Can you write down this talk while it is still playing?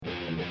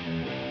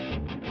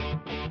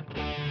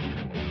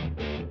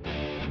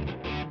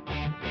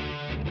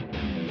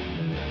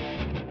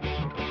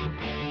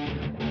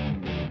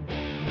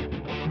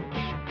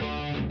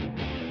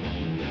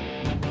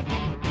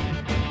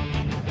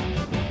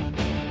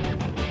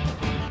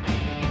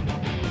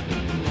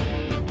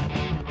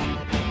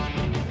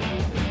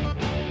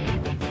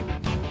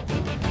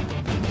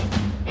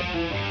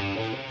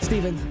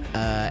Steven,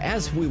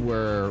 as we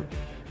were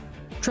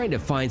trying to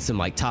find some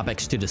like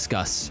topics to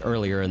discuss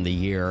earlier in the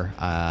year,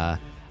 I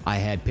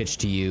had pitched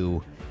to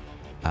you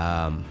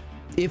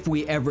if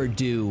we ever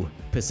do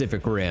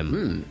Pacific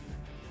Rim,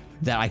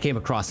 that I came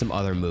across some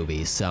other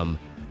movies, some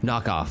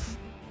knockoff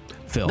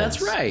films.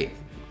 That's right.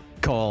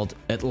 Called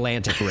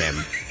Atlantic Rim.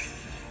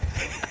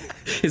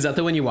 Is that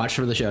the one you watched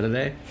for the show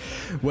today?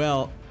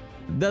 Well,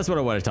 that's what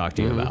I want to talk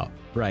to you about.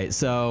 Right.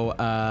 So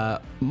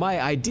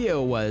my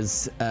idea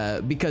was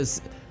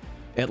because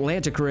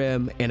Atlantic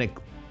Rim and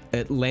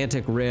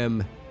Atlantic Rim,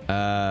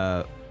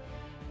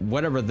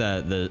 whatever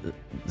the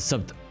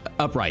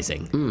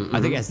Uprising,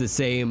 I think has the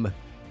same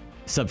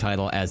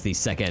subtitle as the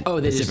second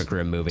Pacific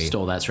Rim movie.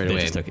 Stole that straight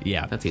away.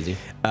 Yeah, that's easy.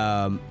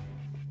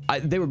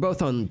 They were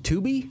both on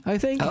Tubi, I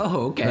think.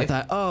 Oh, okay. And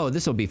I thought,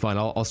 this will be fun.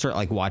 I'll start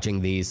like watching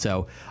these.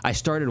 So I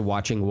started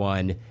watching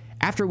one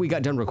after we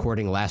got done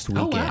recording last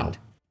weekend,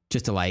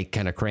 just to like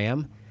kind of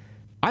cram.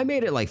 I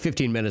made it like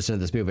 15 minutes into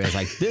this movie. I was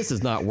like, this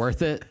is not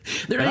worth it.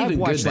 They're not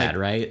even good that,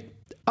 right?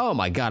 Oh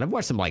my God. I've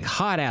watched some like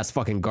hot ass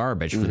fucking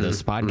garbage for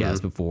this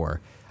podcast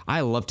before. I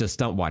love to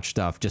stunt watch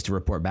stuff just to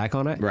report back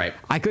on it. Right.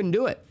 I couldn't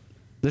do it.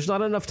 There's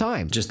not enough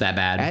time. Just that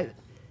bad?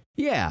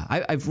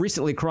 I've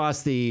recently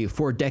crossed the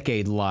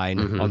 4-decade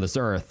line on this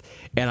earth,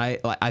 and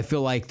I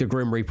feel like the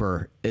Grim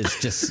Reaper is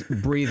just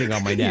breathing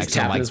on my neck. He's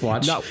tapping his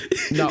watch. Not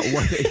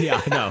worth it.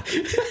 Yeah, I know.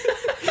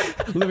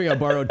 Living on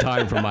borrowed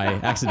time from my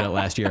accident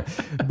last year.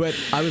 But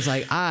I was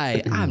like,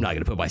 I'm not going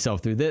to put myself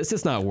through this.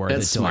 It's not worth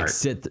it to like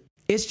sit.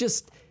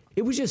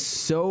 It was just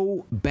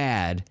so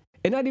bad,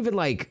 and not even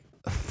like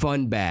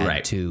fun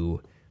bad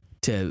to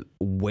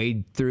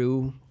wade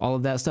through all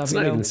of that stuff. It's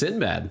not even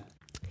Sinbad.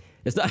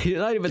 It's not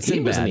even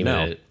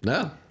Sinbad.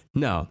 No.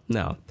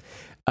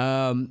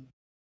 I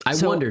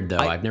wondered though.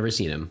 I've never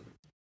seen him.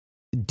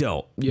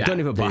 Don't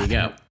even bother.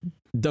 There you go.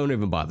 Don't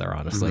even bother,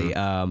 honestly.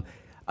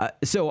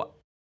 So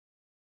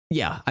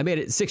I made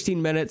it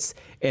 16 minutes,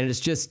 and it's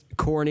just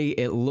corny.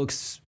 It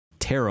looks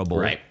terrible.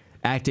 Right.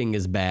 Acting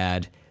is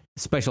bad.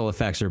 Special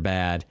effects are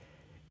bad,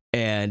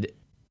 and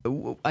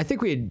I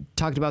think we had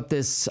talked about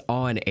this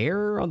on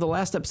air on the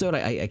last episode.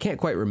 I can't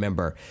quite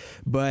remember,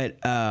 but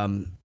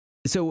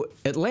so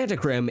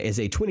Atlantic Rim is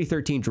a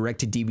 2013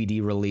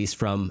 direct-to-DVD release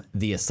from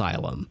The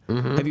Asylum.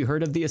 Have you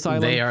heard of The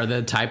Asylum? They are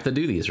the type that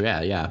do these.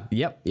 Yeah.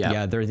 Yep.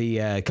 Yeah, they're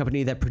the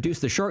company that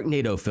produced the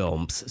Sharknado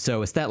films,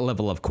 so it's that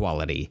level of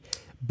quality,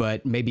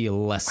 but maybe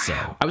less so.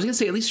 I was gonna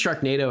say at least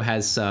Sharknado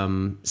has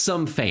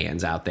some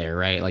fans out there,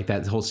 right? Like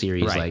that whole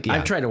series. Right,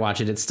 I've tried to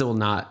watch it. It's still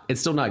not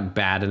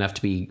bad enough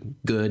to be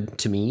good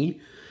to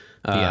me.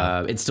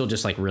 It's still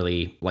just like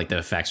really like the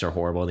effects are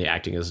horrible and the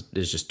acting is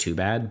just too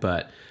bad.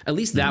 But at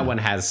least that one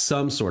has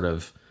some sort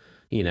of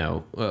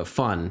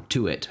fun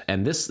to it.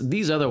 And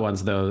these other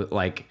ones though,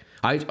 like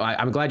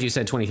I'm glad you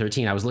said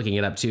 2013. I was looking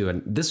it up too,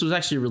 and this was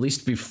actually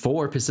released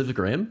before Pacific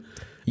Rim.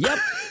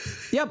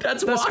 Yep,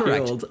 that's wild.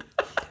 Correct.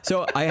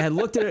 So I had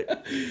looked at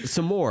it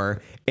some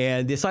more,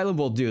 and the Asylum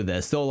will do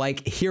this. They'll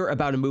like hear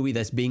about a movie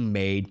that's being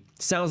made,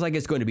 sounds like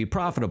it's going to be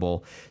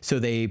profitable, so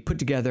they put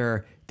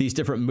together these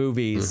different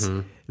movies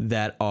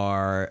that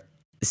are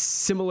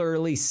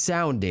similarly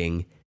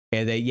sounding,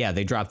 and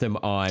they drop them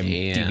on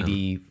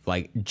DVD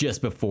like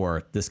just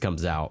before this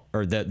comes out,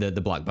 or the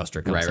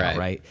blockbuster comes out,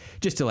 right?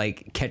 Just to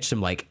like catch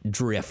some like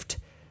drift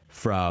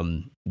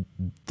from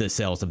the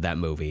sales of that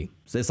movie.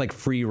 So it's like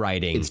free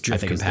writing. It's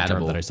drift compatible. Is the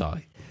term that I saw.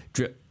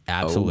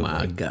 Absolutely. Oh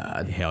my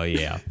God. Hell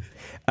yeah.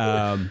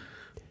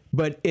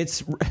 But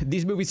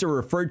these movies are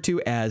referred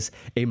to as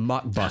a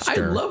mockbuster. I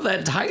love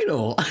that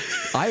title.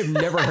 I've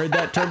never heard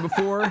that term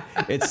before.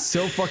 It's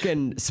so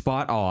fucking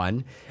spot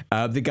on.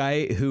 The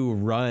guy who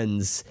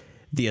runs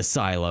the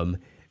Asylum,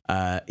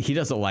 he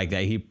doesn't like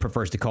that. He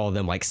prefers to call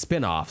them like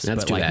spin-offs.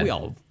 That's but too like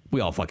bad.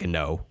 we all fucking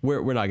know.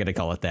 We're not gonna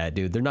call it that,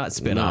 dude. They're not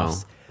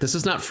spin-offs. No. This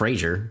is not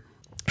Frasier.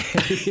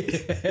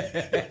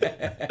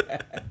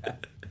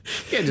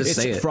 Can't just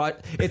say it.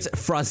 It's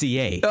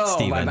Frasier, oh,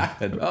 Steven. my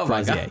bad. Oh, Frasier.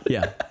 my God.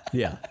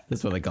 Yeah,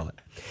 that's what they call it.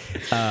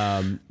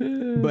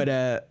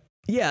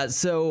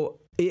 So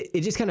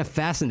it just kind of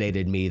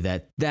fascinated me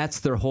that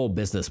that's their whole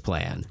business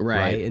plan,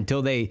 right?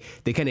 Until they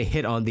kind of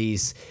hit on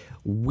these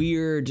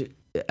weird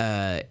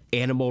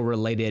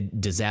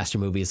animal-related disaster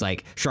movies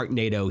like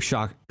Sharknado,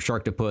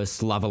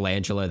 Sharktopus,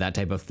 Lavalangela, that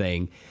type of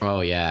thing. Oh,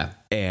 yeah.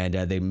 And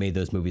they made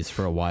those movies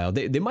for a while.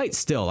 They might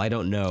still, I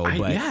don't know.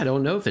 I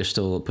don't know if they're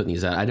still putting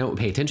these out. I don't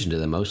pay attention to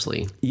them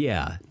mostly.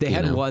 Yeah. They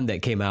had one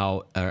that came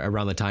out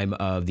around the time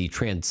of the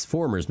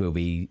Transformers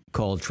movie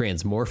called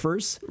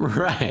Transmorphers.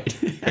 Right.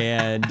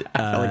 And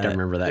I feel like I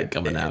remember that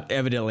coming out.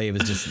 Evidently, it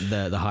was just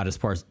the hottest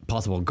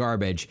possible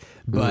garbage.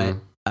 But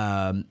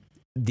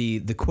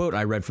the quote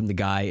I read from the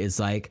guy is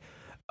like,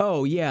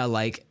 oh, yeah,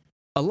 like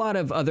a lot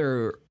of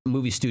other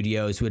movie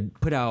studios would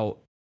put out,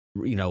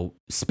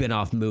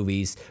 spin-off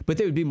movies, but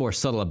they would be more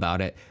subtle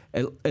about it.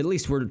 At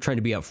least we're trying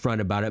to be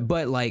upfront about it.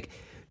 But like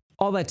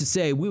all that to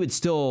say, we would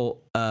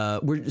still,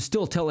 we're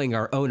still telling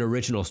our own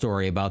original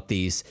story about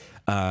these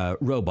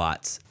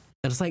robots.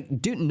 And it's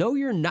like, dude, no,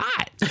 you're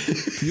not.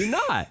 You're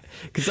not.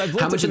 Because I've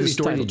looked How much at of the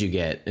story title. did you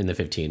get in the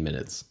 15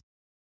 minutes?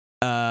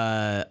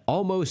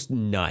 Almost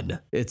none.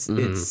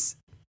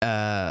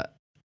 I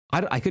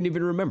couldn't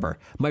even remember.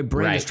 My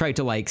brain has tried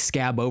to like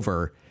scab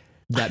over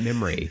that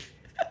memory.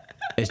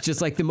 It's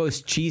just like the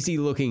most cheesy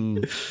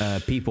looking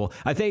people.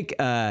 I think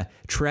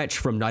Tretch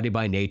from Naughty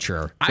by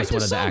Nature was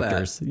one of the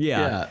actors.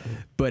 Yeah.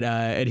 But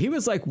and he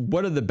was like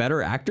one of the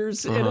better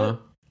actors in it.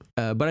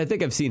 But I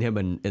think I've seen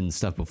him in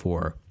stuff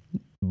before.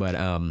 But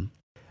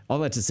all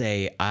that to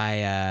say,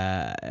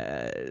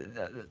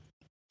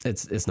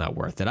 it's not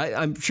worth it.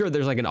 I'm sure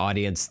there's like an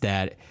audience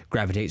that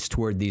gravitates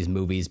toward these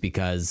movies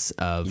because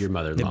of your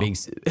mother-in-law.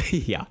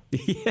 Yeah.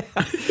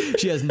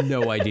 She has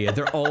no idea.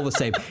 They're all the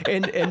same,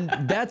 and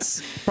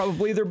that's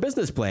probably their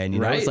business plan. You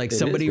know, it's like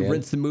somebody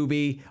rents the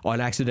movie on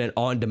accident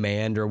on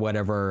demand or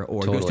whatever,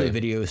 or goes to a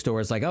video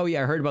store. It's like, oh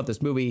yeah, I heard about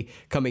this movie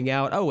coming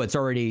out. Oh, it's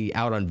already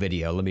out on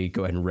video. Let me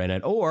go ahead and rent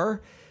it.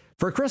 Or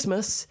for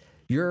Christmas,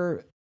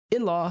 your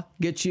in-law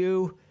gets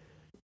you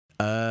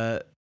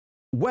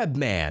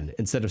Webman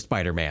instead of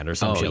Spider-Man or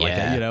some shit like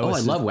that. You know? I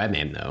love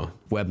Webman though.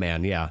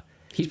 Webman, yeah.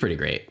 He's pretty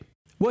great.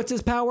 What's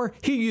his power?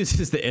 He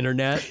uses the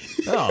internet.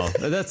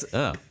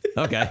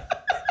 Okay.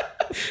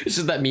 It's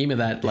just that meme of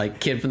that like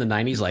kid from the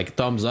 90s, like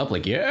thumbs up,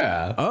 like,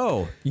 yeah.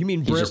 Oh, you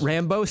mean Brent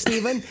Rambo,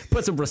 Steven?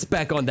 Put some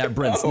respect on that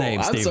Brent's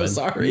name, Steven. I'm so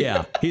sorry.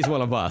 Yeah, he's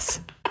one of us.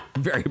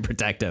 Very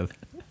protective.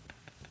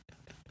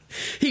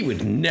 He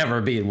would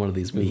never be in one of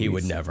these movies. He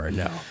would never,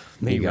 no.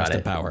 He got the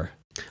power.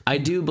 I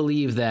do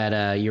believe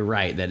that you're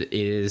right, that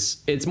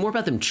it's more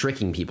about them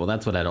tricking people.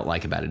 That's what I don't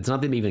like about it. It's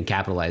not them even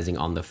capitalizing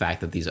on the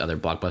fact that these other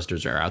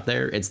blockbusters are out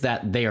there. It's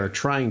that they are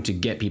trying to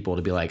get people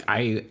to be like,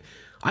 I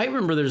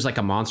remember there's like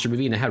a monster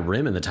movie and it had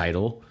Rim in the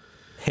title.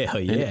 Hell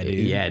yeah,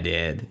 dude. Yeah, it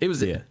did. It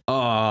was,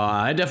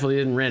 I definitely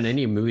didn't rent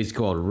any movies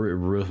called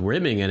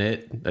Rimming in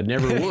it. I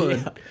never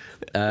would.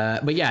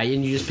 But yeah,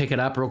 and you just pick it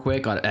up real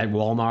quick at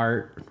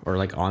Walmart or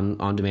like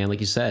on demand,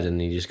 like you said,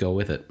 and you just go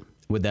with it.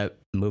 Would that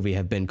movie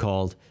have been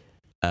called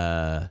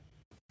wait,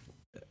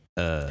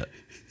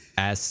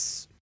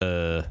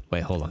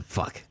 hold on.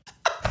 Fuck.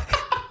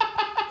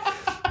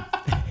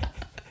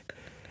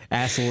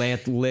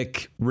 Aslant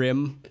lick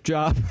rim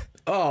job.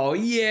 Oh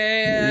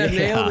yeah,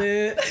 nailed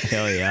it.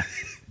 Hell yeah.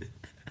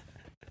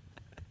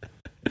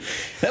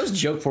 That was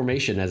joke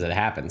formation as it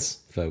happens,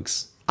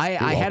 folks. I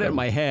had it in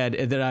my head,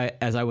 and then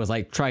as I was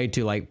like trying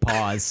to like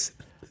pause,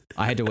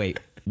 I had to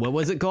wait. What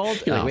was it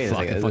called? You're like, wait a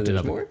second, I fucked it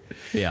up. More?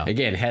 Yeah.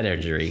 Again, head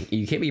injury.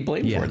 You can't be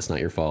blamed for it. It's not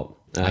your fault.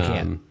 I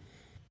can't.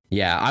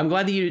 Yeah, I'm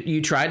glad that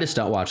you tried to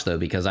stunt watch though,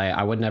 because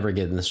I would never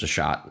give this a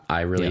shot.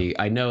 I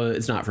know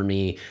it's not for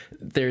me.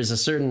 There's a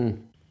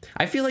certain.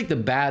 I feel like the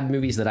bad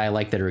movies that I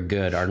like that are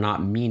good are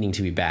not meaning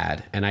to be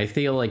bad. And I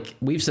feel like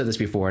we've said this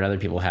before and other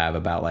people have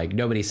about like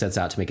nobody sets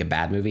out to make a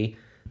bad movie.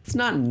 It's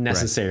not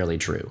necessarily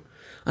true.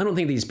 I don't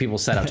think these people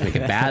set out to make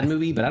a bad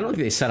movie, but I don't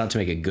think they set out to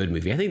make a good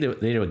movie. I think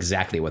they know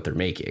exactly what they're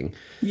making.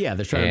 Yeah,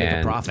 they're trying to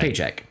make a profit.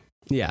 Paycheck.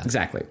 Yeah.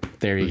 Exactly.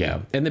 There you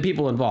go. And the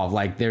people involved,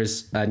 like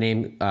there's a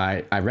name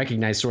I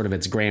recognize sort of,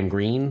 it's Graham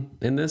Greene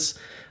in this.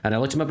 And I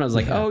looked him up and I was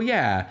like, oh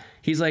yeah.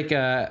 He's like,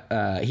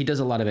 he does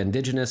a lot of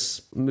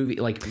indigenous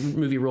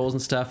movie roles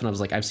and stuff. And I was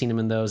like, I've seen him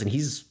in those and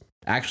he's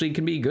actually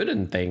can be good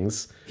in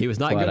things. He was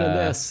not good in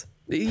this.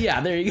 Yeah,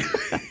 there you go.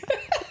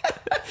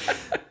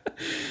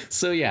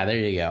 So yeah, there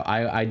you go.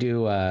 I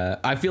do.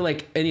 I feel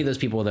like any of those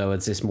people though,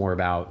 it's just more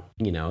about,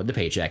 the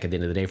paycheck at the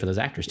end of the day for those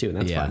actors too. And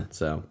that's fine.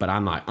 So, but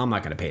I'm not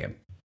going to pay him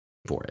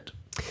for it.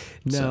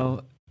 No.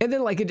 So. And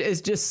then like it's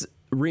just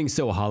rings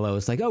so hollow.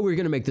 It's like, oh, we're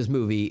going to make this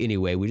movie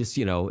anyway. We just,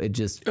 it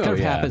just kind of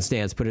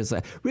happenstance. But it's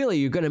like, really,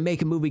 you're going to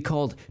make a movie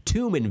called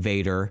Tomb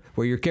Invader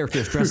where your character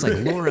is dressed like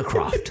Lara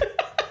Croft.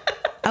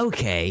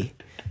 Okay,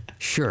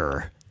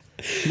 sure.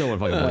 No one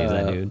fucking believes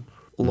that, dude.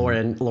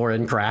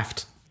 Lauren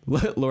Kraft.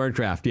 Lauren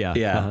Kraft, yeah.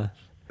 Yeah. Uh-huh.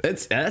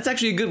 That's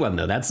actually a good one,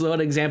 though. That's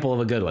one example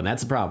of a good one.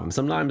 That's the problem.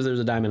 Sometimes there's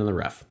a diamond in the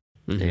rough.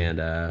 Mm-hmm.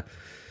 And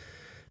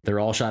they're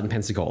all shot in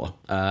Pensacola.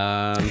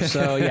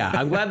 So yeah,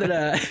 I'm glad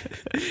that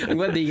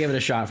you gave it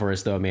a shot for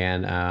us, though,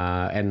 man.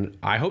 And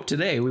I hope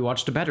today we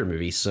watched a better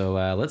movie. So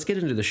let's get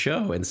into the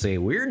show and say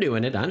we're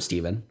doing it. I'm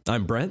Steven.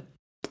 I'm Brent.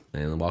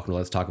 And welcome to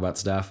Let's Talk About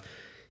Stuff.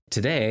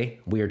 Today,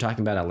 we are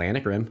talking about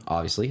Atlantic Rim,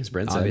 obviously, as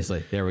Brent said.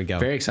 Obviously, there we go.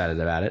 Very excited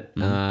about it.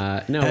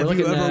 Have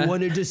you ever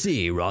wanted to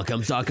see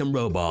Rock'em Sock'em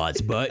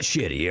Robots, but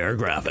shittier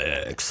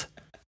graphics?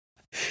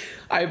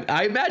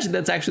 I imagine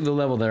that's actually the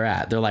level they're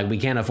at. They're like, we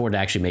can't afford to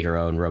actually make our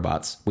own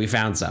robots. We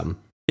found some.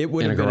 It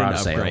would have been an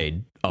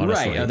upgrade,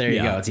 honestly. Right, oh, there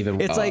you go. It's even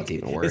worse.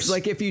 It's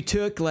like if you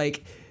took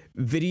like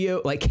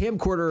video, like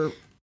camcorder,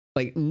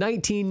 like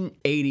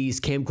 1980s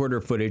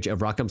camcorder footage of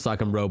Rock'em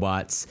Sock'em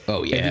Robots.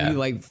 Oh yeah. And then you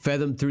like fed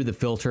them through the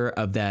filter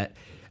of that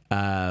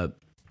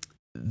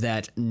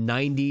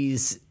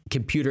 90s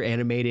computer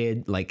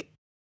animated like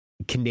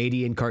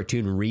Canadian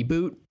cartoon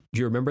Reboot. Do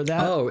you remember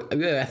that? Oh,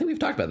 yeah, I think we've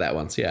talked about that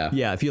once. Yeah.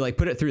 Yeah. If you like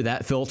put it through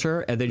that filter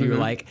and then you're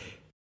like,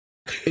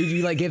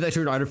 you like gave that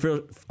to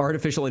an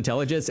artificial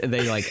intelligence and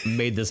they like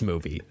made this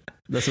movie.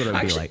 That's what it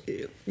would be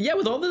like. Yeah,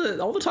 with all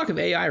the talk of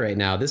AI right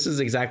now, this is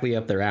exactly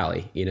up their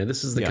alley. You know,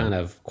 this is the kind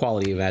of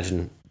quality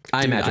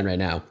I imagine right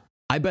now.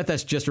 I bet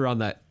that's just around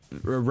the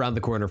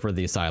corner for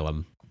the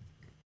Asylum.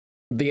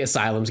 The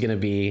Asylum's going to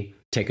be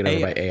taken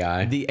over by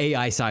AI. The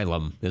AI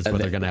Asylum is what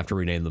they're going to have to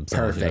rename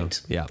themselves.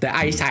 Perfect. You know? Yeah.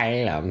 The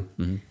Asylum.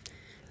 Mm-hmm.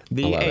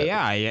 The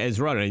AI is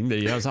running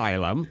the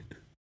Asylum.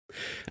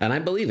 And I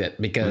believe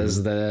it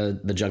because the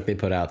junk they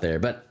put out there.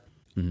 But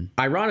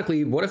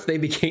ironically, what if they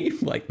became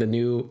like the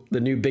new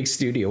big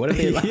studio? What if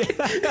they like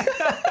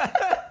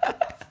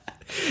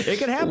It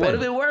could happen. What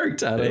if it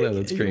worked? I don't know.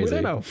 That's crazy. We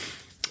don't know.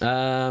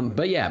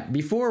 But yeah,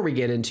 before we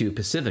get into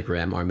Pacific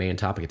Rim, our main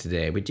topic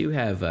today, we do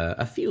have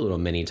a few little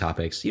mini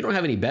topics. You don't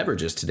have any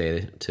beverages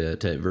today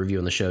to review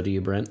on the show, do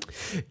you, Brent?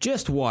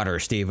 Just water,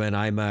 Stephen.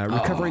 I'm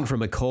recovering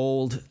from a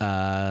cold,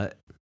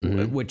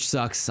 which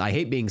sucks. I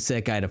hate being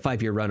sick. I had a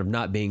 5-year run of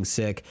not being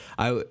sick.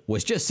 I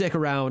was just sick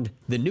around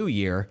the new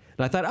year,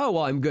 and I thought, oh,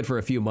 well, I'm good for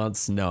a few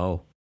months.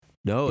 No,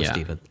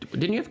 Stephen.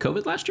 Didn't you have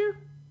COVID last year?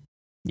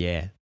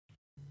 Yeah.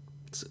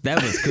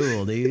 That was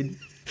cool, dude.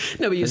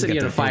 No, but you said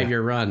you had a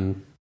 5-year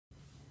run.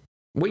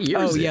 What year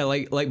is it? Yeah,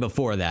 like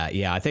before that.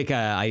 Yeah, I think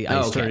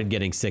I started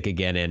getting sick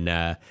again in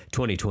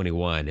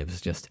 2021. It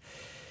was just,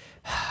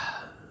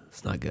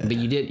 it's not good. But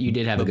you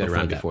did have a good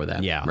run before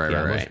that. Yeah,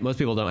 right. Most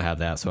people don't have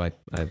that, so I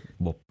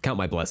will count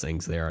my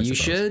blessings there. You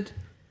should,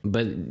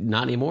 but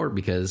not anymore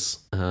because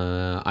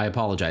I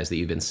apologize that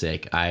you've been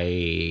sick.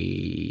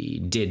 I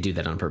did do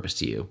that on purpose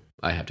to you,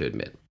 I have to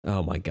admit.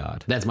 Oh my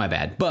God. That's my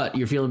bad. But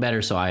you're feeling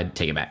better, so I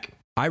take it back.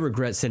 I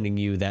regret sending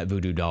you that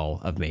voodoo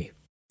doll of me.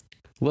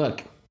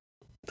 Look,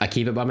 I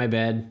keep it by my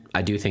bed.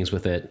 I do things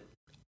with it.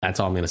 That's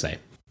all I'm going to say.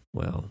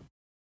 Well,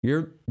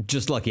 you're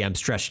just lucky I'm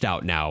stretched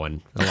out now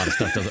and a lot of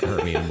stuff doesn't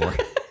hurt me anymore.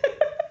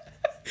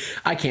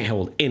 I can't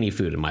hold any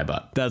food in my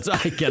butt.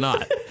 I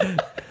cannot.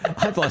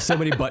 I've lost so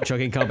many butt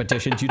chugging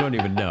competitions you don't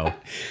even know.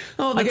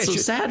 Oh, that's so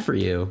sad for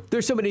you.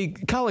 There's so many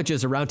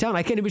colleges around town.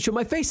 I can't even show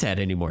my face head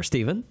anymore,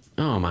 Stephen.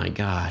 Oh my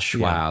gosh.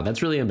 Yeah. Wow.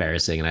 That's really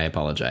embarrassing and I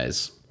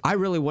apologize. I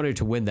really wanted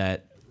to win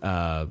that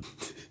Pop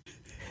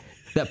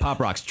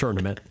Rocks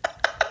tournament.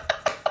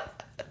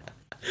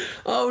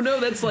 Oh no,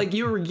 that's like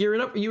you were gearing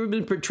up. You've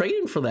been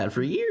training for that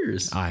for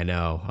years. I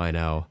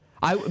know.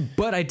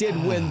 But I did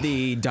win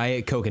the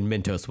Diet Coke and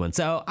Mentos one,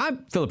 so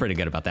I'm feeling pretty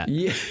good about that.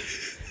 Yeah.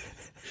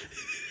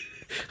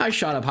 I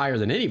shot up higher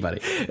than anybody.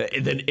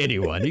 Than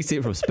anyone. You see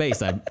it from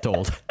space, I'm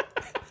told.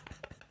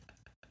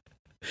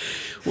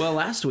 Well,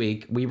 last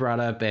week we brought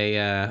up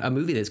a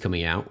movie that's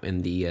coming out,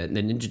 and the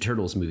Ninja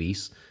Turtles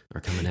movies are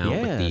coming out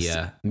with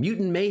the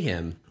Mutant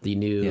Mayhem, the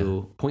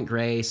new Point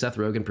Grey, Seth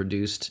Rogen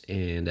produced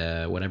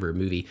and whatever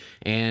movie.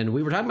 And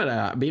we were talking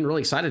about being really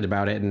excited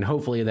about it, and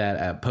hopefully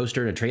that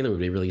poster and a trailer would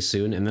be released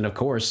soon. And then, of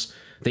course,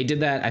 they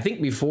did that, I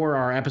think, before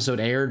our episode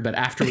aired, but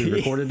after we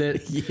recorded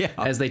it,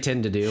 as they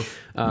tend to do.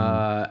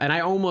 And I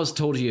almost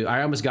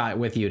got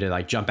with you to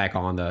like jump back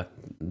on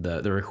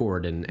the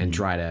record and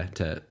try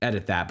to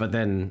edit that, but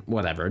then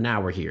whatever,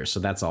 now we're here, so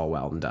that's all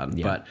well and done.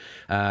 But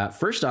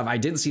first off, I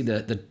did see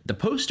the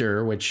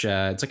poster, which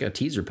it's like a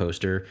teaser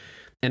poster,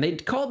 and they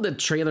called the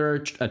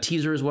trailer a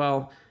teaser as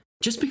well.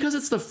 Just because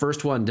it's the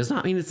first one does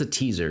not mean it's a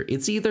teaser.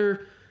 It's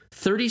either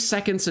 30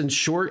 seconds and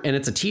short and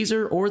it's a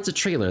teaser, or it's a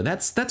trailer.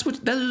 Those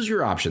are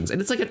your options, and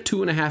it's like a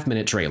 2.5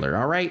 minute trailer.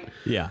 All right.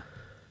 Yeah.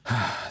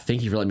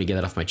 Thank you for letting me get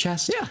that off my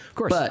chest. Yeah, of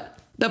course. But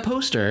the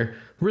poster,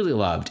 really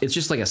loved. It's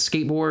just like a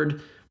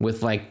skateboard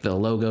with like the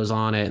logos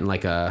on it and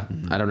like I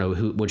don't know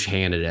which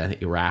hand it is. I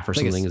think Raph or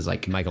something is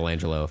like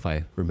Michelangelo, if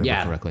I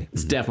remember correctly.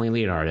 It's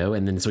definitely Leonardo.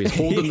 And then so he's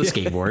holding the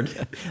skateboard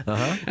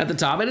at the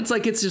top, and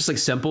it's just like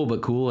simple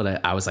but cool. And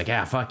I was like,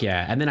 yeah, fuck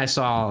yeah. And then I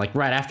saw like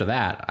right after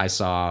that, I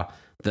saw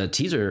the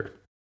teaser.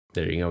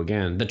 There you go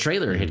again. The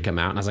trailer had come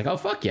out, and I was like, oh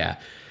fuck yeah.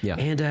 Yeah.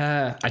 And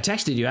I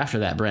texted you after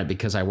that, Brent,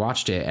 because I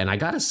watched it, and I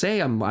gotta say,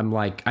 I'm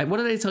like, what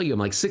did I tell you? I'm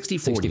like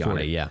 60-40 on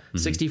it. Yeah.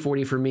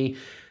 60-40 for me.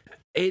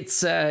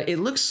 It's it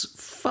looks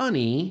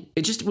funny.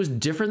 It just was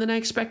different than I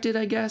expected,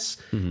 I guess.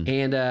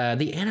 And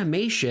the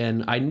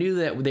animation, I knew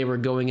that they were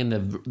going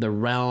in the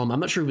realm. I'm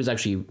not sure who was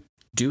actually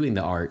doing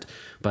the art,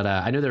 but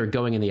I know they were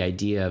going in the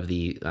idea of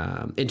the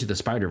Into the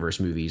Spider-Verse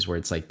movies, where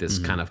it's like this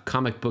kind of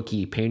comic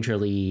booky,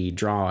 painterly,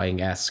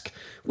 drawing-esque,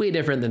 way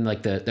different than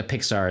like the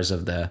Pixars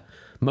of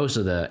most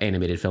of the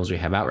animated films we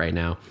have out right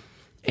now.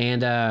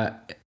 And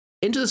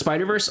Into the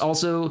Spider-Verse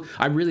also,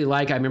 I really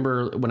like. I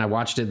remember when I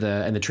watched it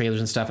and the trailers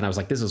and stuff, and I was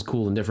like, this is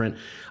cool and different.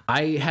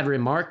 I had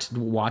remarked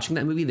watching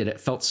that movie that it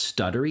felt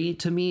stuttery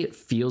to me. It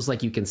feels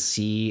like you can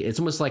see, it's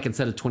almost like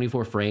instead of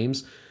 24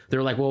 frames, they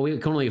were like, well, we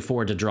can only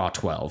afford to draw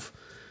 12.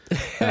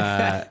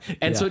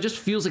 So it just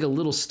feels like a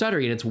little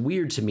stuttery, and it's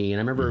weird to me. And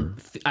I remember,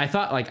 I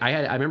thought like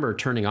I remember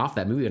turning off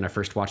that movie when I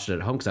first watched it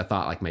at home, because I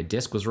thought like my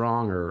disc was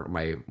wrong, or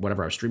my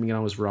whatever I was streaming it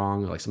on was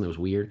wrong, or like something was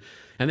weird.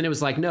 And then it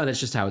was like, no, that's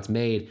just how it's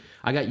made.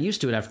 I got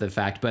used to it after the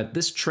fact, but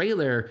this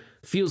trailer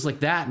feels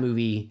like that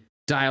movie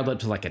dialed up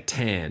to like a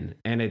 10,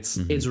 and it's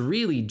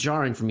really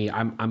jarring for me.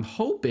 I'm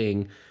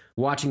hoping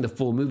watching the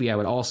full movie I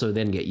would also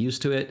then get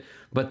used to it,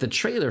 but the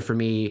trailer for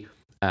me,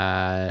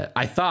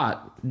 I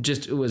thought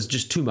it was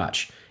just too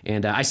much.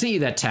 And I sent you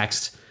that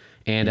text,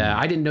 and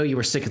I didn't know you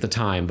were sick at the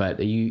time, but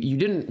you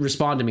didn't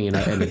respond to me in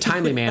a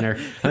timely manner.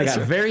 And I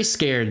got very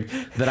scared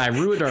that I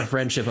ruined our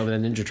friendship over the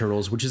Ninja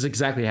Turtles, which is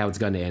exactly how it's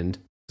going to end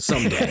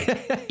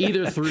someday,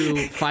 either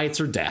through fights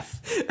or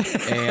death.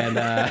 And,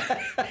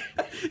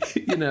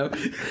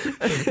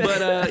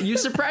 but you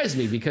surprised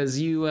me because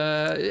you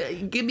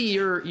give me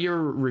your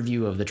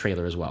review of the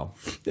trailer as well.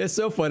 It's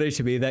so funny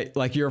to me that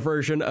like your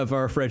version of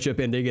our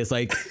friendship ending is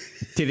like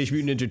Teenage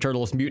Mutant Ninja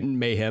Turtles Mutant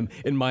Mayhem,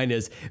 and mine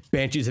is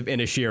Banshees of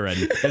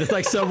Inisherin, and it's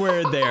like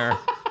somewhere in there.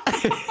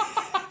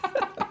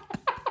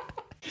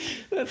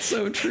 That's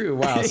so true.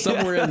 Wow,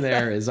 somewhere in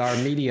there is our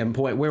medium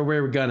point where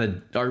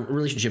our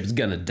relationship is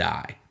gonna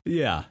die.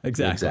 Yeah,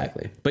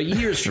 exactly. But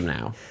years from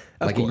now,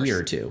 like a year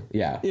or two.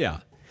 Yeah.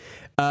 Yeah.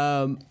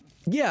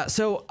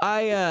 So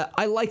I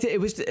liked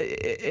it.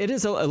 It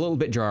is a little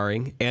bit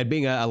jarring, and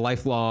being a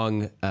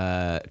lifelong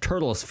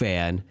Turtles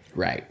fan,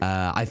 right?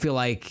 I feel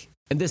like,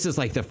 and this is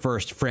like the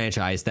first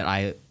franchise that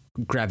I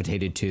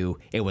gravitated to.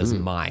 It was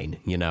mine,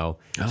 so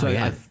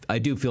yeah. I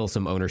do feel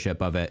some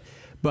ownership of it.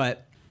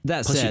 But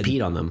that Plus said, you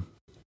peed on them.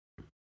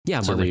 Yeah,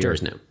 I'm so they're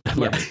yours now.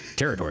 Yeah,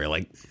 territory.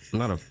 Like, I'm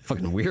not a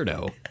fucking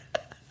weirdo.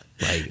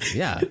 Like,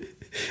 yeah,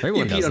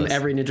 everyone you peed does on this.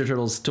 every Ninja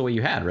Turtles toy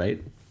you had, right?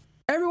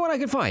 Everyone I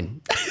could find.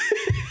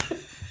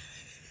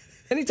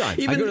 Anytime.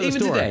 Even I go to the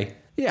store. today.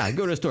 Yeah, I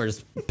go to the store,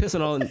 just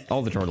pissing on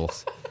all the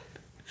turtles.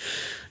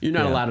 You're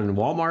not allowed in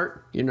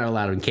Walmart. You're not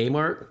allowed in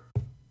Kmart.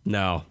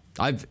 No,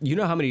 you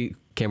know how many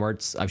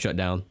Kmarts I've shut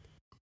down?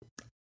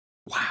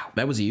 Wow,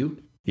 that was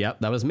you?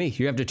 Yep, that was me.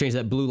 You have to change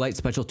that blue light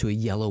special to a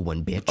yellow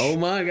one, bitch. Oh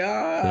my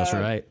God. That's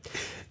right.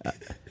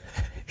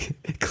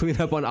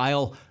 Clean up on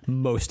aisle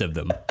most of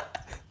them.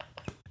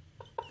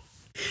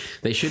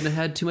 They shouldn't have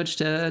had too much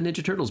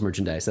Ninja Turtles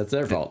merchandise. That's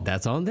their fault.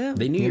 That's on them.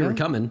 They knew you were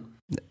coming.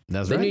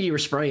 That's they right. knew you were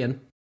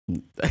spraying.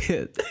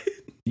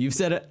 You've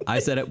said it. I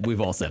said it. We've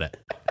all said it.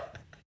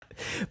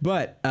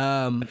 But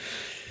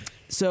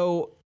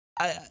so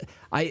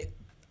I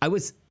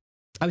was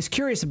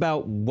curious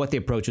about what the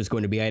approach was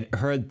going to be. I'd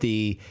heard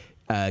the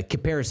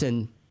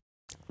comparison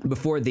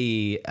before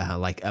the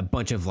like a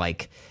bunch of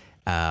like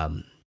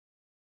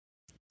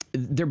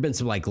there've been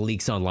some like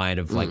leaks online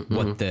of like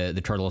what the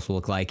turtles will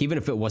look like. Even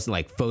if it wasn't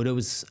like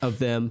photos of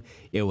them,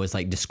 it was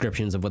like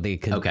descriptions of what they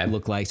could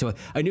look like. So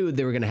I knew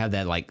they were going to have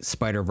that like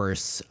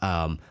Spider-Verse,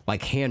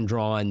 like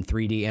hand-drawn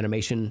 3D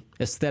animation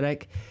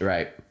aesthetic.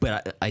 Right.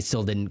 But I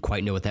still didn't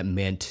quite know what that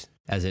meant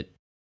as it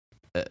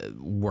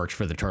worked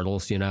for the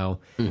turtles, and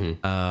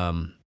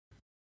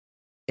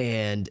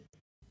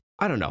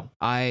I don't know.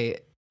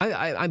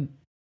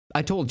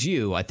 I told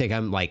you, I think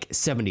I'm like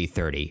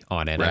 70-30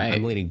 on it. Right.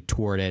 I'm leaning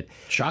toward it.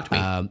 Shocked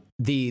me.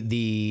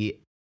 The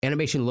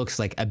animation looks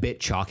like a bit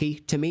chalky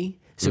to me,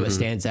 so it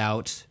stands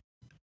out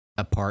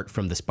apart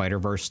from the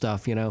Spider-Verse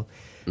stuff,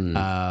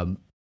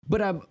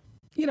 But I'm,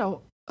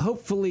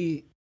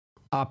 hopefully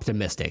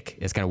optimistic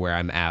is kind of where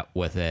I'm at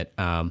with it.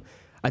 I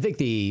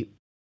think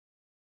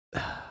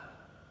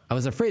I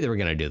was afraid they were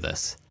going to do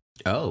this.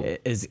 Oh.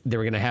 Is they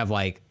were going to have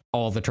like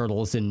all the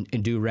turtles in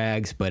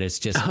do-rags, but it's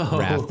just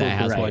Raph that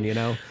has one,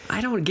 I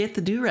don't get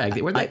the do-rag.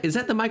 Is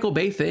that the Michael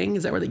Bay thing?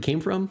 Is that where they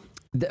came from?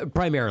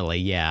 Primarily,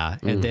 yeah.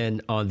 And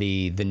then on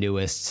the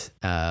newest,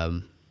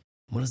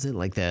 what is it?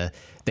 Like the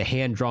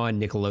hand-drawn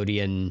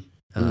Nickelodeon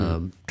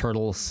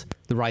Turtles,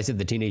 The Rise of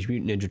the Teenage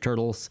Mutant Ninja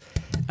Turtles.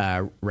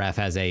 Raph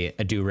has a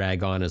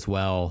do-rag on as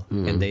well,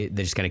 and they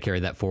just kind of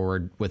carry that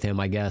forward with him,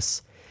 I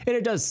guess. And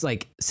it does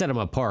like set him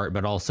apart,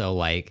 but also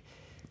like...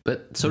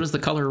 But so does the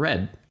color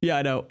red. Yeah,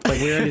 I know. Like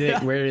we're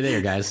already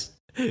there, guys.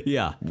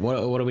 Yeah. What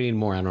do we need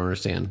more? I don't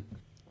understand.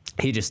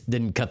 He just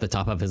didn't cut the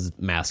top of his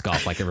mask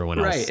off like everyone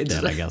else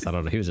did, I guess. I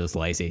don't know. He was just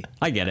lazy.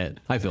 I get it.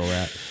 I feel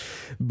that.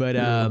 But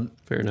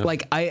fair enough.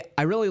 Like I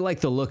really like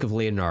the look of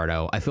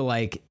Leonardo. I feel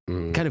like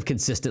kind of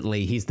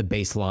consistently he's the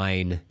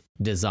baseline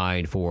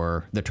design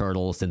for the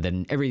turtles, and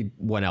then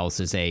everyone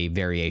else is a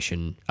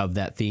variation of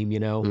that theme,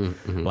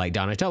 Like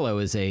Donatello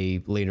is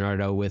a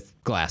Leonardo with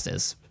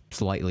glasses,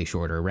 slightly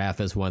shorter. Raph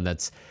is one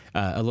that's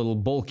a little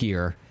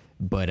bulkier,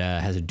 but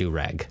has a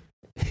do-rag.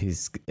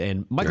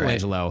 And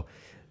Michelangelo,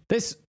 they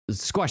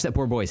squashed that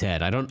poor boy's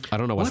head. I don't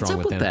know what's wrong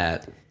with him.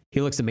 That?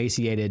 He looks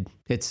emaciated.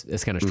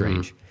 It's kind of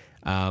strange.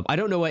 I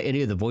don't know what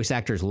any of the voice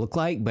actors look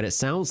like, but it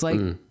sounds like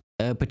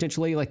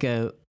potentially like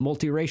a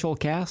multiracial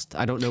cast.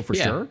 I don't know for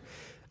sure.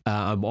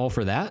 I'm all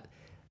for that.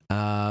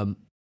 But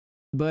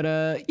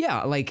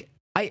yeah, like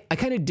I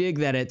kind of dig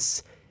that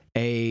it's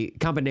a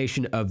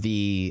combination of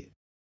the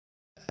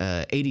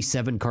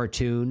 87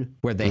 cartoon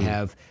where they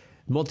have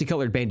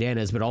multicolored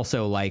bandanas, but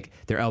also like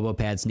their elbow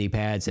pads, knee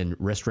pads, and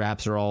wrist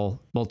wraps are all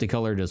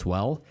multicolored as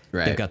well.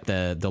 Right. They've got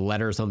the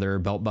letters on their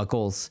belt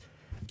buckles.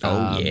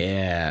 Oh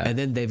yeah. And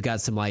then they've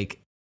got some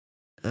like,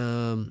 I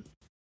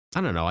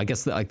don't know. I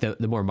guess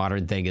the more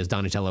modern thing is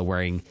Donatello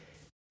wearing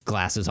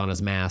glasses on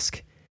his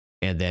mask,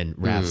 and then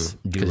Raph's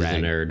do-rag.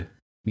 He's a nerd.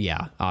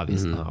 Yeah,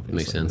 obviously.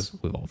 Makes sense.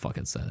 We've all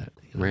fucking said it.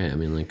 Right. I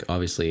mean, like,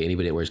 obviously,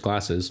 anybody that wears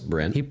glasses,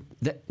 Brent.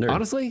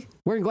 Honestly,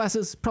 wearing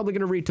glasses, probably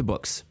going to read to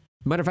books.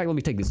 Matter of fact, let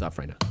me take these off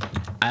right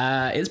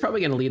now. It's probably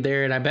going to lead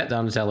there, and I bet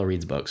Donatello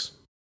reads books.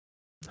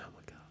 Oh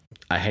my God.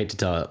 I hate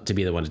to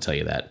be the one to tell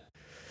you that.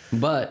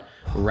 But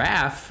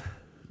Raph,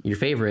 your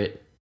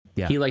favorite,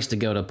 he likes to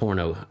go to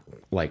porno,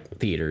 like,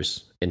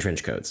 theaters in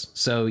trench coats.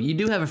 So you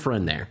do have a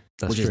friend there,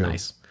 which is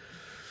nice.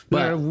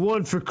 But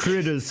one for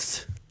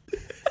critters.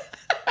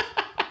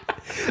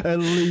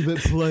 And leave it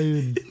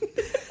playing.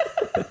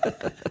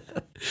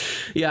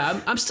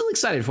 Yeah, I'm still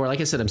excited for it. Like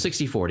I said, I'm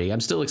 60-40.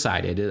 I'm still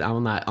excited.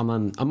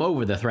 I'm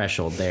over the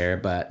threshold there,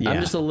 but I'm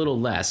just a little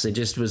less. It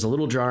just was a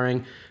little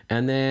jarring.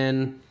 And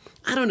then,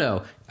 I don't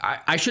know.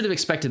 I should have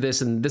expected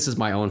this, and this is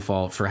my own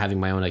fault for having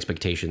my own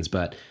expectations,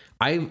 but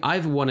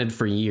I've wanted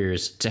for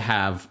years to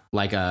have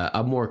like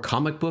a more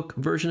comic book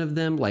version of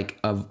them, like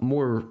of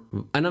more,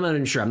 and I'm not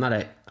even sure.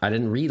 I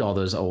didn't read all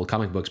those old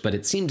comic books, but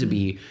it seemed to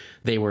be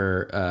they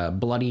were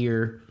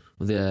bloodier,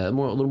 a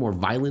little more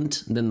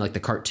violent than like the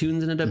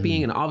cartoons ended up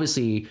being. And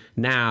obviously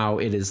now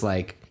it is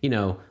like, you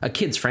know, a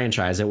kid's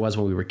franchise. It was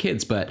when we were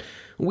kids, but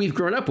we've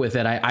grown up with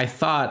it. I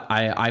thought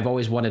I've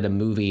always wanted a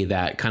movie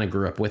that kind of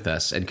grew up with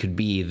us and could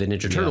be the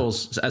Ninja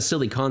Turtles, a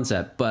silly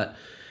concept,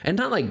 and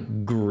not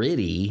like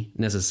gritty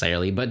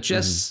necessarily, but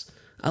just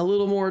a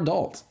little more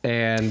adult.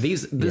 And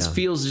this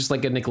feels just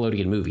like a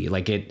Nickelodeon movie.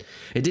 Like it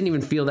didn't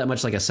even feel that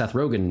much like a Seth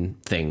Rogen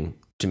thing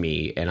to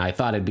me. And I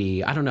thought it'd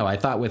be, I don't know. I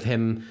thought with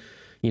him,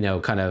 you know,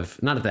 kind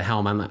of not at the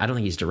helm. I don't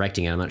think he's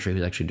directing it. I'm not sure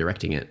who's actually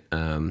directing it.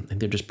 I think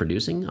they're just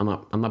producing. I'm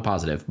not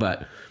positive,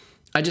 but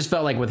I just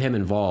felt like with him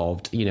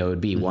involved, you know,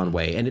 it'd be one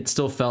way. And it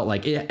still felt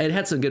like it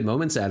had some good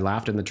moments. I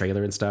laughed in the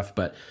trailer and stuff,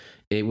 but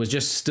it was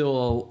just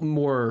still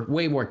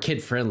way more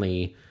kid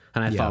friendly.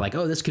 And I thought like,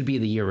 oh, this could be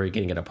the year we're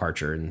getting a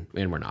departure, and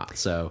we're not.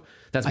 So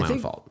that's my own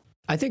fault.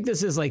 I think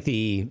this is like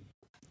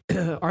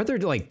aren't there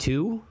like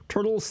 2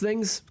 Turtles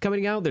things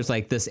coming out? There's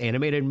like this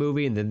animated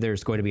movie, and then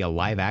there's going to be a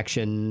live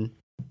action,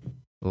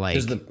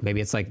 like maybe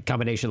it's like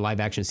combination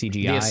live action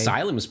CGI. The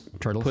Asylum's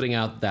putting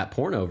out that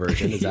porno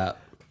version. Is that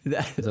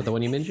the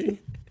one you mentioned?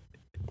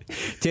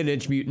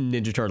 10-inch Mutant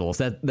Ninja Turtles.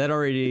 That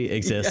already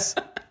exists.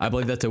 Yeah. I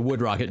believe that's a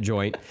Wood Rocket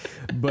joint.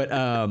 But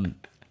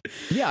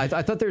yeah, I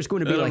thought there's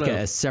going to be like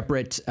a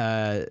separate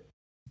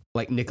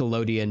like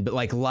Nickelodeon, but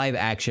like live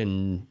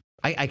action.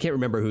 I can't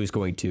remember who's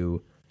going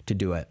to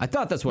do it. I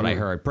thought that's what I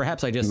heard.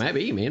 Perhaps I just might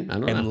be, man. I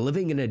don't know. I'm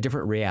living in a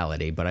different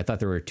reality, but I thought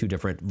there were 2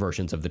 different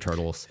versions of the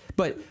Turtles.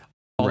 But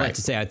all that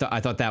to say, I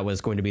thought that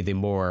was going to be the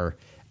more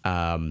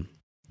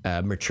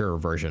mature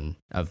version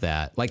of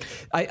that. Like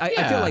I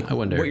feel like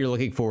what you're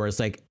looking for is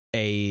like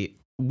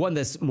one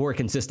that's more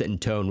consistent in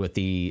tone with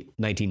the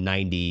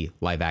 1990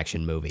 live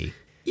action movie.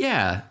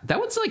 Yeah, that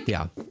one's like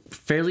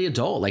fairly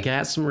adult. Like it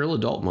has some real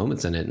adult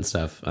moments in it and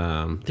stuff.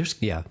 There's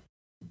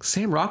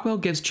Sam Rockwell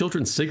gives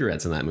children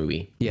cigarettes in that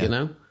movie. Yeah, you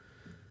know.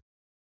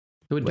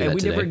 It would do that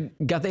today. Never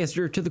got the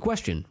answer to the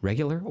question: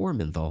 regular or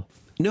menthol.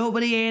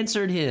 Nobody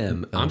answered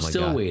him. I'm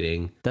still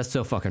waiting. That's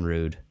so fucking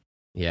rude.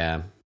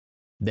 Yeah.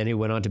 Then he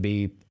went on to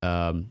be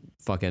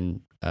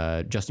fucking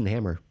Justin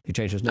Hammer. He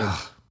changed his name.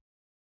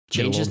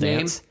 Changed his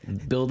name.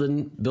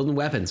 Building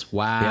weapons.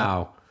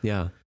 Wow.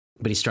 Yeah.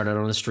 But he started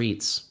on the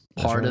streets.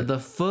 Part of the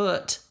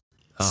foot.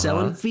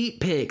 Selling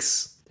feet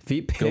pics.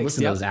 Go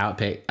listen to those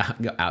outtakes.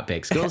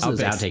 Go listen to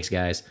those outtakes,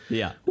 guys.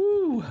 Yeah.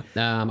 Woo.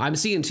 I'm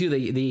seeing too.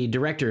 The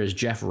director is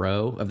Jeff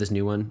Rowe of this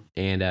new one,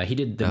 and he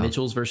did the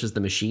Mitchells versus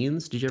the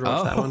Machines. Did you ever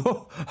watch that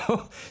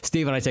one?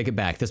 Steven, I take it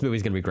back. This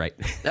movie's gonna be great.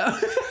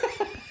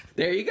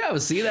 There you go.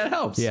 See, that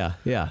helps.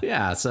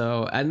 Yeah.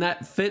 So, and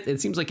that fit.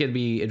 It seems like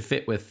it'd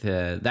fit with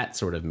that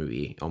sort of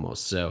movie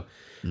almost. So,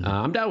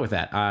 I'm down with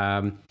that.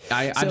 I'm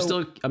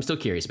still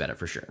curious about it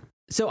for sure.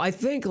 So I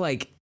think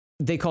like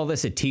they call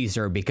this a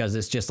teaser because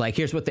it's just like,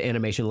 here's what the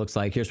animation looks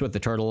like. Here's what the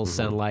turtles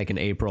sound like in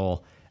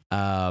April.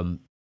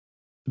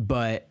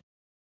 But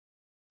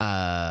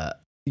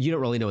you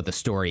don't really know what the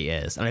story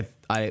is. And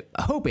I'm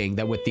hoping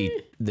that with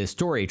the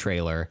story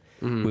trailer,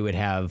 we would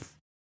have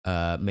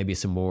maybe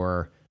some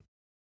more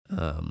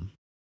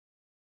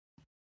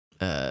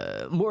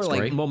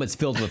like moments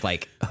filled with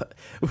like,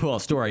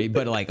 story,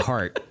 but like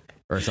heart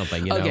or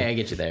something, you know? Okay, I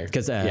get you there.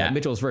 Because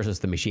Mitchell's versus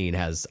the Machine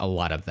has a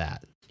lot of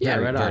that. Yeah,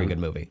 very good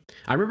movie.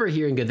 I remember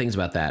hearing good things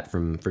about that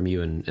from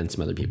you and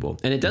some other people.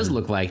 And it does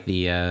look like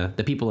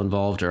the people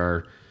involved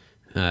are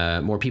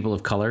more people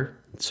of color,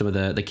 some of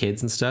the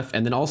kids and stuff.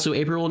 And then also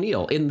April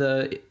O'Neil in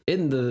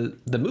the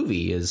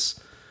movie is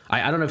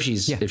I don't know if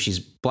she's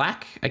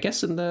black, I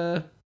guess in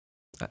the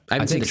I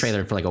haven't seen the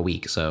trailer for like a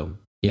week, so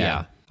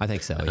yeah. I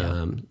think so.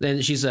 Yeah.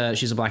 And she's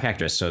a black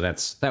actress, so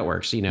that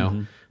works, you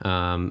know.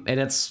 And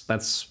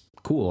that's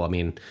cool. I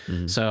mean,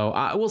 so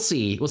we'll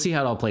see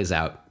how it all plays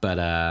out. But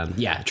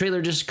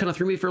trailer just kind of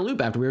threw me for a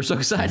loop after we were so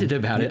excited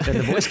about it. And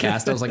the voice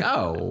cast, I was like,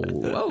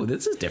 oh,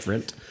 this is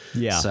different.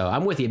 Yeah. So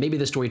I'm with you. Maybe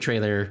the story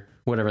trailer,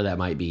 whatever that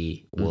might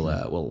be,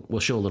 we'll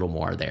show a little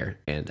more there,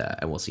 and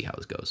we'll see how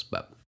this goes.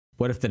 But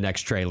what if the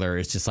next trailer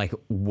is just like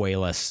way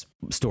less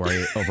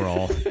story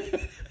overall?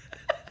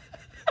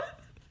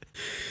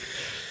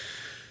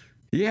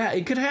 Yeah,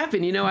 it could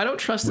happen. You know, I don't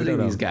trust any of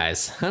these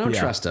guys. I don't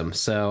trust them.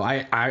 So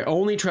I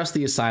only trust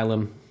the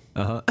Asylum.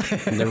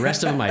 The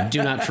rest of them I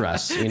do not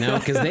trust, you know,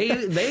 because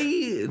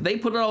they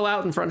put it all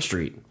out in Front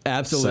Street.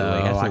 Absolutely.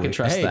 So I can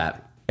trust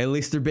that. At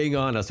least they're being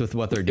honest with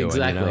what they're doing.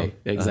 Exactly. You know?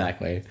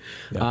 Exactly.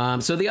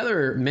 So the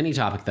other mini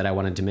topic that I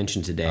wanted to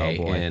mention today,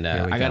 and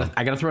I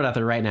gotta throw it out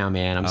there right now,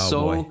 man.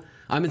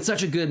 I'm in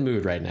such a good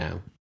mood right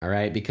now. All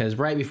right, because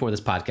right before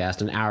this podcast,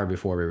 an hour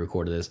before we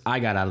recorded this, I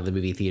got out of the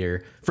movie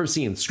theater from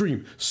seeing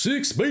Scream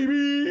 6,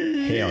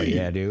 baby. Hell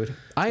yeah, dude!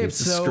 It's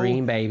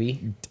Scream,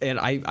 baby. And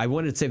I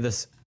wanted to say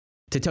this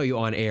to tell you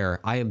on air.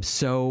 I am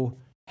so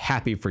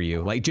happy for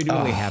you, like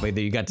genuinely happy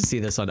that you got to see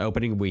this on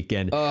opening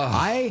weekend.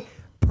 I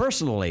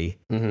personally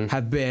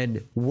have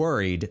been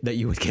worried that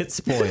you would get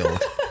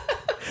spoiled.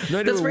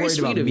 That's very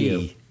sweet of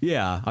you.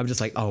 Yeah, I'm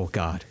just like, oh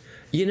God.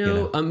 You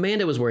know,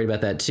 Amanda was worried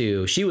about that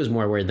too. She was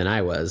more worried than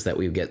I was that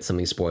we would get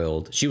something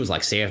spoiled. She was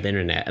like, save the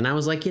internet. And I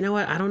was like, you know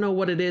what? I don't know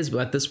what it is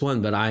about this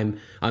one, but I'm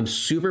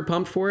super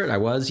pumped for it. I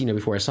was,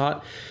 before I saw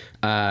it.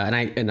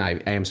 And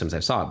I am since I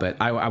saw it, but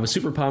I was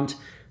super pumped.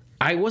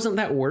 I wasn't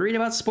that worried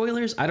about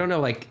spoilers. I don't know,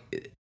 like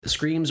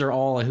Screams are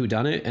all a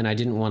whodunit, and I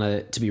didn't want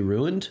it to be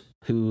ruined.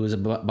 Who was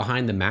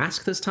behind the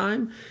mask this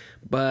time?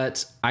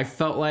 But I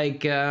felt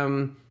like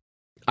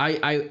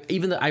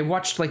I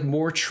watched like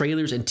more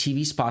trailers and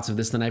TV spots of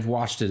this than I've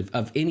watched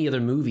of any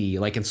other movie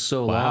like in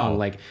so long.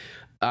 Like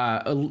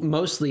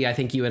mostly, I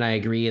think you and I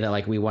agree that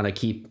like we want to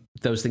keep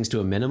those things to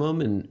a minimum,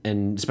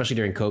 and especially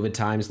during COVID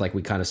times, like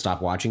we kind of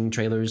stopped watching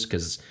trailers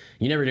because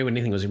you never knew when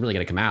anything was really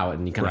going to come out,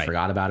 and you kind of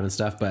forgot about them and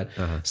stuff. But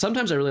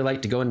sometimes I really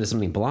like to go into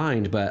something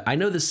blind. But I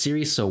know this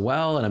series so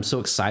well, and I'm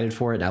so excited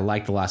for it. And I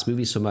like the last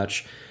movie so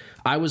much.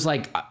 I was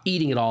like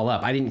eating it all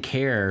up. I didn't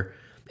care.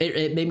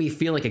 It made me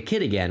feel like a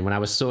kid again when I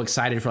was so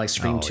excited for like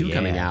Scream 2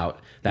 coming out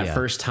that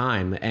first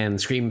time, and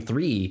Scream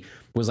 3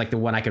 was like the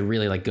one I could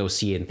really like go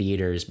see in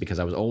theaters because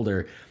I was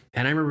older.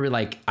 And I remember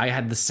like I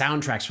had the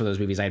soundtracks for those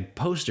movies. I had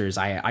posters.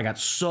 I got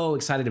so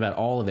excited about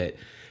all of it.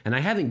 And I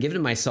haven't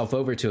given myself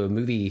over to a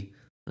movie.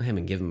 I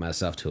haven't given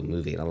myself to a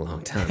movie in a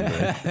long time.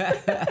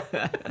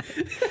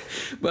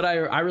 But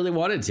I really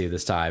wanted to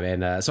this time.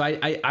 And so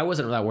I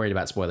wasn't that worried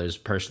about spoilers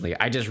personally.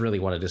 I just really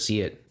wanted to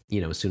see it,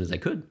 as soon as I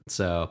could.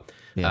 So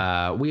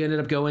we ended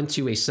up going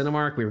to a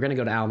Cinemark. We were going to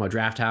go to Alamo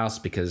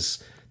Drafthouse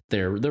because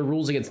their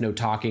rules against no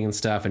talking and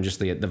stuff, and just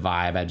the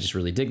vibe I just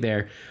really dig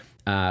there.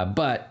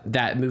 But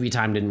that movie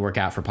time didn't work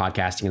out for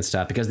podcasting and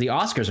stuff because the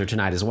Oscars are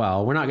tonight as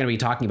well. We're not going to be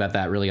talking about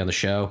that really on the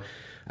show.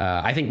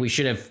 I think we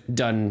should have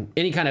done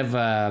any kind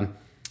of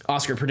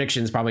Oscar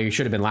predictions. Probably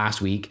should have been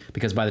last week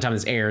because by the time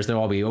this airs, they'll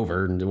all be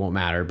over and it won't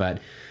matter. But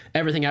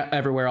Everything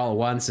Everywhere All at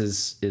Once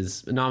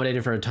is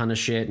nominated for a ton of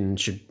shit and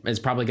is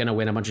probably going to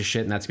win a bunch of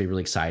shit, and that's going to be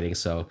really exciting.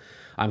 So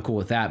I'm cool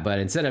with that. But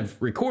instead of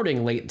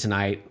recording late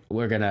tonight,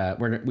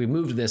 we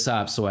moved this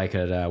up so I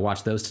could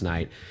watch those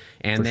tonight,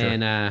 and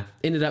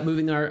ended up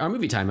moving our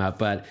movie time up.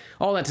 But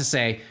all that to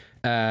say,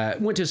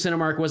 went to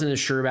Cinemark, wasn't as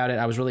sure about it.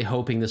 I was really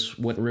hoping this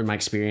wouldn't ruin my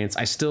experience.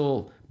 I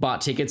still bought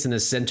tickets in the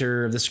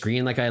center of the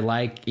screen like I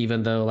like,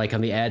 even though like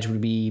on the edge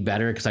would be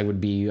better because I would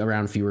be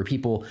around fewer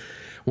people.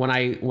 When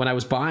I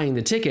was buying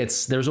the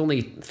tickets, there was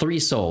only 3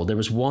 sold. There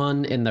was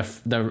one in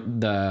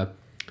the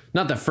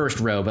not the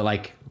first row, but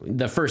like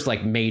the first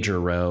like major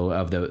row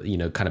of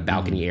the kind of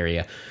balcony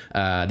area.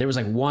 There was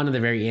like one at the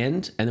very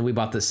end, and then we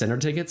bought the center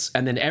tickets,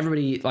 and then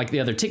everybody like the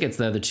other tickets,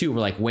 the other 2 were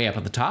like way up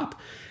at the top.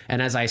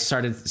 And as I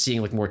started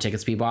seeing like more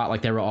tickets be bought,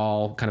 like they were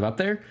all kind of up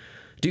there.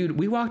 Dude,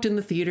 we walked in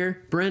the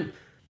theater, Brent.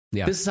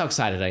 Yeah. This is how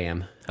excited I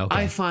am. Okay.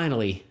 I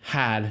finally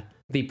had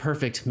the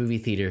perfect movie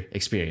theater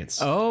experience.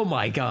 Oh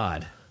my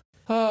God.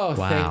 Oh,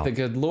 wow. Thank the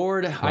good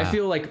Lord. Wow. I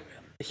feel like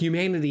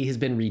humanity has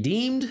been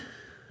redeemed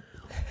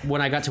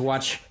when I got to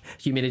watch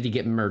humanity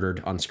get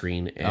murdered on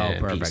screen. Oh,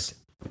 perfect. Peace.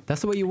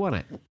 That's the way you want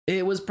it.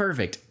 It was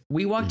perfect.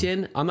 We walked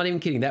in. I'm not even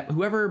kidding. That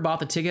whoever bought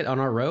the ticket on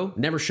our row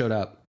never showed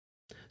up.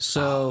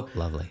 So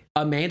lovely.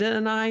 Amanda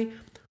and I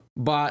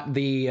bought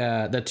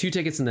the 2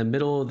 tickets in the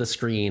middle of the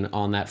screen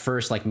on that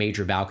first like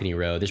major balcony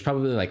row. There's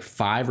probably like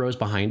 5 rows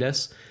behind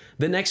us.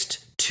 The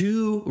next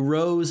 2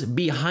 rows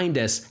behind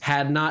us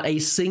had not a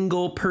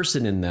single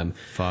person in them.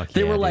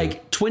 There were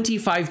like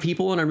 25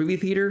 people in our movie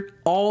theater,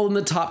 all in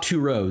the top 2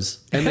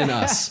 rows, and then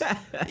us.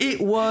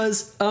 It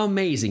was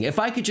amazing. If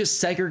I could just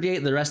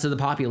segregate the rest of the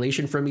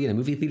population from me in a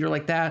movie theater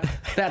like that,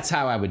 that's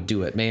how I would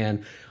do it,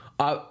 man.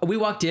 We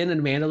walked in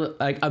and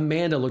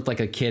Amanda looked like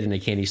a kid in a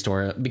candy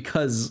store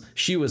because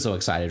she was so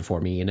excited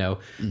for me,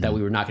 that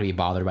we were not going to be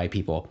bothered by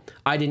people.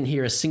 I didn't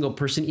hear a single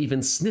person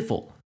even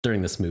sniffle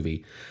during this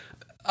movie.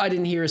 I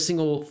didn't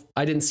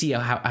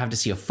have to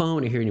see a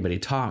phone or hear anybody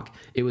talk.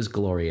 It was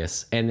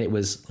glorious and it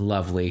was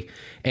lovely.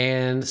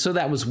 And so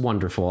that was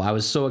wonderful. I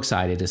was so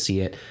excited to see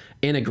it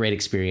in a great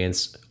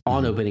experience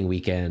on opening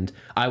weekend.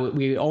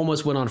 We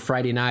almost went on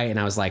Friday night and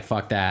I was like,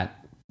 fuck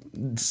that.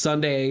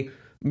 Sunday,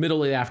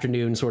 middle of the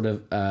afternoon sort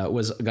of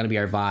was going to be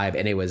our vibe,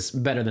 and it was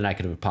better than I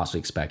could have possibly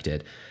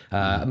expected.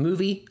 A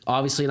movie,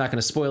 obviously not going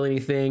to spoil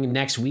anything.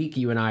 Next week,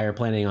 you and I are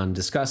planning on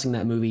discussing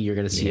that movie. You're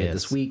going to see it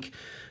this week.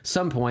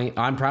 some point.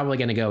 I'm probably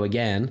going to go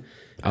again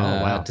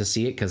to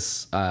see it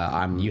because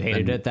You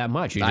hated it that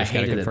much. You just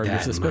got to confirm your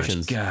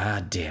suspicions.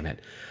 God damn it.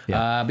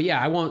 Yeah. But yeah,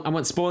 I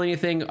won't spoil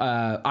anything.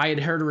 I had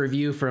heard a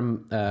review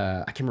from,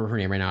 I can't remember her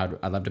name right now.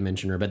 I'd love to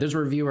mention her, but there's a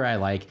reviewer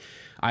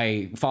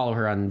I follow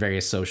her on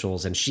various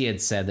socials, and she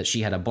had said that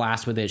she had a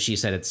blast with it. She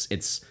said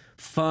it's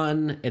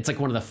fun. It's like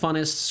one of the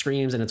funnest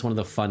Screams, and it's one of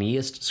the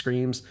funniest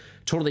Screams.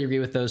 Totally agree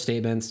with those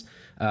statements.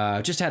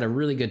 Just had a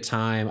really good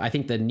time. I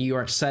think the New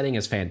York setting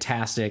is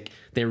fantastic.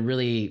 They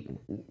really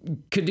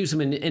could do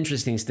some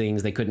interesting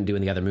things they couldn't do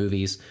in the other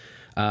movies.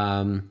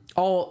 The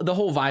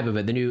whole vibe of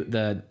it,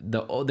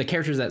 the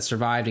characters that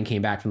survived and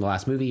came back from the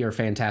last movie are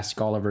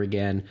fantastic all over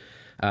again.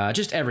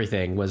 Just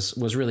everything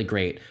was really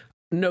great.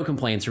 No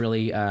complaints,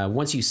 really.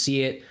 Once you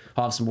see it,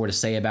 I'll have some more to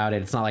say about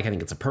it. It's not like I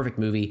think it's a perfect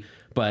movie,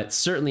 but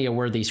certainly a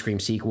worthy Scream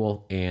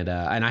sequel. And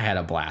I had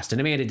a blast,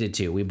 and Amanda did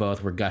too. We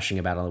both were gushing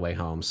about it on the way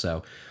home.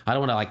 So I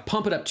don't want to like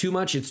pump it up too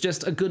much. It's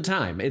just a good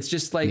time. It's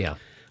just like,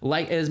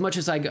 like as much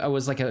as I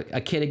was like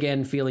a kid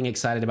again, feeling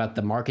excited about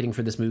the marketing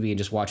for this movie and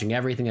just watching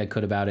everything I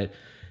could about it.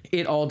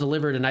 It all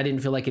delivered, and I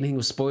didn't feel like anything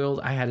was spoiled.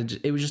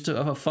 It was just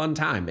a fun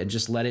time, and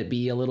just let it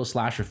be a little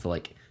slasher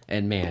flick.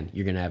 And man,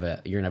 you're gonna have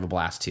a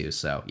blast too.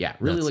 So yeah,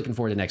 really looking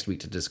forward to next week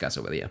to discuss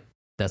it with you.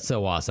 That's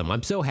so awesome.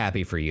 I'm so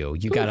happy for you.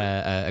 You got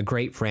a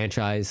great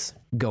franchise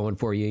going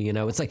for you. You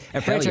know, it's like a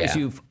franchise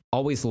you've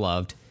always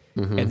loved,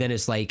 and then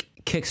it's like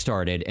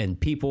kickstarted, and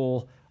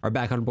people are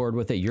back on board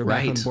with it. You're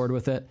back on board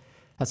with it.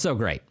 That's so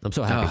great. I'm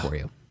so happy for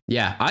you.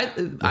 Yeah,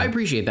 I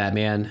appreciate that,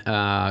 man.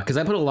 Because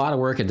I put a lot of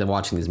work into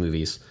watching these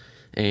movies,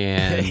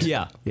 and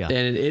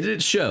and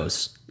it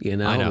shows. You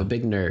know, I'm a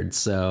big nerd,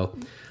 so.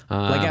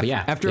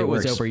 After it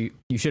was over,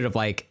 you should have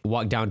like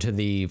walked down to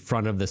the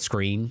front of the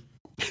screen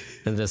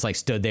and just like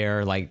stood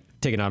there, like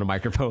taking out a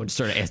microphone and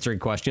started answering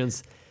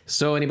questions.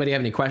 So anybody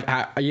have any questions?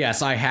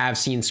 Yes, I have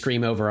seen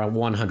Scream over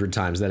 100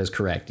 times. That is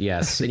correct.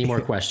 Yes. Any more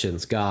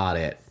questions? Got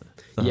it.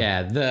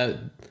 Yeah.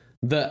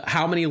 The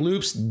how many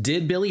loops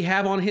did Billy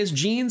have on his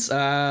jeans?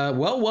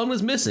 Well, one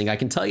was missing. I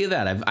can tell you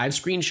that. I've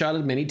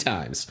screenshotted many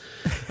times.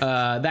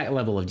 That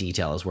level of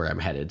detail is where I'm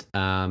headed.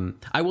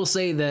 I will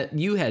say that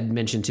you had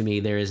mentioned to me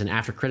there is an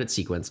after credit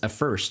sequence, a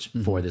first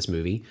for this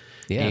movie.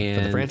 Yeah, and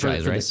for the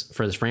franchise, right?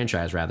 For this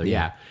franchise, rather.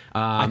 Yeah.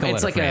 I call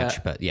it's it like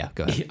French, but yeah,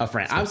 go ahead. A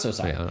French. I'm so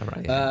sorry.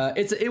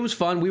 It was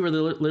fun. We were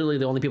literally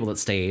the only people that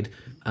stayed.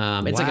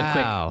 It's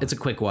like a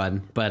quick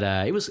one, but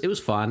it was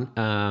fun.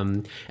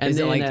 And is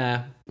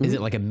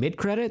it like a mid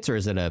credits or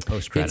is it a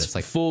post credits? It's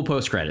like full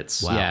post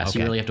credits. Wow, yeah, so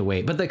you really have to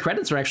wait. But the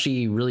credits are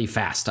actually really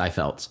fast. I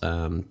felt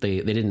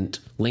they didn't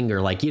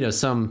linger like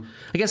some.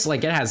 I guess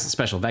like it has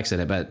special effects in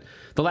it, but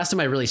the last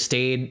time I really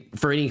stayed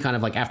for any kind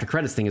of like after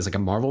credits thing is like a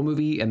Marvel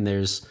movie, and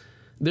there's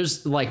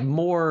like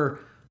more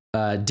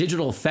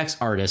digital effects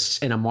artists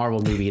in a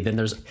Marvel movie than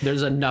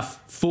there's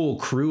enough full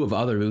crew of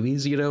other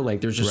movies. You know,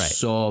 like there's just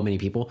so many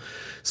people,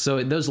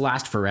 so those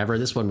last forever.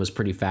 This one was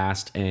pretty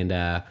fast and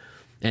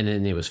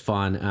then it was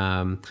fun.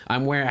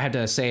 I'm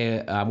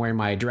wearing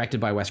my Directed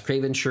by Wes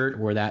Craven shirt.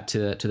 Wore that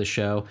to the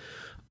show.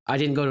 I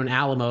didn't go to an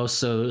Alamo,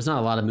 so there's not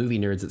a lot of movie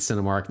nerds at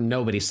Cinemark.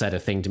 Nobody said a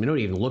thing to me.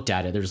 Nobody even looked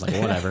at it. They're just like,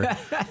 whatever.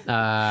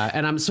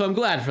 And I'm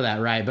glad for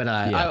that, right? But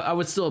I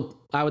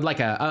would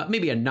like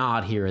maybe a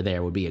nod here or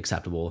there would be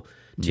acceptable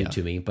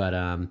to me. But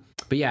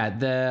yeah,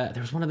 there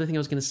was one other thing I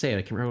was going to say.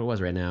 I can't remember what it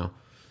was right now.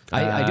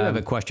 I do have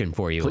a question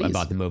for you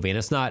about the movie, and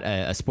it's not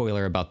a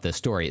spoiler about the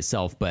story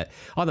itself, but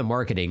on the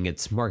marketing,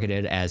 it's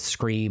marketed as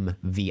Scream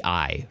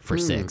VI for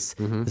 6.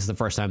 This is the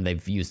first time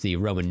they've used the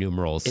Roman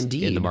numerals in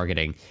the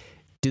marketing.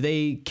 Do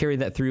they carry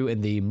that through in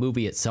the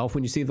movie itself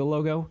when you see the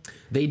logo?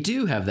 They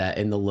do have that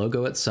in the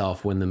logo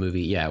itself when the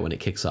movie, when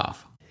it kicks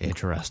off.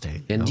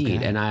 Interesting.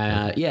 Indeed. Okay.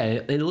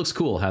 And it looks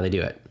cool how they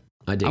do it.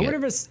 I wonder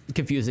if it's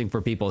confusing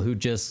for people who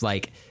just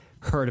like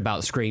heard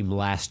about Scream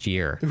last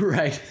year.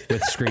 Right.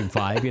 With Scream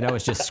 5,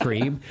 it's just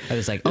Scream. And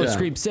it's like,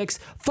 Scream 6?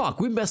 Fuck,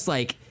 we missed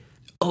like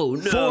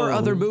 4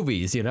 other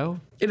movies, And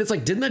it's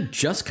like, didn't that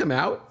just come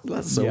out?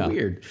 That's so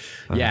weird.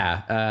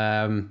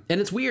 And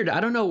it's weird. I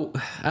don't know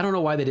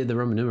why they did the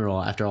Roman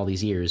numeral after all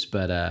these years,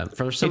 but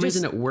for some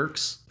reason it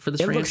works for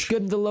this franchise. It looks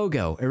good in the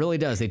logo. It really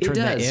does. They turned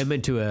that M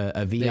into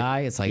a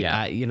VI. It's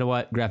like, you know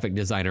what? Graphic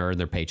designer earned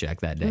their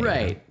paycheck that day.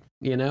 Right.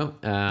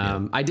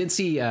 I did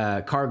see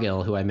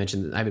Cargill, who I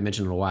haven't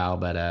mentioned in a while,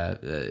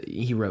 but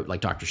he wrote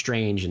like Doctor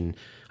Strange, and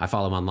I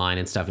follow him online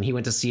and stuff, and he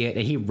went to see it,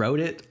 and he wrote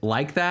it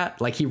like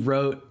that. Like he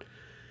wrote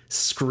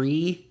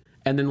Scree,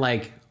 and then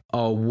like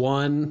a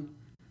 1,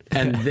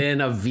 and then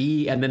a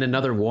V, and then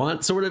another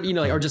 1, sort of,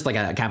 or just like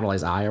a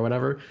capitalized I or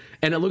whatever.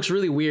 And it looks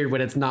really weird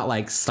when it's not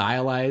like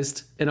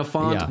stylized in a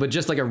font, but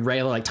just like a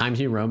regular like Times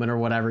New Roman or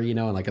whatever,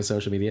 on like a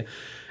social media.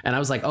 And I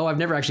was like, I've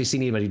never actually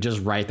seen anybody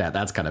just write that.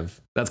 That's kind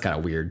of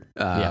weird,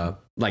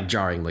 like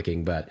jarring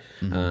looking. But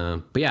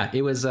yeah,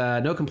 it was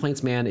no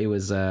complaints, man. It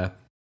was a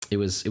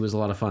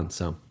lot of fun.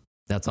 So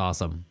that's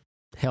awesome.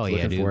 Hell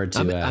yeah, dude. Forward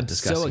to, I'm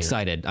so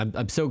excited.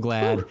 I'm so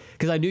glad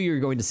because I knew you were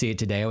going to see it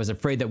today. I was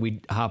afraid that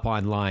we'd hop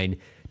online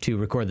to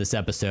record this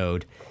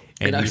episode.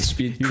 And I'd just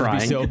be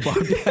crying. Be so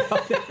bummed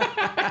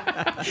out.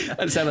 I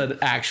just have an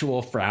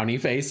actual frowny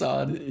face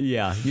on.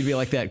 Yeah, you'd be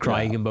like that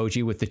crying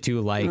emoji with the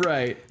two like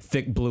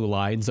thick blue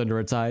lines under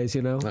its eyes,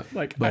 you know?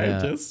 Like, but,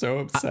 I'm just so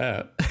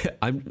upset.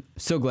 I'm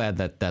so glad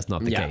that that's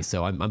not the case.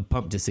 So I'm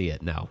pumped to see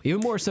it now,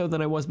 even more so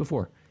than I was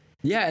before.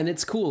 Yeah, and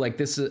it's cool. Like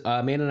this,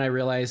 man and I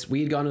realized we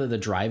had gone to the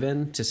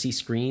drive-in to see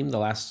Scream, the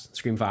last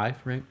Scream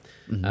 5, right?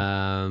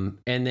 Mm-hmm.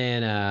 And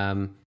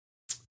then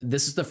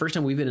this is the first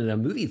time we've been in a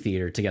movie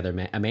theater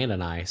together, Amanda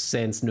and I,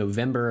 since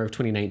November of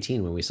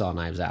 2019 when we saw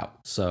Knives Out.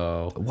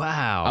 So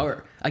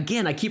wow.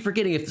 Again, I keep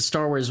forgetting if the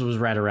Star Wars was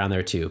right around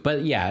there too.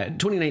 But yeah,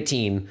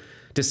 2019,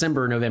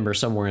 December, November,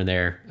 somewhere in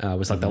there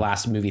was like the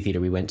last movie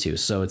theater we went to.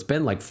 So it's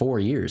been like 4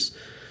 years.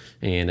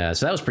 And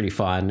so that was pretty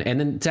fun. And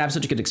then to have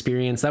such a good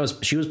experience,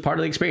 she was part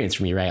of the experience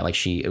for me, right?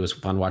 Like it was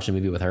fun watching a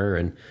movie with her.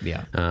 And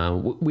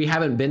we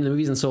haven't been to the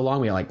movies in so long.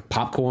 We had like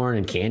popcorn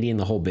and candy and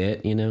the whole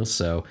bit, you know?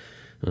 So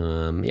it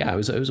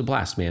was a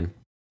blast, man.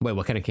 Wait,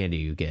 what kind of candy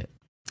do you get?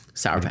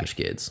 Sour Patch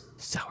Kids.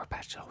 Sour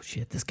Patch. Oh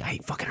shit, this guy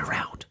ain't fucking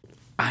around.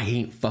 I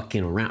ain't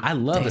fucking around. I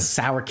love a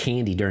sour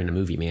candy during the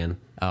movie, man.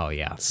 Oh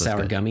yeah.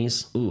 Sour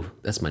gummies. Ooh,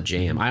 that's my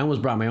jam. I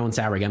almost brought my own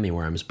sour gummy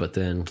worms, but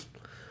then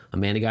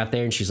Amanda got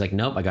there and she's like,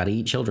 nope, I got to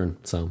eat children.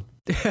 So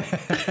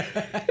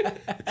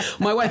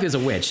my wife is a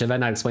witch. Have I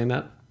not explained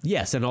that?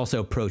 Yes. And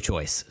also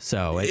pro-choice.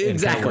 So it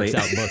exactly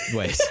kind of works out both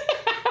ways.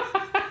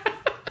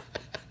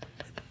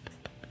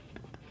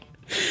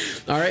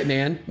 All right,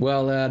 man.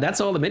 Well,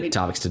 that's all the mini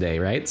topics today,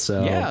 right?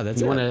 So yeah,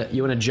 that's it.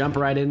 You want to jump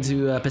right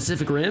into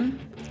Pacific Rim?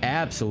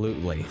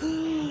 Absolutely.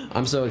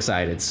 I'm so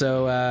excited.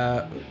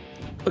 So,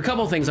 a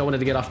couple of things I wanted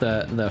to get off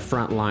the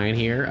front line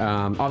here.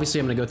 Obviously,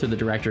 I'm going to go through the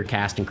director,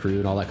 cast, and crew,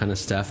 and all that kind of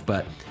stuff.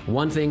 But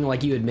one thing,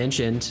 like you had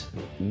mentioned,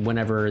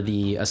 whenever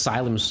the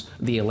Asylum's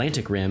The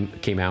Atlantic Rim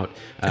came out,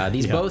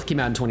 these both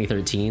came out in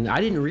 2013. I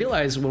didn't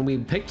realize when we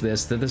picked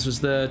this that this was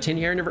the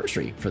 10-year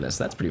anniversary for this.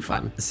 That's pretty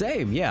fun.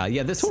 Same, yeah.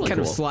 This totally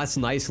kind of slots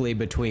nicely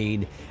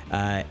between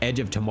Edge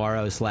of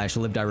Tomorrow /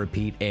 Live Die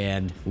Repeat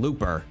and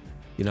Looper.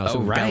 You know, so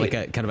we've got like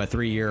a kind of a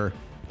 3-year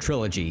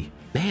trilogy.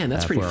 Man,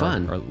 that's pretty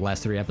fun. Our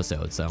last 3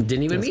 episodes. So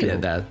didn't even mean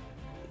it. That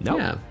no.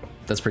 Yeah,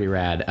 that's pretty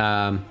rad.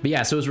 But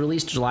yeah, so it was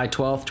released July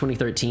 12th,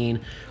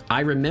 2013. I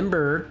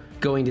remember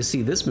going to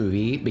see this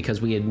movie because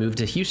we had moved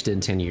to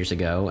Houston 10 years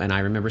ago, and I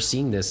remember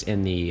seeing this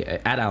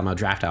at Alamo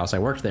Draft House. I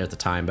worked there at the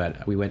time,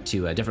 but we went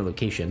to a different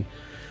location,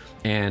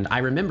 and I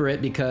remember it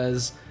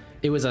because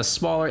it was a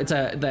smaller.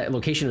 That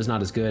location is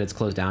not as good. It's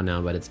closed down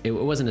now, but it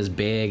wasn't as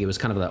big. It was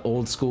kind of the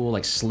old school,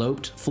 like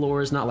sloped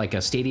floors, not like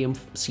a stadium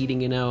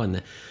seating, you know,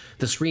 and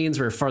the screens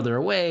were farther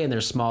away and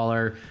they're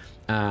smaller.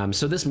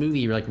 So this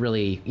movie like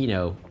really, you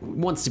know,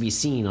 wants to be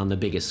seen on the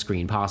biggest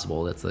screen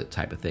possible. That's the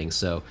type of thing.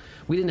 So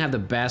we didn't have the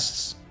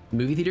best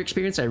movie theater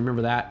experience. I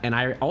remember that. And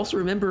I also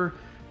remember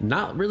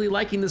not really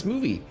liking this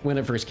movie when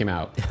it first came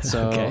out.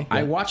 So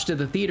I watched it at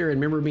the theater and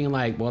remember being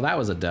like, well, that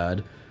was a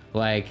dud.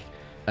 Like,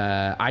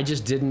 it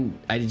just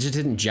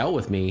didn't gel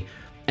with me.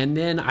 And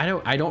then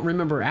I don't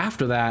remember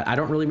after that. I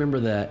don't really remember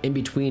the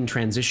in-between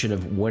transition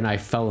of when I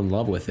fell in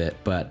love with it.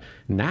 But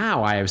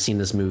now I have seen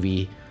this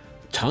movie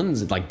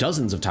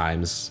dozens of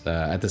times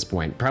at this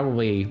point.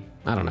 Probably,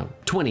 I don't know,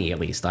 20 at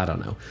least. I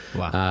don't know.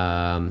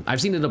 Wow.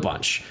 I've seen it a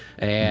bunch.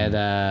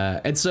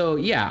 And so,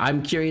 yeah,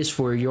 I'm curious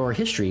for your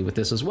history with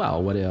this as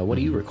well. What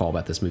do you recall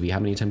about this movie? How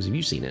many times have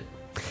you seen it?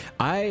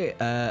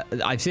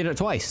 I've seen it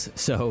twice.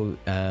 So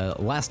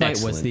last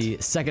night was the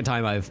second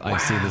time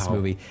I've seen this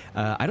movie.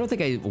 I don't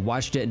think I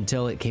watched it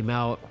until it came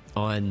out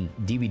on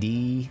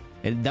DVD,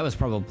 and that was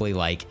probably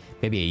like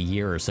maybe a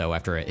year or so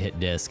after it hit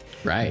disc.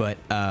 Right. But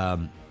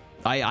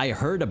I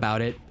heard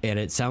about it, and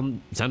it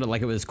sounded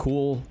like it was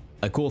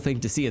a cool thing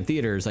to see in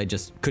theaters. I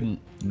just couldn't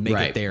make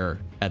it there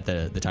at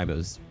the time it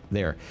was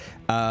there.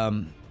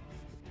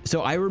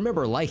 So I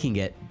remember liking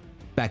it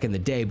back in the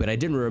day, but I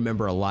didn't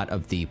remember a lot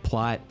of the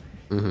plot.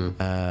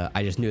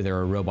 I just knew there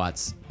were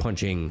robots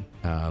punching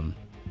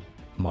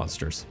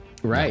monsters.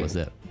 Right. That was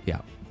it.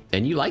 Yeah.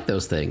 And you like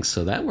those things,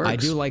 so that works. I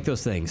do like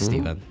those things,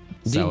 Steven.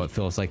 So it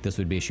feels like this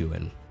would be a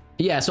shoe-in.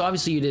 Yeah, so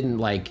obviously you didn't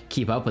like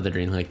keep up with it or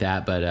anything like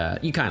that,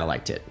 but you kind of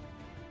liked it.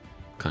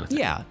 Kind of thing.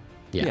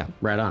 Yeah.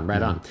 Right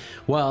on.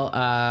 Well,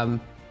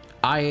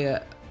 I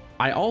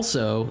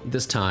also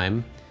this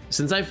time,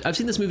 since I've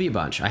seen this movie a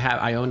bunch,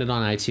 I own it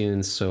on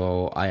iTunes,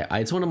 so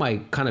it's one of my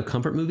kind of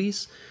comfort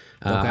movies.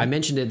 I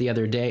mentioned it the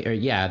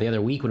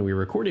other week when we were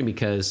recording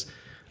because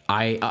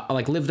I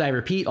like Live, Die,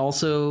 Repeat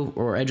also,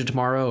 or Edge of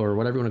Tomorrow, or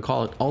whatever you want to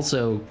call it,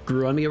 also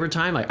grew on me over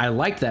time. I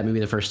liked that movie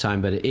the first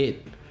time, but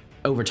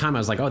over time I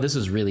was like, oh, this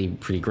is really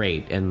pretty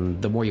great.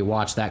 And the more you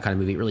watch that kind of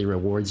movie, it really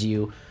rewards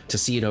you to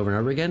see it over and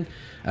over again.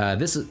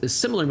 This is a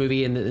similar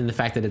movie in the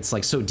fact that it's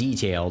like so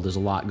detailed. There's a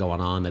lot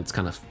going on that's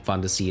kind of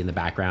fun to see in the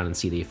background and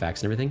see the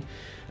effects and everything.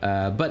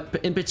 But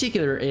in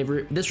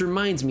particular, this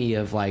reminds me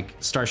of like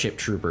Starship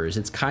Troopers.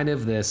 It's kind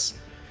of this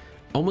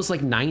almost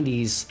like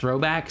 90s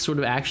throwback sort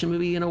of action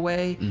movie in a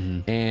way.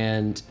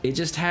 And it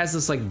just has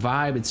this like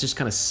vibe. It's just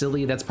kind of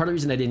silly. That's part of the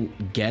reason I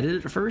didn't get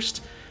it at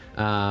first.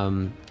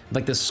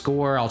 Like the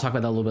score, I'll talk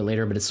about that a little bit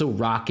later, but it's so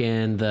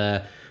rockin'.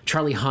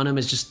 Charlie Hunnam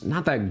is just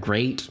not that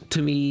great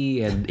to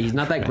me, and he's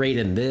not that great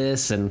in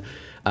this, and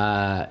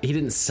he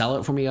didn't sell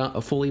it for me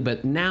fully.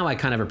 But now I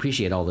kind of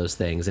appreciate all those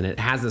things, and it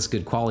has this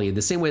good quality.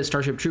 The same way as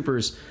Starship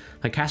Troopers,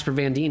 like Casper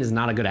Van Dien is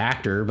not a good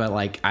actor, but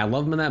like I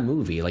love him in that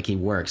movie, like he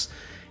works,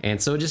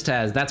 and so it just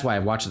has. That's why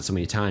I've watched it so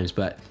many times,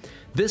 but.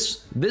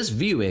 This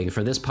viewing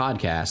for this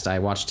podcast, I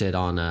watched it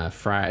on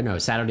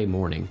Saturday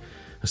morning.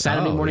 A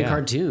Saturday morning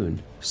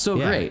cartoon. So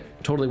great.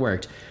 Totally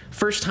worked.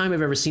 First time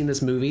I've ever seen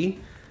this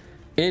movie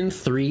in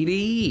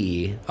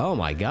 3D. Oh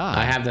my God.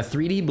 I have the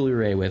 3D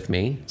Blu-ray with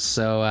me.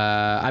 So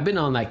I've been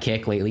on that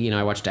kick lately. You know,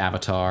 I watched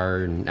Avatar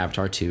and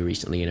Avatar 2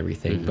 recently and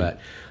everything.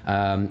 But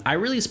I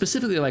really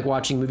specifically like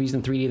watching movies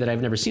in 3D that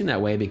I've never seen that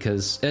way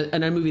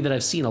and a movie that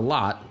I've seen a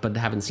lot but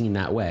haven't seen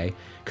that way.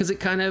 Because it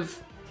kind of,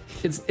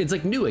 it's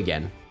like new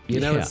again. You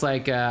know, it's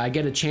like I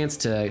get a chance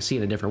to see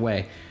it a different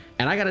way.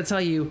 And I got to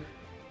tell you,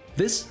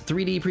 this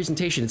 3D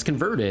presentation, it's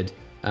converted.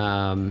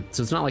 So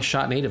it's not like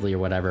shot natively or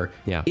whatever.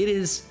 Yeah. It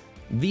is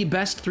the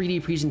best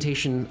 3D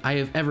presentation I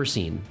have ever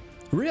seen.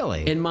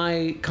 Really? In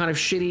my kind of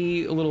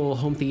shitty little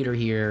home theater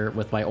here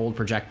with my old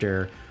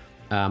projector,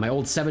 my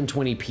old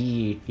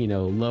 720p,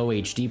 low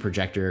HD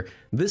projector,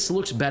 this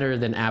looks better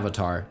than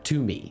Avatar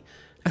to me.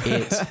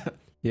 It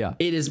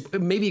is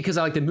maybe because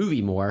I like the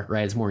movie more,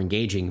 right? It's more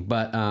engaging,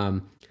 but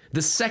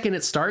the second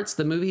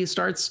the movie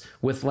starts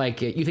with like,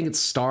 you think it's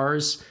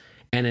stars,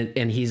 and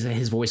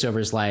his voiceover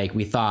is like,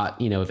 we thought,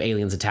 if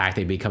aliens attacked,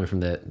 they'd be coming from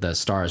the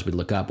stars. We'd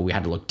look up, but we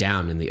had to look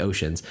down in the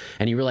oceans.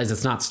 And you realize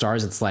it's not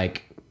stars, it's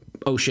like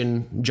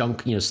ocean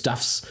junk,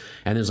 stuffs,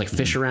 and there's like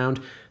fish around.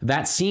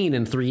 That scene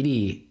in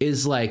 3D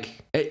is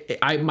like,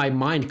 my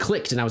mind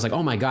clicked, and I was like,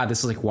 oh my God, this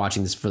is like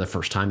watching this for the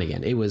first time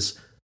again. It was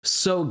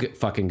so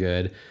fucking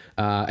good.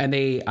 And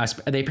they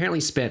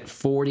apparently spent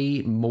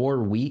 40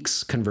 more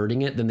weeks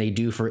converting it than they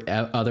do for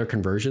other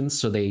conversions.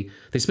 So they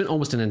spent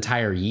almost an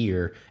entire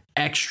year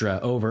extra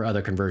over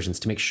other conversions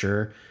to make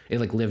sure it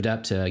like lived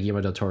up to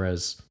Guillermo del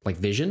Toro's like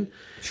vision.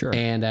 Sure.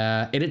 And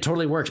it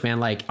totally works,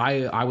 man. Like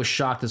I was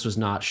shocked this was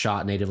not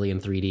shot natively in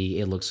 3D.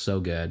 It looks so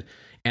good,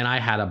 and I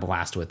had a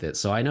blast with it.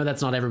 So I know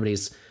that's not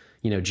everybody's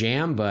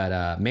jam,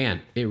 but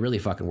man, it really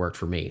fucking worked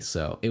for me.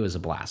 So it was a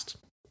blast.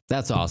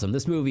 That's awesome.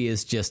 This movie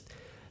is just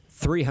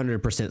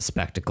 300%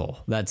 spectacle.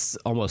 That's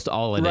almost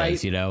all it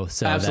is,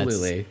 So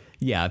absolutely.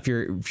 If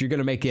you're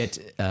gonna make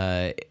it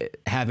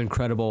have an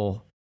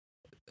incredible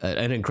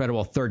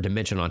third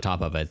dimension on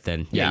top of it,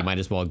 then you might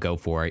as well go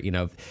for it.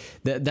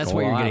 That's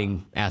where you're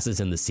getting asses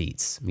in the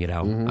seats.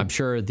 I'm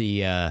sure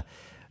the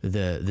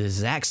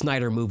Zack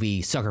Snyder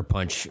movie Sucker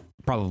Punch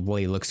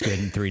probably looks good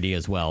in 3D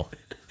as well.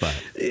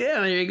 But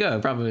yeah, there you go.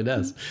 It probably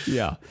does.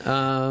 Yeah.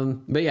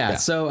 But yeah.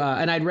 So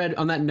and I'd read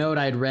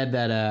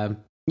that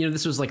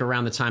this was like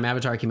around the time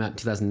Avatar came out in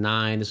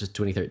 2009. This was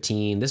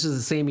 2013. This was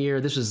the same year.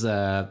 This was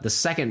the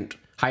second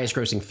highest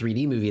grossing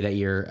 3D movie that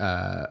year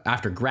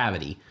after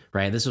Gravity,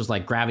 right? This was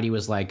like Gravity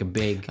was like a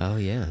big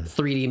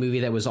 3D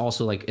movie that was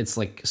also like, it's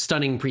like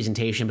stunning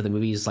presentation, but the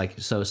movie's like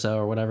so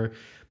or whatever.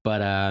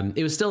 But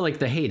it was still like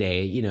the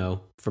heyday,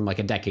 from like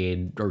a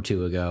decade or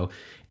two ago.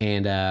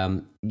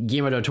 And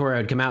Guillermo del Toro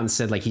had come out and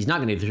said like he's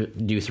not going to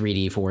do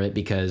 3D for it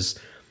because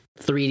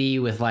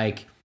 3D with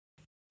like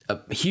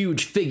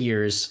huge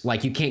figures,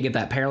 like you can't get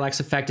that parallax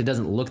effect. It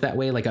doesn't look that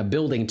way. Like a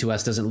building to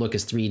us doesn't look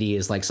as 3D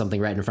as like something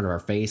right in front of our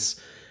face,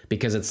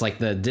 because it's like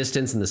the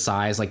distance and the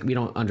size, like we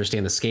don't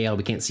understand the scale.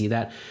 We can't see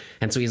that.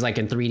 And so he's like,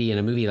 in 3D in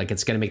a movie, like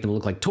it's going to make them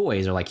look like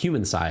toys or like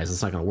human size.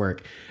 It's not going to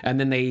work. And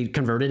then they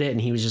converted it,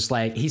 and he was just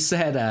like, he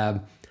said,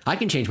 I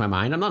can change my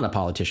mind. I'm not a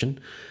politician.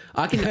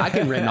 I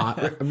can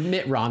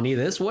Mitt Romney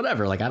this,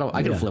 whatever. Like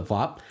I can flip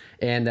flop.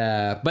 And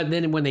but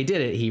then when they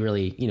did it, he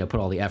really put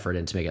all the effort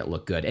in to make it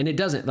look good. And it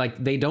doesn't,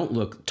 like, they don't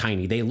look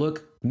tiny. They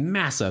look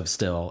massive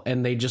still,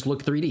 and they just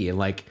look 3D. And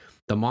like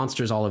the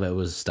monsters, all of it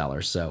was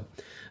stellar. So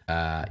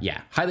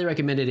highly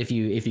recommended if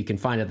you can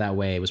find it that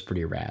way. It was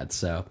pretty rad.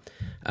 So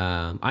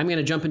I'm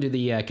gonna jump into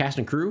the cast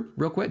and crew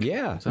real quick.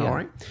 All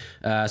right.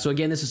 So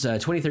again, this is a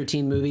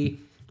 2013 movie.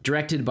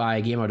 Directed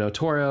by Guillermo del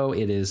Toro.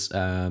 It is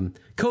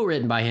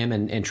co-written by him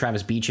and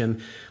Travis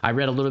Beacham. I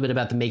read a little bit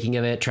about the making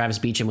of it. Travis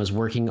Beacham was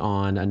working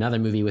on another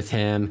movie with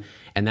him,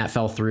 and that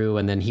fell through.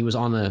 And then he was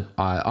on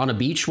a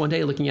beach one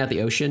day looking at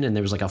the ocean, and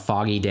there was like a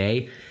foggy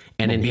day.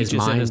 And in his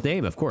mind, his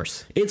name, of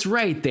course, it's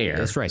right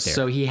there. It's right there.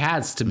 So he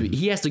has to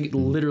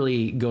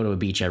literally go to a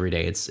beach every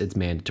day. It's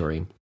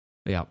mandatory.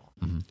 Yeah,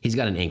 He's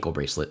got an ankle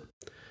bracelet.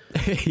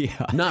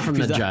 Yeah, not from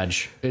the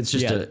judge. It's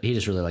just he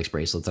just really likes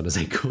bracelets on his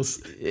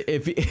ankles.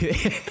 If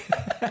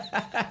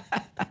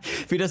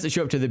he doesn't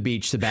show up to the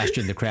beach,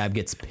 Sebastian the crab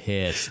gets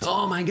pissed.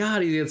 Oh my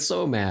God, he gets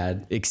so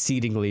mad.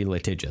 Exceedingly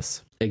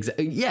litigious.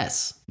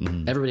 Yes,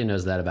 everybody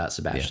knows that about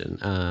Sebastian.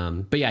 Yeah.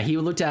 But yeah, he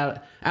looked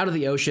out of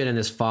the ocean in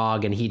this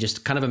fog, and he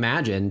just kind of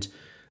imagined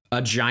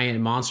a giant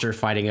monster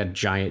fighting a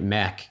giant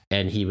mech,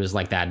 and he was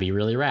like, "That'd be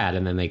really rad."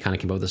 And then they kind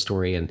of came up with the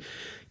story, and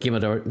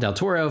Guillermo del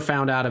Toro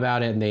found out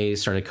about it, and they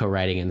started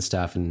co-writing and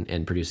stuff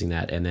and producing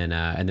that, and then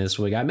this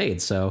one got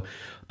made. So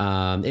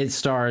it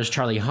stars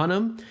Charlie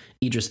Hunnam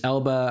Idris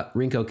Elba,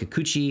 Rinko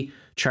Kikuchi,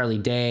 Charlie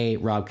Day,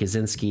 Rob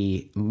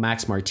Kaczynski,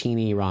 Max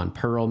Martini, Ron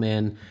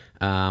Perlman.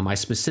 I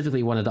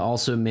specifically wanted to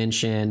also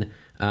mention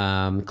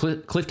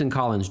Clifton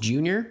Collins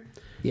Jr.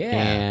 Yeah.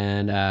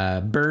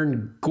 And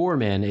Bern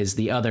Gorman is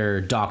the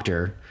other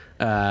doctor.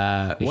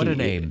 What a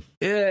name.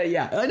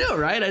 Yeah, I know,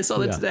 right? I saw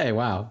that today.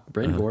 Wow.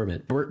 Bern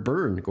Gorman.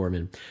 Bern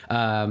Gorman.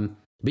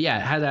 But yeah,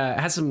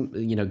 had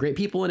some, great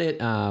people in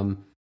it.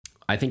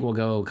 I think we'll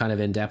go kind of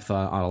in depth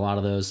on a lot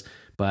of those,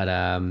 but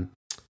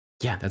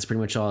yeah, that's pretty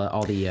much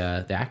all the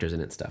actors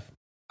in it and stuff.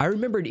 I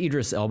remembered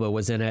Idris Elba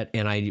was in it,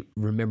 and I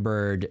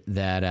remembered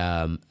that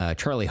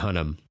Charlie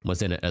Hunnam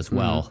was in it as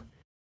well. Mm-hmm.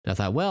 And I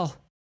thought, well,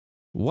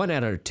 1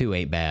 out of 2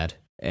 ain't bad.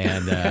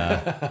 And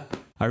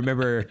I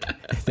remember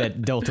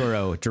that Del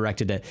Toro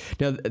directed it.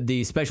 Now,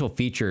 the special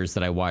features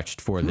that I watched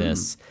for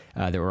this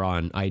that were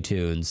on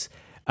iTunes,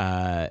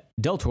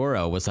 Del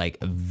Toro was like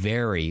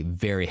very,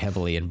 very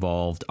heavily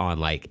involved on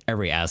like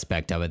every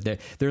aspect of it.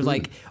 There's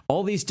like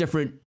all these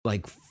different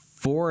like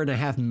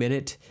 4.5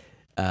 minute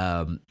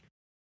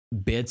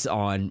bits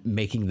on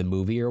making the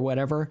movie or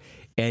whatever.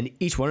 And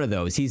each one of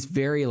those, he's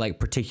very like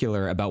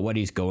particular about what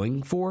he's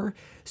going for.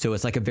 So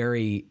it's like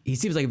he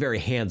seems like a very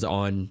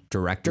hands-on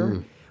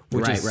director,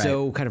 which is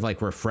so kind of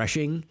like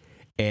refreshing.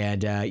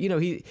 And,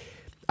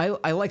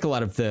 I like a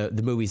lot of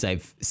the movies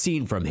I've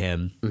seen from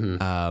him,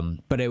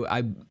 but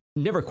I'm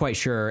never quite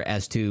sure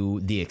as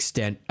to the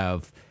extent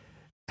of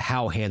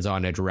how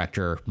hands-on a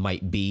director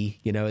might be.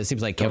 It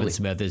seems like Kevin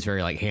Smith is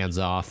very like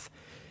hands-off,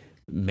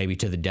 maybe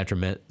to the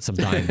detriment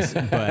sometimes,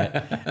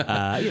 but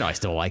I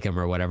still like him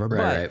or whatever.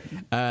 Right.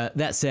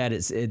 That said,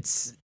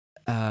 it's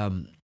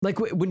like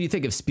when you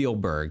think of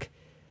Spielberg,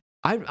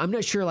 I'm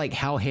not sure like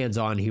how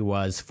hands-on he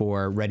was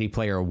for Ready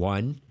Player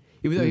One,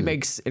 even though he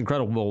makes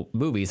incredible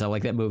movies. I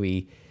like that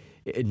movie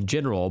in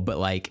general, but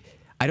like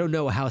I don't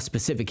know how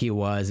specific he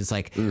was. It's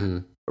like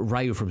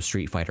Ryu from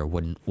Street Fighter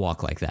wouldn't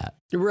walk like that.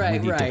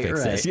 Right.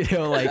 This.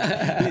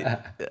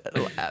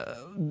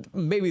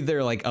 Maybe there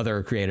are like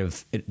other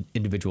creative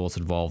individuals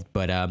involved,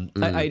 but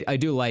I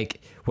do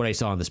like what I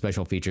saw in the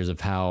special features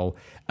of how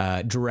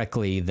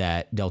directly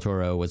that Del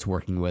Toro was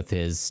working with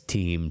his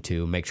team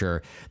to make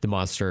sure the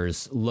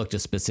monsters looked a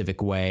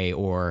specific way,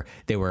 or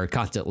they were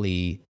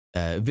constantly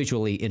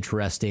visually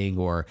interesting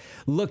or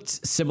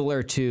looked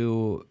similar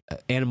to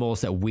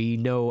animals that we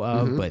know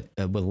of, but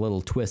with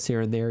little twists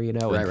here and there,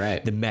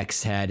 Right. The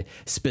mechs had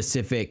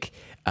specific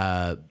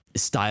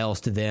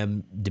styles to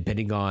them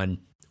depending on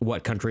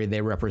what country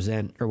they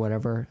represent or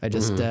whatever. I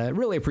just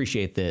really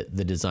appreciate the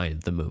design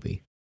of the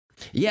movie.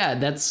 Yeah,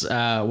 that's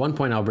one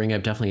point I'll bring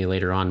up definitely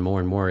later on more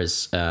and more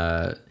is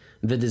the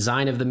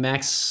design of the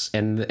mechs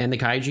and the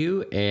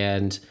kaiju,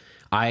 and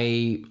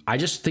I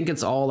just think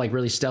it's all like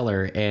really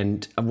stellar.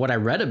 And what I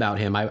read about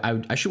him,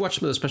 I should watch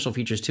some of the special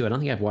features too. I don't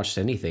think I've watched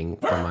anything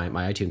from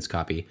my iTunes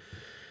copy.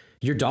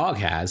 Your dog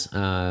has,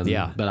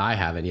 but I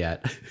haven't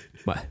yet.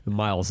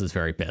 Miles is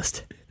very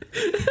pissed.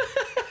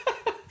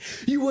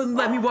 You wouldn't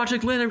let me watch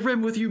Atlantic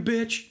Rim with you,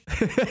 bitch.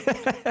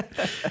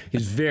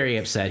 He's very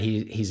upset.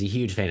 He's a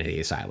huge fan of the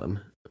Asylum.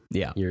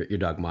 Yeah, your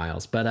dog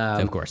Miles, but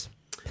of course,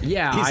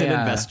 yeah, he's an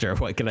investor.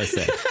 What can I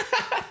say?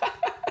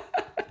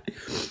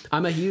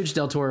 I'm a huge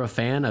Del Toro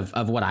fan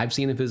of what I've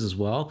seen of his as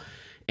well.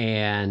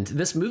 And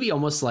this movie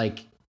almost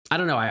like, I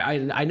don't know.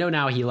 I know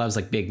now he loves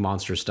like big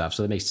monster stuff,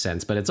 so that makes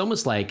sense. But it's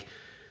almost like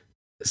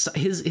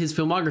his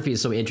filmography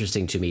is so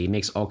interesting to me. He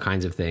makes all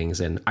kinds of things.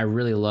 And I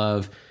really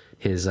love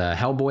his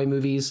Hellboy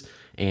movies.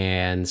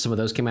 And some of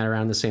those came out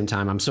around the same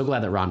time. I'm so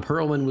glad that Ron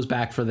Perlman was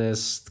back for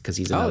this because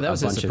he's in a that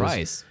was bunch a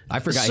surprise. I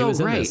forgot he was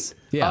in this.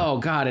 Yeah. Oh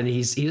God, and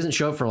he doesn't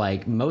show up for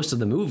like most of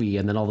the movie,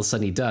 and then all of a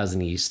sudden he does,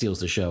 and he steals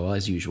the show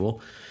as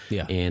usual.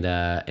 Yeah.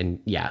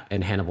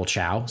 And Hannibal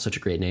Chow, such a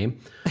great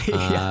name.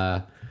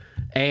 Yeah.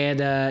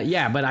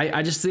 But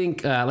I just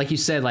think, like you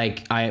said,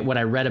 what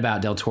I read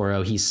about Del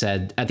Toro, he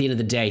said at the end of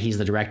the day, he's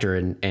the director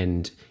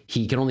and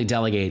he can only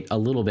delegate a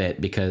little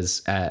bit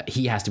because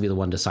he has to be the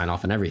one to sign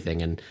off on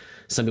everything. And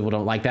some people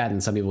don't like that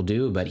and some people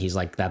do, but he's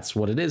like, that's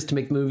what it is to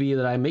make the movie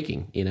that I'm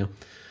making,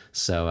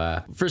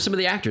 So for some of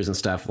the actors and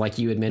stuff, like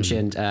you had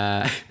mentioned,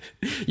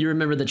 you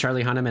remember that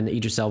Charlie Hunnam and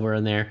Idris Elba are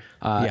in there.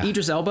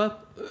 Idris Elba,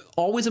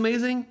 always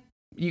amazing.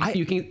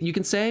 You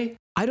can say.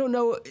 I don't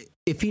know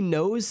if he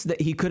knows that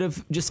he could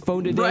have just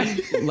phoned it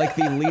in like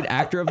the lead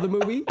actor of the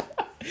movie.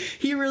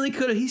 He really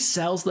could have. He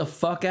sells the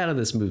fuck out of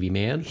this movie,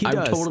 man. I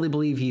totally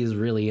believe he is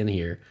really in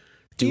here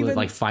doing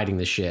like fighting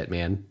the shit,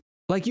 man.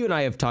 Like you and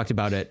I have talked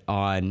about it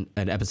on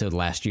an episode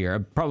last year,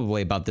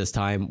 probably about this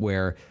time,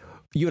 where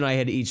you and I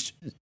had each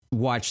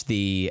watched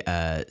the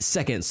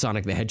second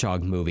Sonic the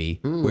Hedgehog movie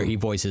where he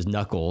voices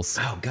Knuckles.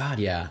 Oh God,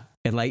 yeah.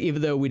 And like,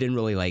 even though we didn't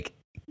really like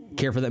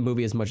care for that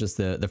movie as much as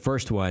the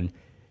first one,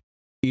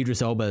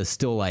 Idris Elba is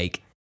still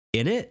like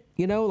in it,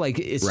 like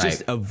it's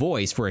just a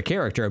voice for a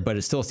character, but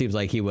it still seems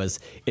like he was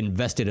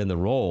invested in the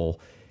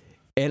role.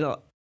 And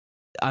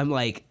I'm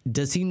like,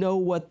 does he know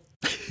what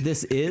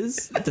this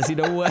is? Does he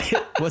know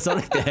what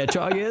Sonic the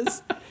Hedgehog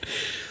is?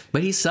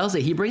 But he sells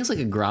it. He brings like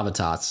a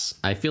gravitas.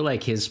 I feel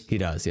like he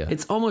does. Yeah,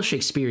 it's almost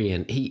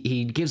Shakespearean.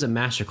 He gives a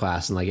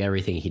masterclass in like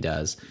everything he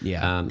does.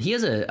 Yeah, he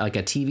has a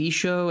TV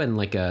show and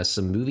like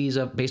some movies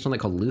based on that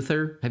called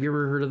Luther. Have you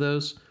ever heard of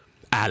those?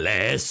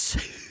 Alice.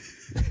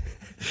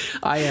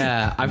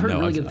 I've heard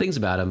really good things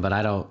about him, but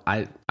I don't.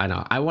 I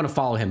know I want to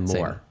follow him more.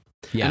 Same.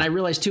 Yeah, and I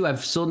realized too,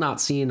 I've still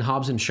not seen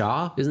Hobbs and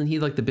Shaw. Isn't he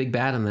like the big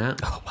bad in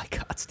that? Oh my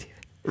God, Steven.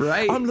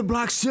 Right, I'm the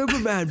Black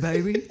Superman,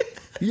 baby.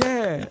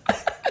 Yeah.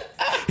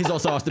 He's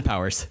also Austin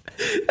Powers.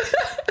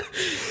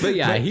 But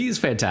yeah, he's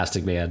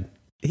fantastic, man.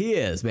 He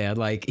is, man.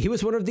 Like, he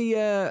was one of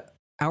the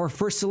our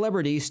first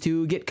celebrities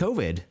to get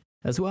COVID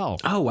as well.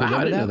 Oh, wow.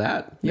 I didn't know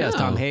that. Yeah, it's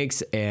Tom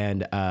Hanks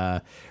and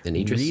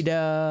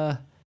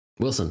Rita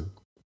Wilson.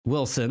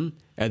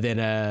 And then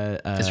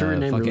is her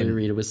name really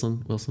Rita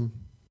Wilson?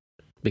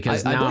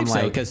 Because I now believe I'm so,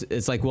 like, because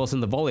it's like Wilson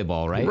the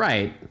volleyball, right?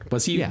 Right.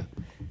 Was he? Yeah.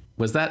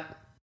 Was that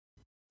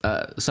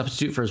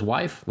substitute for his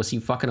wife? Was he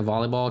fucking a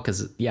volleyball?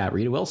 Because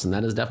Rita Wilson,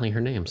 that is definitely her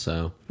name.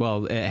 So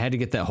well, it had to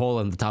get that hole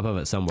in the top of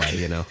it some way,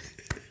 you know.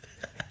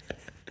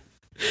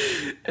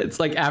 It's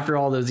like after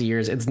all those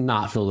years, it's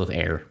not filled with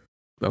air.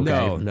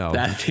 Okay? No,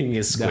 that thing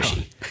is squishy.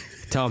 No.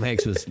 Tom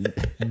Hanks was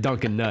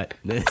dunking nut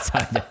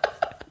inside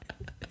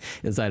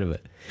of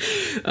it.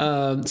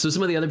 So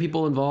some of the other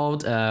people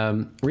involved,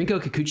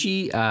 Rinko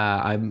Kikuchi,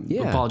 I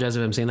apologize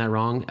if I'm saying that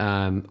wrong.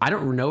 I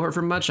don't know her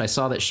from much. I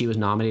saw that she was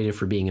nominated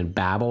for being in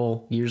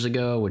Babel years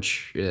ago,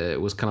 which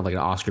was kind of like an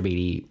Oscar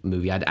baity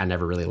movie. I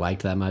never really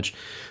liked that much,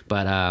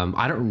 but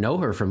I don't know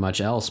her from much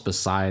else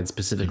besides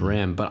Pacific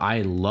Rim, but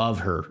I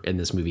love her in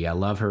this movie. I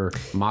love her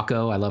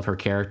Mako. I love her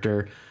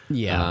character.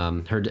 Yeah.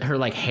 Her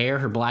like hair,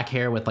 her black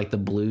hair with like the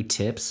blue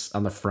tips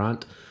on the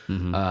front.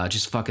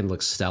 Just fucking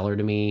looks stellar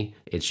to me.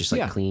 It's just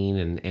like clean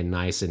and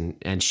nice,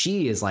 and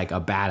she is like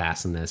a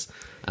badass in this.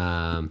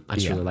 I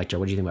just really liked her.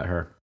 What do you think about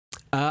her?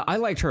 I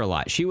liked her a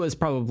lot. She was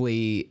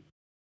probably.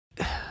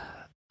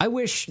 I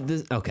wish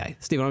this. Okay,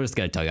 Steven, I'm just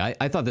gonna tell you.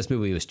 I thought this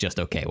movie was just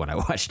okay when I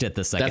watched it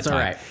the second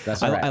time.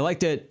 That's all right. I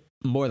liked it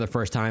more the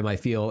first time, I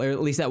feel, or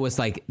at least that was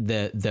like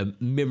the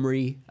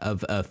memory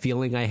of a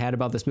feeling I had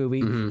about this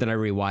movie. Then I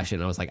rewatched it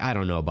and I was like, I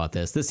don't know about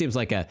this. This seems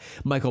like a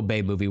Michael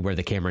Bay movie where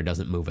the camera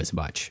doesn't move as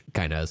much,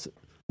 kind of.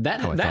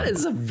 That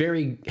is a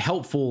very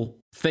helpful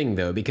thing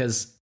though,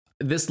 because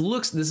this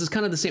is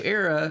kind of the same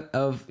era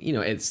of,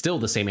 it's still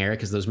the same era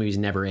because those movies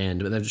never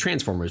end, but they're the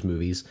Transformers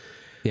movies.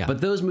 Yeah.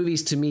 But those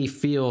movies to me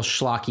feel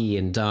schlocky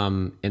and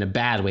dumb in a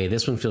bad way.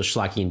 This one feels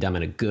schlocky and dumb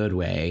in a good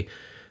way.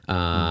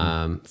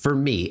 For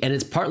me, and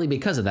it's partly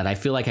because of that. I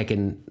feel like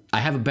I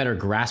have a better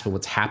grasp of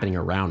what's happening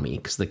around me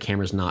because the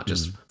camera's not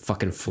just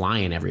fucking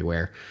flying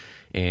everywhere,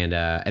 and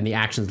the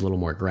action's a little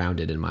more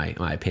grounded in my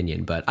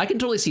opinion. But I can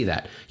totally see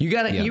that. You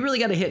really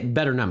gotta hit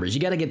better numbers.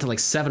 You gotta get to like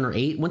 7 or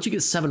 8. Once you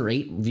get 7 or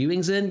 8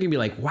 viewings in, you're gonna be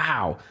like,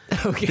 wow,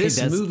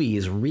 this movie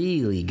is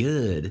really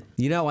good.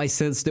 I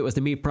sensed it was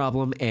the meat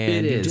problem,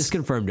 and you just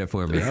confirmed it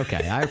for me.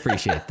 Okay, I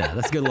appreciate that.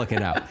 That's good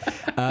looking out.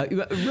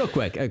 Real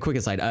quick, a quick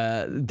aside.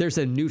 There's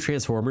a new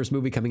Transformers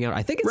movie coming out.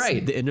 I think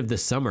it's the end of the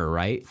summer,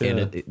 right? Yeah.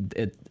 And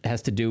it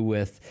has to do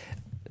with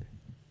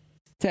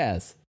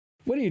Taz.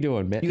 What are you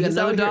doing, man? You got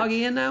another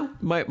doggy in now?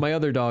 My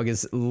other dog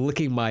is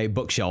licking my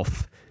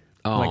bookshelf.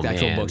 Oh, like the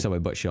actual books on my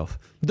bookshelf.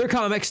 They're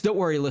comics. Don't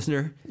worry,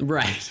 listener.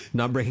 Right.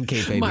 Not breaking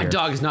kayfabe My here.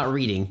 dog is not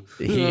reading.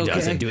 He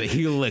doesn't do it.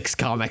 He licks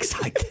comics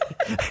like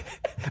that.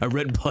 A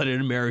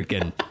red-blooded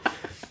American.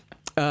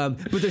 But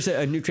there's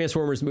a new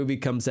Transformers movie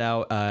comes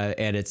out,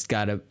 and it's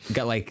got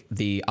like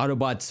the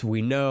Autobots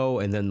we know,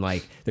 and then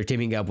like they're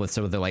teaming up with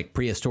some of the like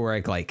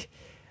prehistoric what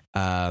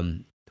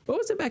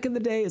was it back in the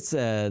day? It's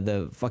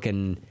the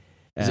fucking.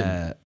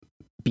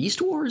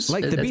 Beast Wars?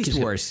 Like the Beast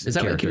Wars. Is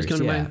that what keeps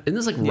coming to mind? Isn't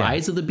this like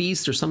Rise of the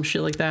Beast or some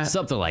shit like that?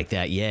 Something like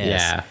that, yes.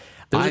 Yeah.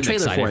 There was a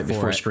trailer for it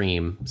before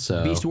Scream.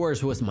 So Beast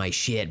Wars was my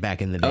shit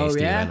back in the day,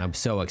 Steven. Yeah? I'm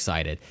so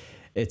excited.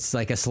 It's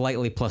like a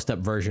slightly plussed up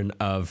version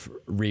of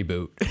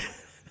Reboot.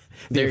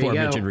 The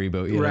aforementioned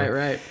Reboot.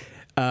 Right.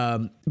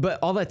 But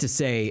all that to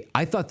say,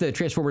 I thought the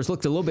Transformers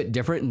looked a little bit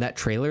different in that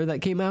trailer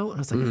that came out. I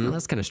was like, oh,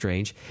 that's kind of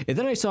strange. And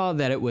then I saw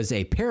that it was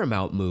a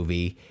Paramount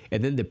movie,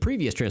 and then the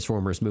previous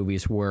Transformers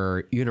movies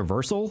were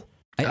Universal.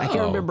 I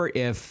can't remember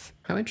if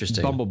how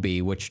interesting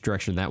Bumblebee, which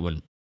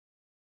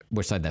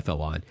side that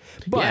fell on.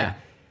 But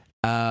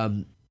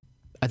I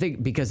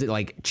think because it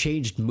like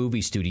changed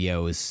movie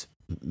studios,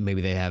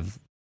 maybe they have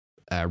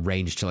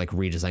range to like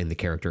redesign the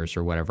characters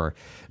or whatever.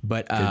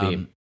 But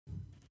I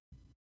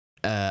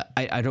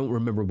don't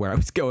remember where I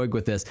was going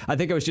with this. I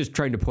think I was just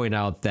trying to point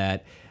out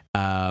that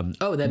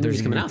that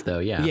movie's coming out though.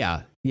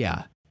 Yeah.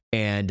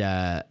 And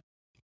I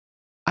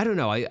don't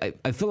know.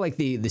 I feel like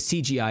the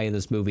CGI in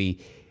this movie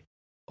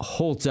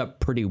holds up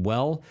pretty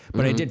well,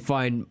 but I did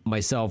find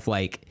myself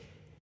like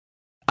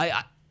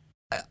I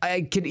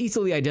can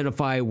easily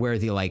identify where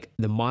the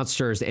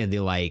monsters and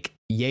the like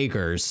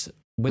Jaegers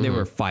when they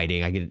were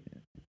fighting, I could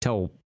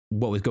tell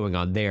what was going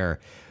on there.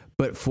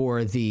 But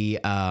for the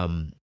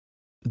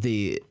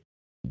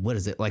what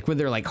is it, like when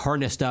they're like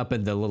harnessed up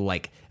in the little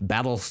like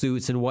battle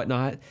suits and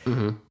whatnot,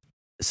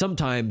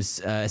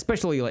 sometimes,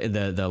 especially in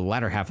the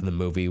latter half of the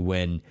movie,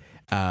 when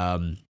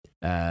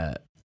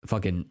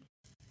fucking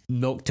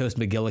Milk Toast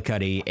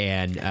McGillicuddy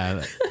and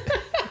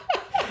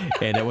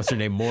what's her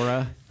name,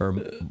 Mora or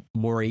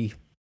Maury,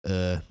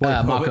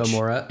 Mako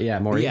Mora,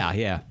 Maury,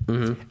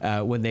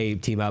 when they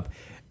team up.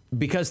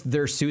 Because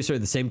their suits are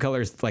the same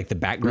colors, like the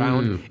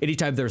background,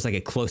 anytime there's like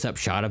a close-up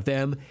shot of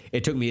them,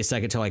 it took me a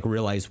second to like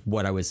realize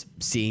what I was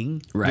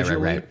seeing.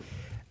 Right.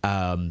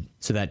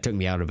 So that took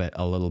me out of it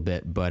a little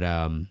bit. But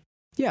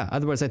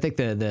otherwise I think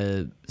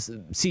the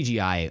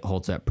CGI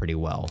holds up pretty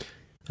well.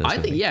 I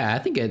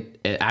think it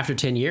after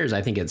 10 years,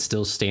 I think it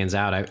still stands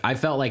out. I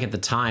felt like at the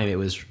time it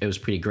was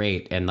pretty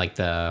great. And like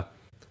the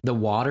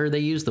water they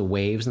use, the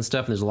waves and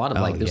stuff. And there's a lot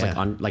of like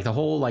the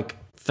whole like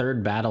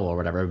third battle or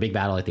whatever, a big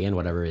battle at the end,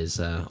 whatever, is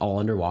all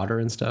underwater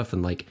and stuff,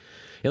 and like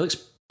it looks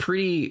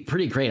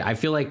pretty great. I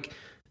feel like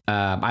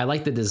I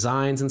like the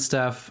designs and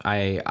stuff.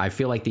 I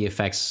feel like the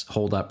effects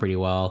hold up pretty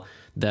well.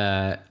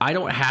 I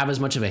don't have as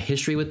much of a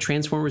history with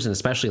Transformers, and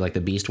especially like the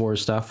Beast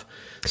Wars stuff.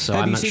 So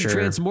have I'm you not seen sure.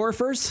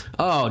 Transmorphers?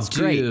 Oh,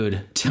 dude,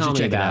 great. Tell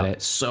me about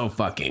it. So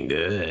fucking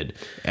good.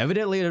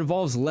 Evidently, it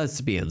involves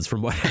lesbians,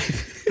 from what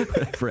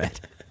I've read.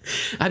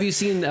 Have you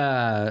seen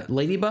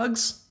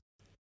Ladybugs?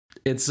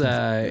 It's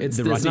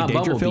Rodney not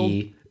Dangerfield?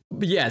 Bumblebee.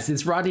 Yes,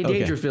 it's Rodney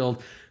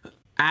Dangerfield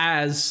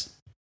as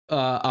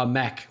a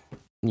mech,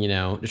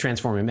 a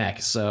transforming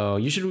mech. So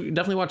you should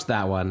definitely watch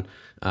that one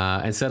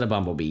instead of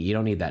Bumblebee. You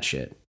don't need that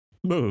shit.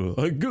 No,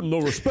 I get no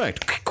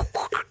respect.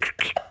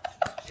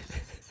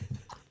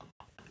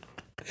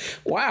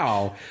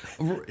 Wow.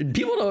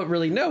 People don't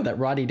really know that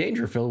Rodney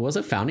Dangerfield was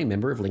a founding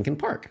member of Linkin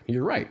Park.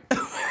 You're right.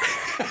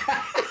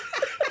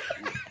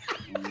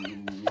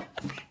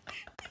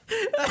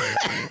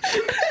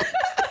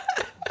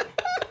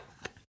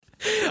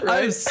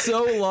 Right? I'm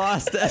so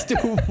lost as to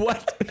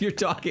what you're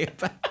talking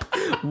about.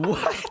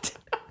 What?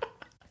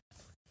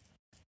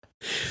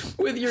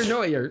 With your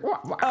noise. Okay,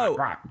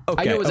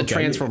 I know it was a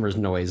Transformers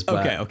noise,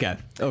 but okay.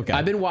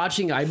 I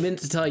meant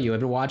to tell you, I've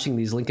been watching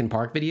these Linkin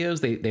Park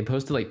videos. They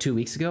posted like 2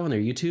 weeks ago on their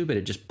YouTube, and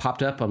it just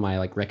popped up on my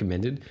like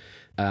recommended.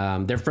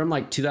 They're from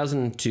like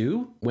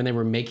 2002 when they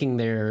were making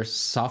their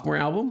sophomore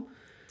album.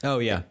 Oh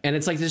yeah. And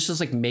it's like this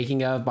just like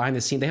making of behind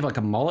the scene. They have like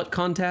a mullet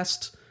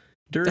contest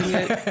during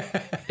it.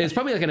 It's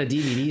probably like on a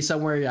DVD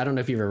somewhere. I don't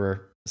know if you've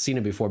ever seen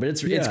it before, but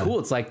it's cool.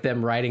 It's like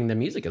them writing the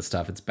music and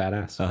stuff. It's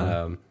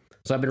badass.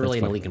 So I've been really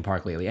into Linkin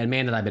Park lately, and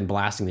man, that I've been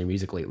blasting their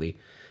music lately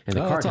in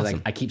the car, because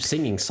awesome. I keep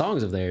singing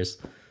songs of theirs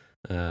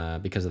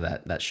because of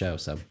that show.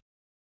 So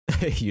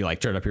you like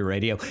turn up your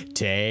radio,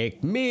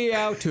 take me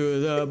out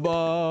to the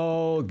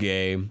ball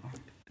game.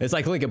 It's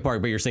like Linkin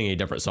Park, but you're singing a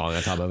different song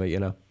on top of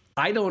it,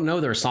 I don't know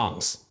their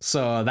songs,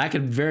 so that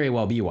could very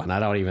well be one.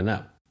 I don't even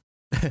know.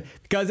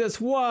 Because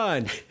it's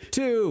 1,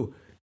 2,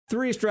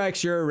 3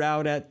 strikes, you're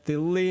out at the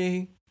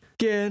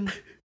Linkin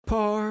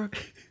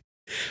Park.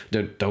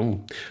 But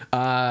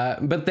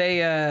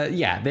they've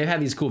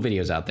had these cool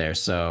videos out there,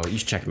 so you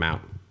should check them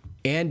out.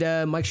 And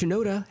Mike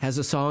Shinoda has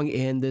a song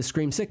in the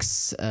Scream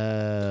 6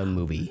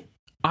 movie.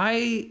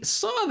 I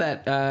saw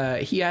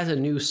that he has a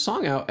new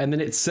song out, and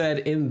then it said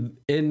in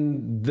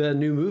the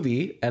new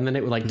movie, and then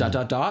it was like ...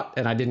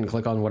 and I didn't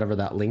click on whatever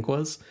that link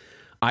was.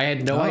 I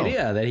had no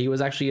idea that he was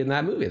actually in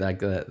that movie. Like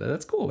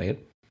that's cool, man.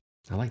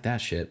 I like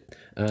that shit.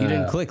 You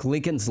didn't click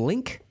Lincoln's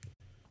link?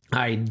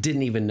 I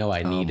didn't even know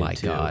I needed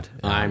to. God.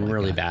 I'm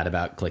really bad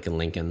about clicking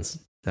Lincolns.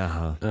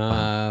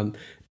 So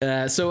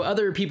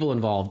other people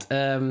involved.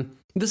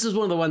 This is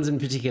one of the ones in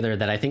particular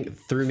that I think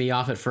threw me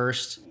off at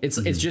first. It's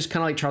just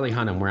kind of like Charlie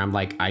Hunnam, where I'm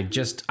like, I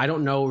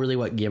don't know really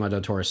what Guillermo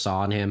del Toro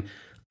saw in him.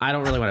 I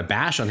don't really want to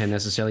bash on him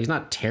necessarily. He's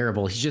not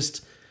terrible. He's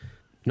just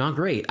not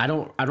great. I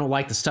don't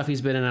like the stuff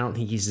he's been in. I don't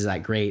think he's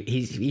that great.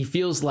 He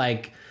feels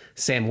like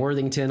Sam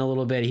Worthington a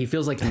little bit. He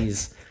feels like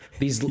he's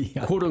these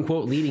quote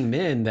unquote leading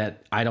men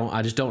that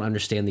I just don't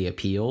understand the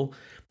appeal,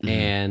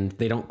 and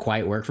they don't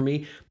quite work for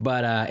me.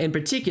 But in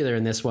particular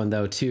in this one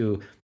though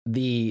too,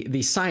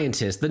 the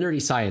scientists, the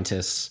nerdy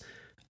scientists,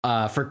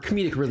 for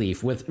comedic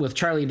relief with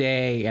Charlie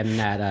Day and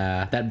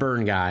that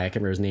Byrne guy, I can't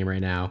remember his name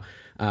right now.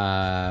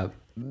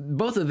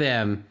 Both of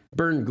them,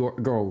 Byrne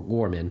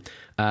Gorman,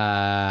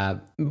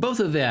 both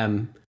of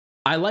them,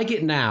 I like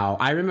it now.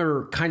 I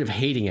remember kind of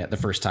hating it the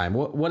first time.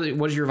 What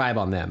is your vibe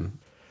on them?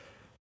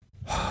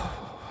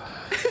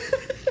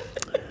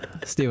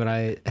 Steven,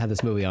 I had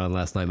this movie on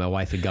last night. My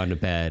wife had gone to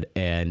bed,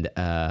 and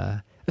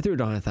I threw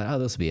it on. I thought,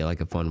 this will be like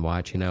a fun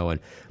watch, and I'm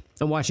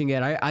watching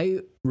it.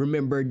 I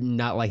remembered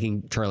not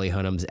liking Charlie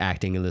Hunnam's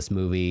acting in this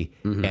movie,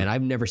 and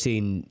I've never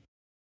seen.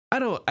 I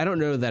don't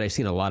know that I've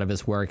seen a lot of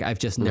his work. I've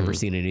just never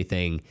seen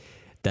anything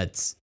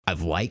that's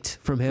I've liked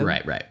from him.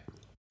 Right.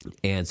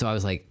 And so I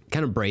was like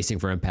kind of bracing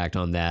for impact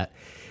on that.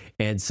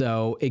 And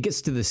so it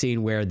gets to the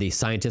scene where the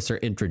scientists are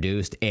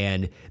introduced,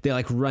 and they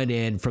like run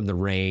in from the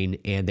rain,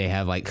 and they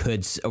have like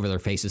hoods over their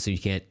faces so you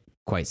can't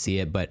quite see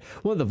it. But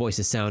one of the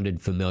voices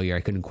sounded familiar. I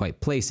couldn't quite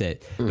place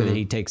it. But then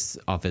he takes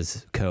off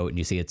his coat, and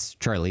you see it's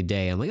Charlie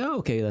Day. I'm like, oh,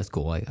 okay, that's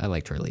cool. I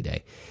like Charlie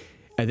Day.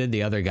 And then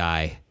the other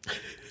guy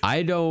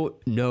I don't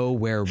know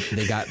where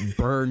they got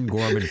Burn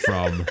Gorman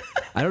from.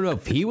 I don't know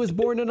if he was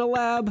born in a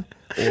lab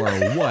or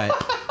what.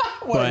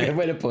 What a good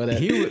way to put it.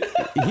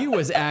 He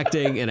was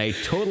acting in a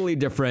totally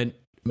different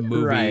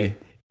movie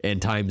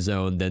and time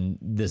zone than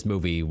this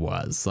movie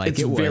was. Like,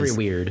 it's very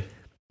weird.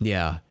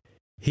 Yeah.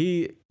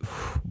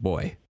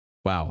 Boy.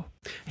 Wow.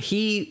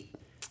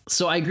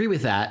 So I agree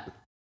with that.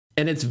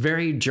 And it's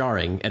very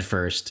jarring at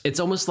first. It's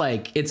almost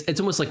like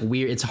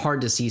weird. It's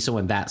hard to see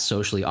someone that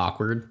socially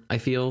awkward. I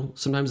feel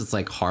sometimes it's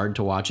like hard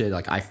to watch it.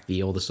 Like I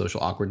feel the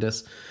social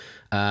awkwardness.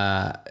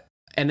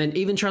 And then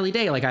even Charlie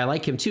Day, like I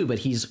like him too, but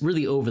he's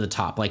really over the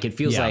top. Like it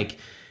feels like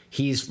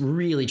he's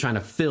really trying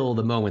to fill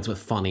the moments with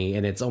funny,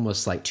 and it's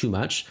almost like too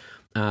much.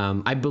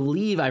 I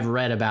believe I've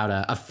read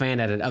about a fan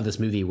edit of this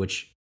movie,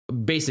 which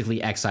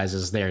basically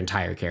excises their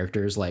entire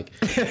characters, like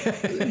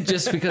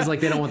just because like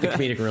they don't want the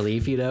comedic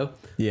relief, you know?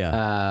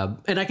 Yeah.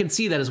 And I can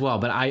see that as well,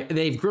 but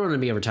they've grown on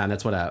me over time.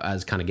 That's what I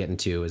was kind of getting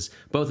to, is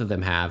both of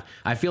them have.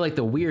 I feel like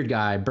the weird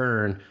guy,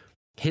 Byrne,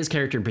 his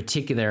character in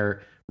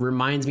particular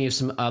reminds me of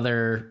some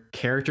other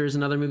characters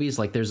in other movies.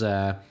 Like there's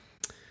a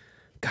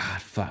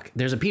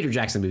Peter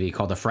Jackson movie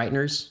called The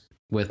Frighteners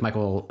with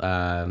Michael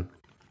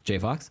J.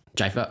 Fox?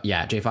 J. Fox.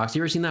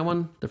 You ever seen that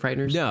one, The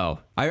Frighteners? No.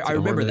 I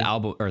remember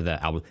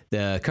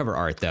the cover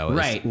art though.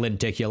 Right.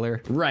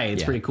 Lenticular. Right.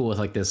 It's pretty cool with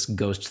like this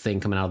ghost thing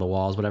coming out of the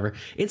walls, whatever.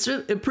 It's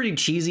a pretty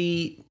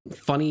cheesy,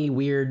 funny,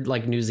 weird,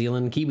 like New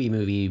Zealand Kiwi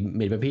movie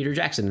made by Peter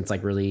Jackson. It's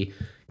like really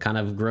kind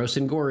of gross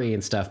and gory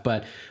and stuff,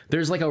 but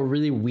there's like a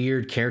really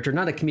weird character,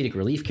 not a comedic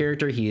relief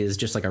character. He is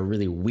just like a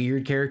really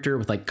weird character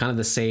with like kind of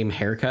the same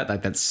haircut,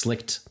 like that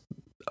slicked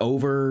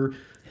over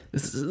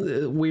this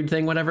weird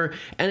thing, whatever.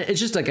 And it's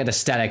just like an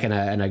aesthetic and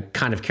a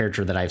kind of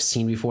character that I've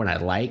seen before and I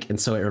like. And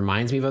so it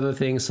reminds me of other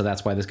things. So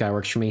that's why this guy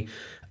works for me.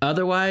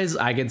 Otherwise,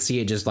 I could see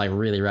it just like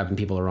really rubbing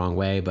people the wrong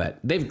way, but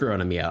they've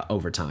grown on me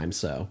over time.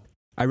 So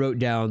I wrote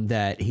down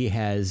that he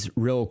has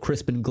real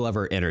Crispin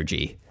Glover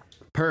energy.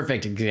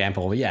 Perfect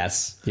example.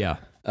 Yes. Yeah.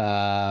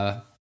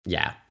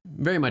 Yeah.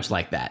 Very much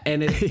like that.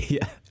 And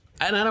yeah.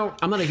 And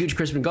I'm not a huge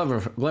Crispin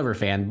Glover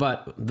fan,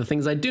 but the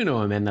things I do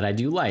know him in that I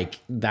do like,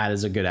 that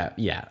is a good,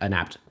 an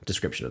apt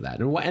description of that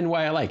and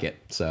why I like it.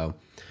 So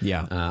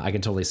yeah, I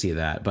can totally see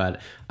that. But,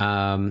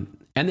 and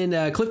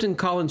then Clifton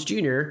Collins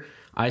Jr.,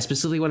 I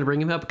specifically want to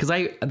bring him up because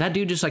that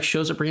dude just like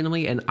shows up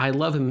randomly and I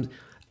love him.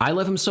 I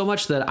love him so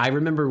much that I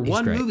remember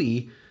one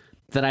movie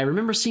that I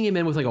remember seeing him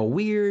in with like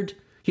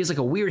he has like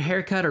a weird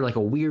haircut or like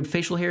a weird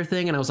facial hair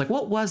thing. And I was like,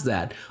 what was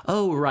that?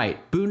 Oh, right.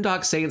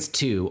 Boondock Saints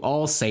 2,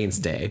 All Saints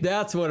Day.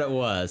 That's what it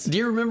was. Do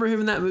you remember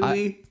him in that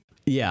movie?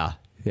 Yeah.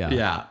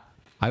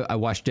 I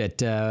watched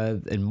it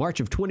in March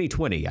of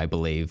 2020, I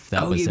believe.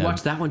 You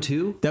watched that one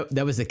too?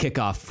 That was the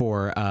kickoff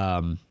for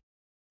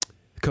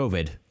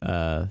COVID.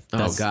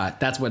 God,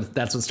 that's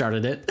what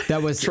started it.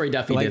 That was Troy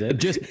Duffy did it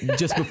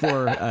just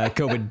before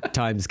COVID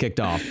times kicked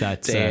off.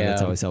 That's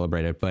how I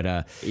celebrated.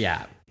 But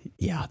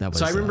yeah, that was.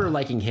 So I remember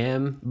liking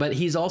him, but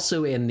he's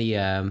also in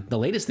the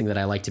latest thing that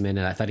I liked him in,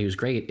 and I thought he was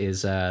great.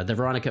 Is the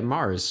Veronica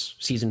Mars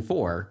season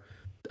 4,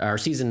 or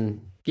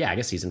season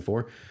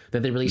 4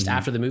 that they released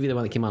after the movie, the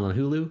one that came out on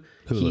Hulu.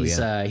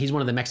 He's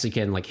one of the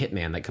Mexican like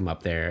hitman that come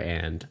up there,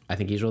 and I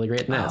think he's really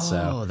great in that.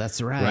 Oh,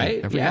 that's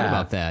right. I forgot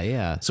about that.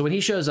 Yeah. So when he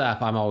shows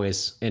up, I'm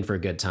always in for a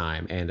good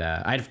time, and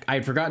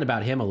I'd forgotten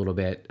about him a little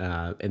bit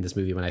in this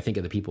movie when I think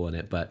of the people in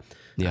it, but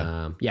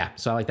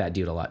so I like that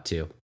dude a lot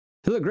too.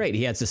 He looked great.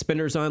 He had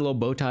suspenders on, a little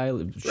bow tie.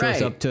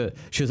 Shows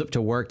up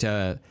to work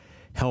to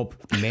help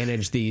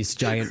manage these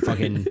giant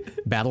fucking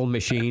battle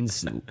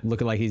machines,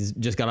 looking like he's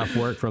just got off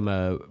work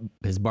from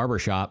his barber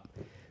shop.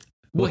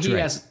 Well, he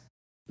has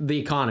the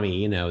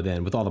economy,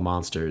 then with all the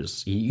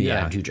monsters, you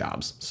gotta have 2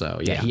 jobs. So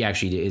he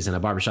actually is in a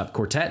barbershop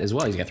quartet as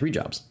well. He's got 3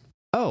 jobs.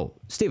 Oh,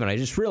 Stephen, I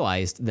just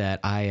realized that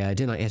I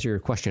did not answer your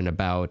question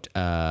about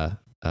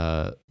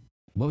what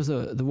was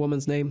the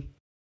woman's name?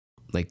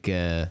 Like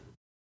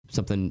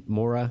something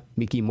Mora,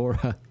 Miki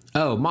Mora.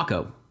 Oh,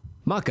 Mako.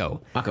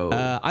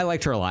 I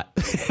liked her a lot.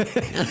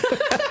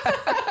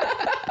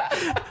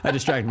 I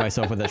distracted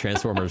myself with that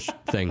Transformers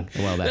thing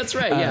a while back. That's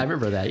right. Yeah, I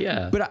remember that.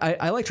 Yeah. But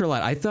I liked her a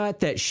lot. I thought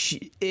that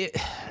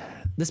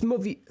this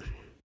movie.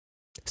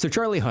 So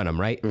Charlie Hunnam,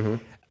 right?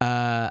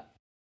 Mm-hmm.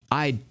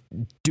 I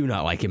do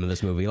not like him in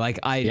this movie. Like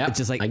it's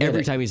just like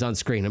every time he's on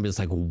screen, I'm just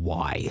like,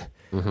 why?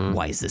 Mm-hmm.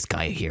 Why is this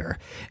guy here?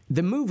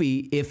 The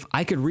movie, if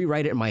I could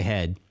rewrite it in my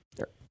head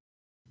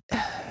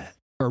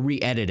or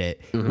re-edit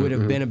it, would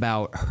have been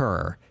about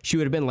her. She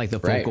would have been like the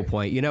focal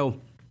point,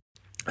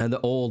 the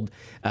old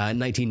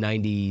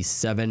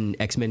 1997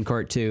 X-Men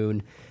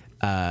cartoon.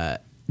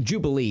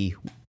 Jubilee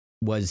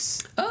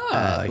was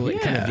kind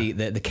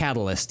of the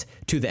catalyst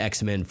to the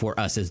X-Men for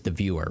us as the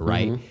viewer,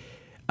 right?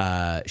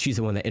 She's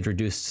the one that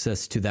introduced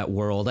us to that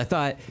world. I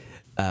thought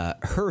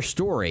her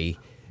story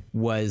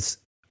was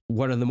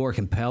one of the more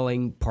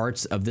compelling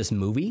parts of this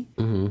movie,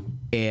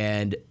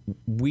 and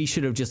we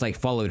should have just like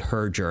followed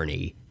her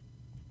journey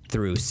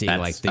through seeing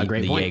like the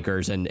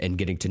Jaegers and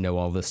getting to know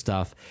all this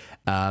stuff,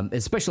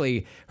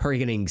 especially her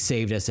getting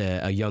saved as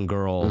a young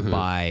girl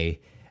by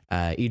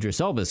Idris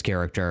Elba's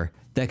character.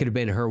 that could have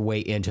been her way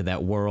into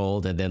that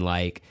world. And then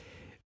like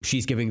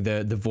she's giving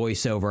the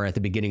voiceover at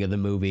the beginning of the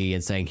movie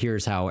and saying,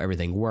 here's how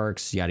everything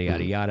works, yada,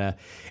 yada, yada.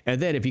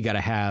 And then if you got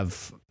to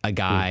have a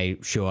guy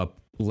show up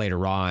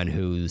later on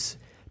who's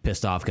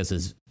pissed off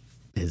because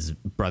his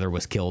brother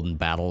was killed in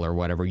battle or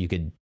whatever, you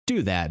could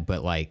do that.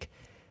 But like,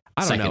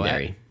 I don't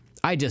know.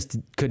 I just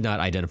could not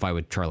identify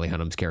with Charlie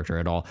Hunnam's character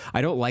at all.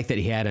 I don't like that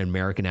he had an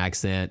American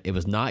accent. It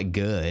was not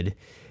good.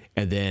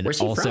 And then where's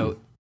he also,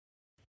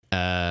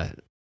 from?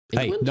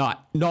 Hey,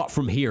 not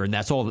from here, and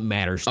that's all that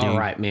matters, dude. All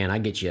right, man, I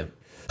get you.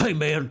 Hey,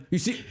 man, you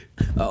see?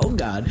 Oh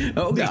God,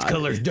 these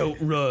colors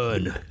don't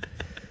run.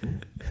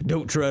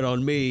 Don't tread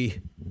on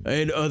me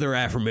and other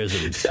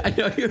aphorisms. I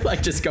know you're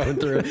like just going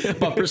through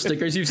bumper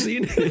stickers you've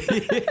seen.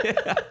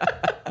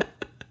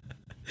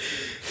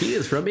 He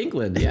is from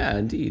England, yeah,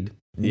 indeed.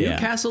 Yeah.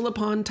 Newcastle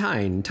upon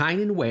Tyne,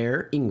 Tyne and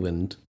Ware,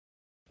 England.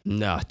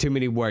 No, too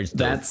many words.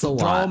 That's a lot.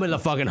 Throw him in the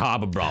fucking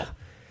harbor, bro.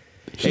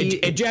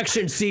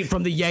 Ejection seat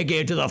from the Yankee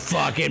into the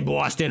fucking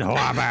Boston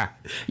Harbor.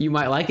 You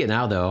might like it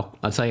now, though.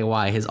 I'll tell you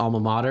why. His alma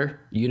mater,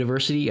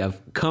 University of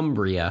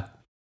Cumbria.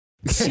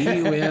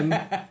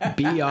 Cumbria.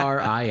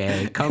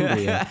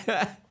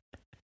 Cumbria.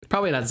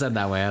 Probably not said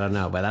that way. I don't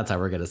know, but that's how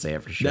we're going to say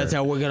it for sure. That's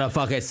how we're going to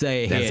fucking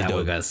say it. That's how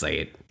we're going to say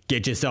it.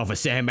 Get yourself a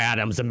Sam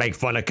Adams and make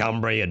fun of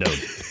Cumbria, dude.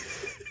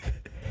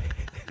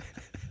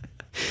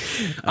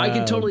 I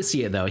can totally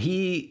see it, though.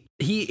 He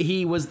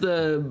was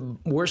the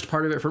worst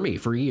part of it for me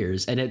for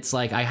years. And it's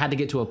like I had to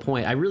get to a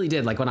point. I really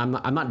did. Like when I'm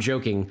not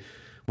joking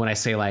when I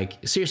say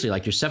like, seriously,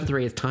 like your 7th or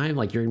 8th time,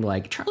 like you're going to be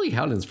like, Charlie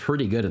Hunnam's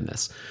pretty good in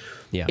this.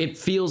 Yeah. It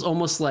feels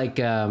almost like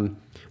when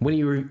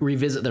you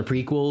revisit the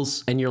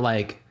prequels and you're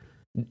like,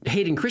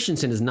 Hayden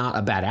Christensen is not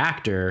a bad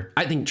actor.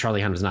 I think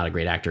Charlie Hunnam is not a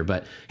great actor,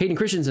 but Hayden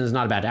Christensen is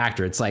not a bad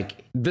actor. It's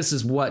like, this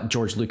is what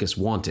George Lucas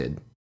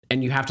wanted.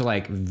 And you have to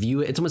like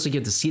view it. It's almost like you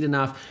have to see it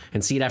enough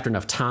and see it after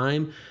enough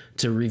time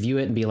to review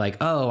it and be like,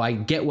 oh, I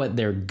get what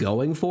they're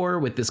going for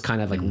with this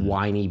kind of like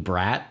whiny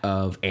brat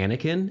of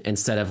Anakin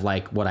instead of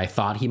like what I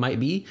thought he might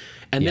be.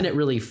 And then it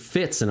really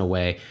fits in a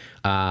way.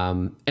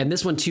 And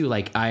this one too,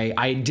 like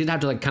I did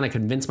have to like kind of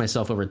convince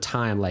myself over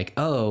time, like,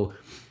 oh,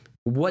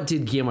 what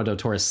did Guillermo del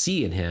Toro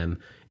see in him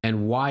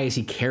and why is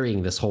he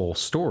carrying this whole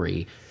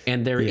story?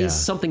 And there is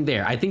something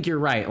there. I think you're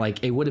right.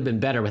 Like it would have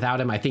been better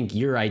without him. I think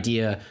your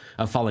idea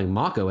of following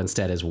Mako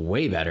instead is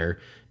way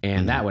better.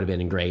 And that would have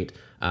been great.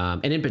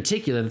 And in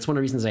particular, that's one of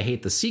the reasons I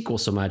hate the sequel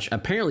so much.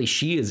 Apparently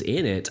she is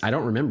in it. I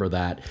don't remember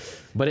that,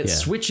 but it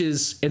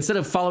switches instead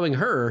of following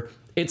her,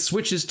 it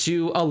switches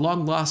to a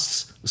long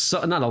lost,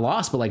 not a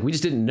loss, but like, we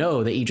just didn't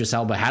know that Idris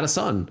Elba had a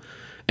son.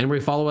 And we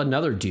follow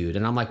another dude.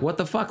 And I'm like, what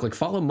the fuck? Like,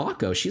 follow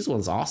Mako. She's the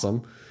one's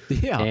awesome.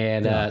 Yeah.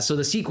 And so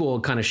the sequel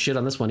kind of shit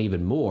on this one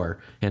even more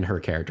and her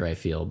character, I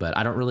feel. But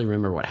I don't really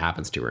remember what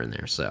happens to her in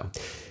there. So,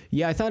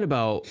 yeah, I thought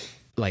about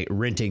like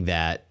renting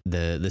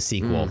the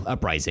sequel,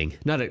 Uprising.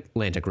 Not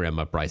Atlantic Rim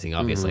Uprising.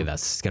 Obviously,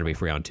 that's going to be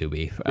free on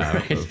Tubi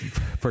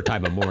for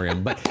Time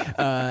Memoriam. But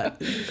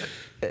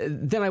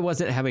then I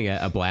wasn't having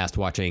a blast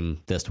watching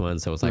this one.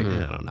 So I was like,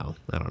 I don't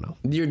know.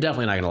 You're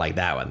definitely not going to like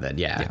that one then.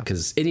 Yeah.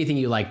 Because anything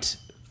you liked...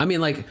 I mean,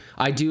 like,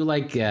 I do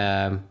like,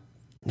 now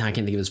I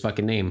can't think of his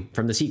fucking name,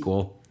 from the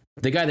sequel.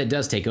 The guy that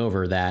does take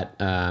over that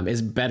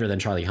is better than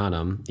Charlie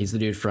Hunnam. He's the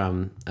dude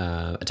from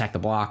Attack the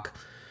Block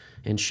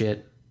and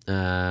shit,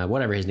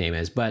 whatever his name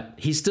is. But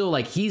he's still,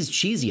 like, he's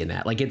cheesy in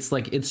that. Like, it's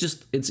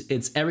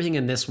everything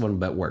in this one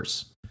but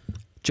worse.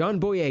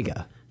 John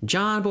Boyega,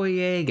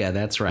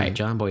 that's right,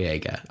 John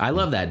Boyega. I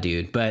love that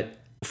dude, but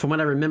from what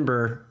I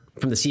remember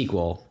from the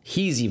sequel,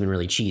 he's even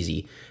really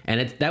cheesy.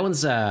 And that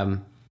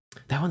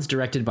one's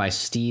directed by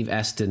Steve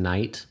S.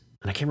 DeKnight,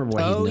 and I can't remember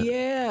what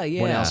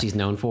what else he's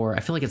known for. I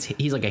feel like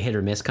he's like a hit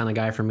or miss kind of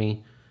guy for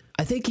me.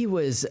 I think he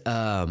was.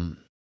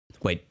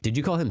 Wait, did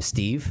you call him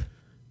Steve?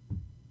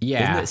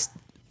 Yeah.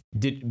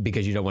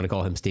 Because you don't want to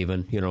call him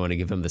Steven? You don't want to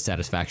give him the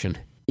satisfaction?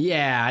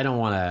 Yeah, I don't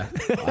want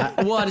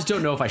to. Well, I just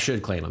don't know if I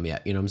should claim him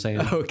yet. You know what I'm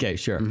saying? Okay,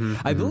 sure.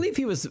 I believe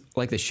he was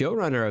like the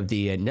showrunner of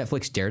the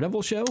Netflix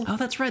Daredevil show. Oh,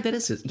 that's right. That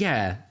is it.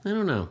 Yeah, I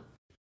don't know.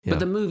 Yeah. But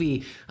the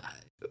movie,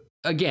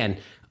 again...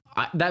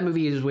 that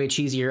movie is way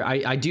cheesier.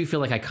 I do feel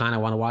like I kind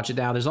of want to watch it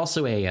now. There's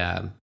also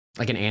a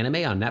like an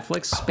anime on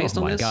Netflix based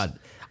on this. Oh my God.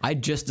 I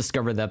just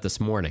discovered that this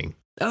morning.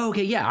 Oh,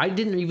 okay. Yeah. I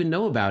didn't even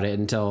know about it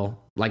until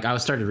like I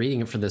started reading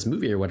it for this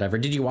movie or whatever.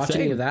 Did you watch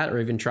any of that or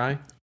even try?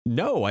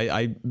 No,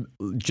 I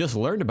just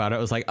learned about it. I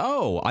was like,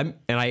 and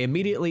I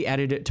immediately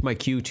added it to my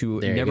queue to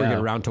never get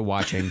around to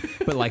watching.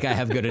 But like I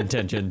have good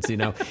intentions, you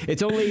know.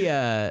 It's only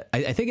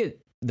I think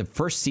the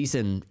first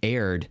season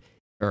aired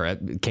or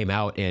came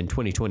out in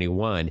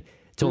 2021.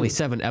 It's only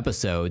 7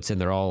 episodes, and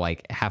they're all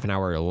like half an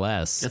hour or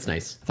less. That's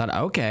nice. I thought,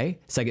 okay,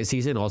 second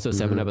season, also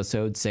 7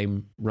 episodes,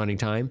 same running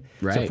time.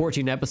 Right. So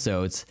 14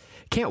 episodes.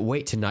 Can't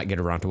wait to not get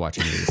around to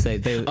watching these.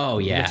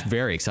 It's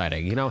very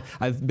exciting. You know,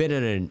 I've been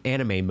in an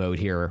anime mode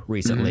here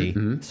recently,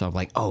 so I'm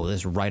like, oh,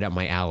 this is right up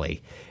my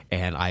alley,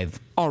 and I've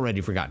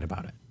already forgotten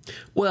about it.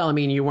 Well, I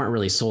mean, you weren't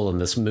really sold on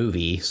this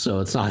movie, so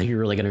it's not like you're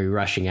really going to be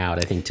rushing out,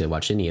 I think, to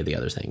watch any of the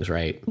other things,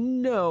 right?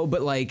 No,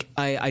 but like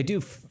I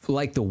do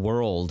like the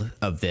world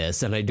of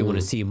this, and I do want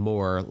to see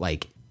more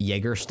like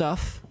Jaeger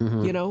stuff,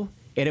 you know.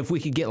 And if we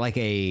could get like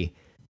I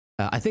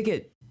think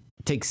it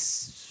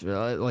takes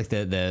like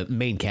the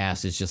main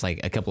cast is just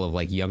like a couple of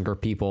like younger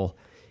people,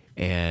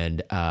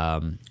 and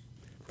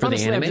for the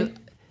anime.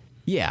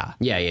 Yeah,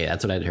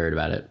 that's what I'd heard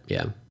about it.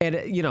 Yeah,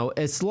 and you know,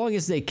 as long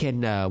as they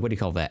can, what do you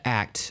call that?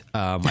 Act.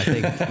 I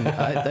think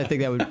I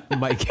think that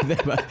might give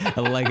them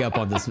a leg up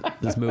on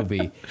this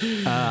movie.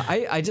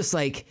 I just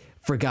like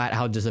forgot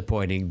how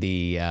disappointing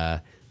the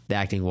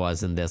acting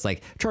was in this.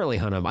 Like Charlie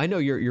Hunnam, I know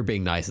you're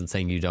being nice and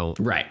saying you don't,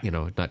 right? You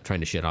know, not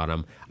trying to shit on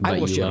him. But I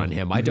will shit on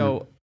him. Mm-hmm. I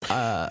don't.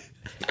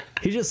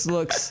 He just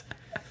looks.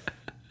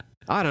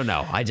 I don't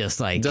know. I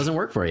just like it doesn't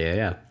work for you.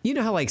 Yeah. You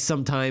know how like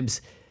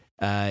sometimes.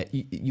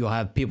 You'll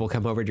have people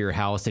come over to your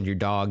house and your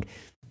dog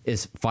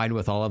is fine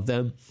with all of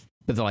them,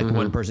 but then like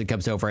one person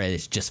comes over and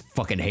it just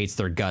fucking hates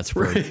their guts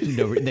for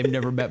they've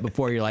never met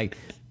before. You're like,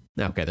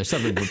 okay, there's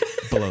something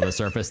below the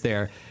surface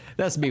there.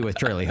 That's me with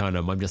Charlie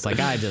Hunnam. I'm just like,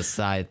 I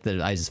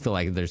just feel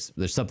like there's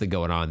something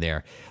going on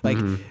there. Like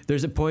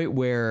there's a point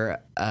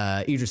where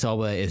Idris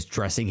Elba is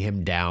dressing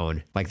him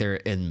down, like they're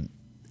in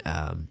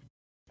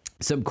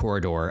some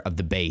corridor of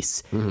the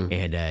base,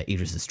 and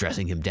Idris is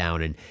dressing him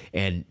down,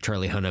 and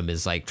Charlie Hunnam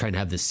is like trying to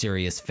have this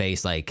serious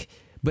face, like,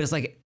 but it's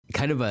like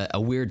kind of a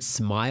weird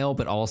smile,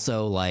 but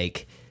also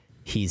like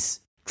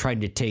he's trying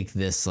to take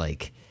this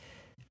like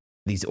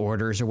these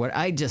orders or what.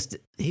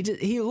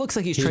 He looks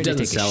like he's trying to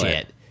take a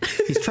shit.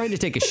 He's trying to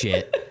take a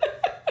shit,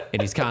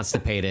 and he's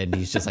constipated, and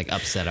he's just like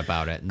upset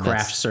about it. And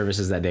craft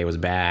services that day was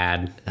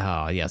bad.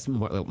 Oh yes,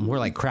 more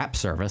like crap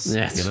service.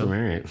 Yes, you know?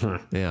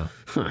 right. Yeah.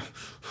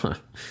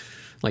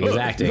 Like his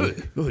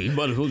acting. You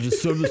might as well just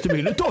serve this to me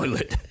in the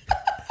toilet.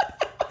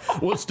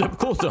 One step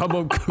closer,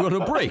 I'm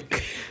gonna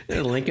break.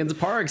 Lincoln's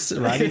Park's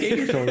Rodney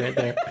Dangerfield right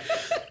there.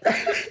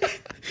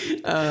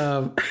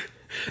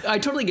 I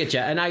totally get you,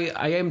 and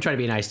I am trying to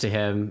be nice to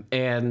him,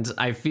 and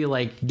I feel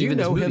like do you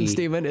know him,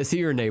 Steven? Is he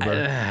your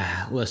neighbor?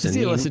 Listen, does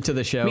he listen to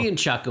the show? Me and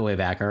Chuck go way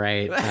back, all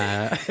right.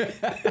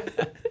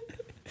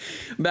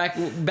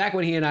 Back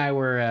when he and I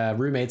were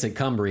roommates at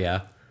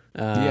Cumbria.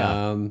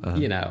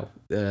 You know,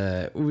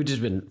 we've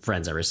just been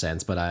friends ever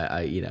since, but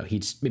I you know, he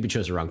just maybe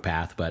chose the wrong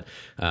path, but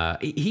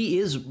he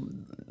is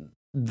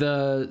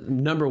the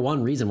number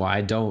one reason why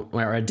I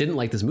didn't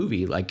like this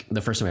movie. Like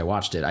the first time I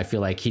watched it, I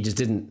feel like he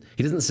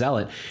doesn't sell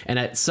it, and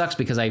it sucks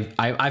because I've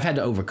had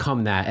to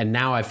overcome that, and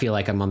now I feel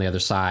like I'm on the other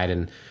side,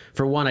 and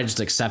for one, I just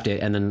accept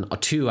it, and then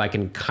two, I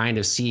can kind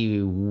of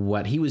see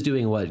what he was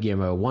doing, what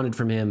Guillermo wanted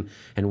from him,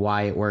 and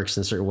why it works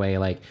in a certain way.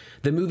 Like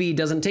the movie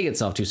doesn't take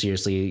itself too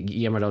seriously.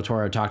 Guillermo del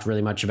Toro talked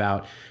really much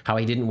about how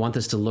he didn't want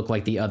this to look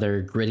like the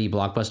other gritty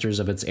blockbusters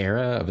of its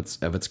era,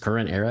 of its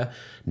current era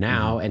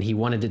now, and he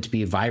wanted it to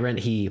be vibrant.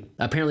 He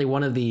apparently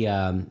one of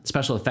the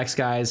special effects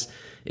guys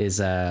is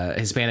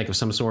Hispanic of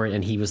some sort,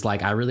 and he was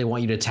like, I really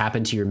want you to tap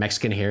into your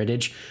Mexican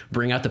heritage,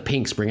 bring out the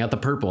pinks, bring out the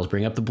purples,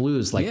 bring out the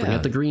blues, like bring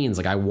out the greens,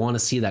 like I want to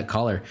see that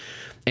color.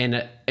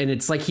 And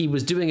it's like he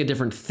was doing a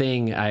different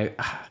thing. I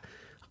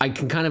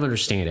can kind of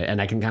understand it,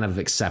 and I can kind of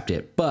accept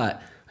it,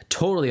 but I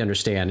totally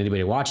understand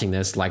anybody watching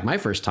this like my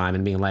first time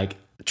and being like,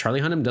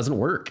 Charlie Hunnam doesn't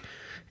work.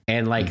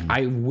 And like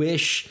I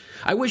wish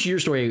your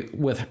story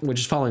which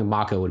is following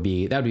Mako would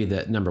be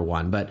the number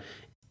one, but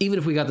even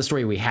if we got the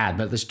story we had,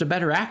 but there's just a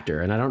better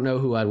actor, and I don't know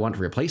who I'd want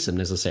to replace him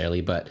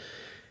necessarily, but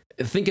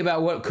think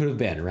about what could have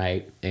been,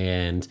 right?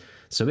 And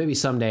so maybe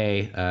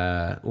someday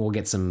we'll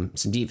get some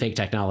deep fake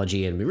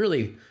technology and we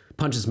really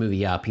punch this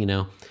movie up, you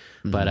know?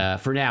 But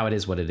for now, it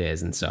is what it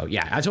is. And so,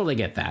 yeah, I totally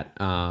get that.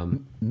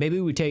 Maybe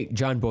we take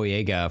John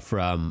Boyega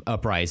from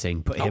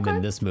Uprising, put him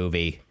in this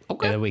movie, and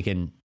then we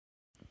can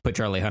put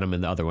Charlie Hunnam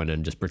in the other one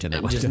and just pretend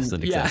that one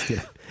doesn't exist. You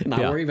know? Not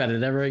worry about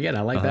it ever again.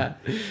 I like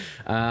that.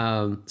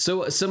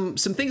 So some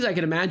things I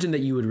can imagine that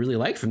you would really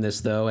like from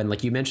this, though, and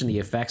like you mentioned, the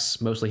effects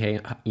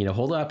mostly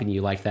hold up, and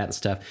you like that and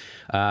stuff.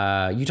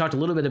 You talked a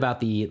little bit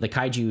about the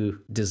kaiju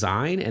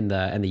design and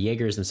the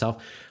Jaegers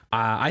themselves.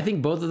 I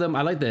think both of them.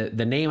 I like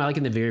the name. I like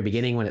in the very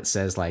beginning when it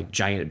says like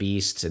giant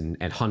beasts and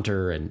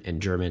hunter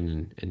and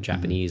German and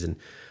Japanese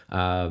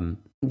and.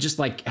 Just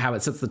like how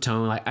it sets the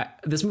tone.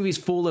 Like this movie's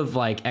full of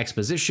like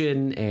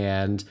exposition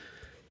and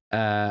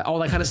all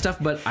that kind of stuff,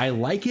 but I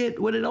like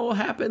it when it all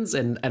happens,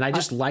 and I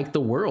just like the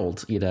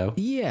world, you know?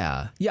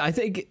 Yeah. I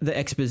think the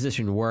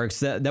exposition works.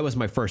 That was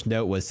my first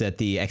note, was that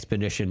the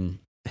exposition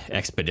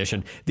at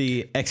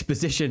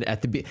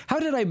the how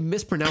did I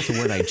mispronounce the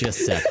word I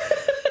just said?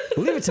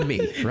 Leave it to me,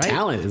 right?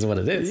 Talent is what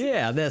it is.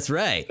 Yeah, that's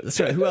right.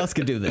 Who else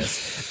could do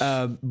this?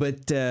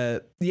 But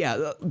the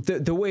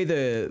way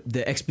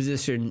the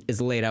exposition is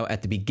laid out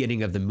at the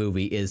beginning of the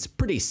movie is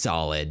pretty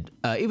solid.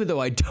 Even though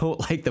I don't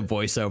like the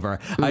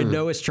voiceover, I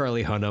know it's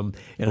Charlie Hunnam,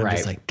 and I'm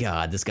just like,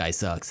 God, this guy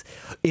sucks.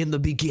 In the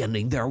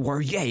beginning, there were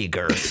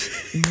Jaegers.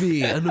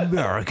 Me, an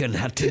American,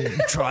 had to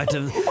try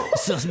to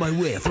suss my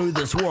way through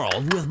this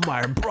world with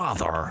my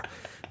brother.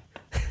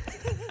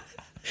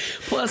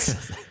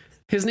 Plus,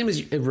 his name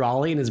is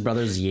Raleigh and his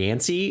brother's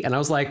Yancey. And I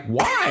was like,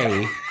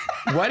 why?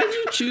 Why did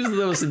you choose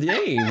those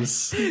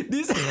names? Where'd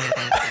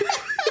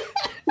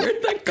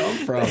that come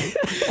from?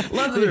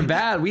 Not that they're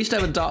bad. We used to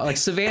have a dog, like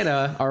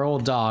Savannah, our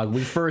old dog.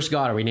 We first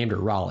got her. We named her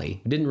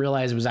Raleigh. We didn't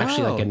realize it was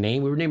actually like a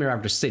name. We were naming her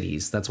after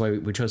cities. That's why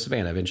we chose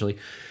Savannah eventually.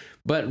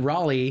 But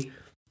Raleigh.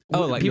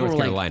 Oh, like North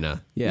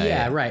Carolina.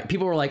 Yeah, right.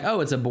 People were like,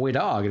 oh, it's a boy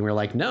dog. And we are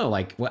like, no,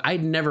 like, well,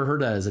 I'd never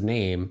heard that as a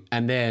name.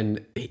 And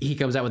then he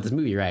comes out with this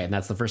movie, right? And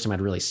that's the first time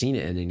I'd really seen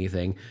it in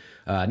anything.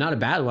 Not a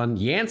bad one.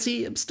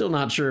 Yancey, I'm still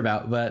not sure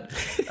about, but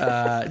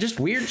just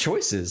weird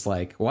choices.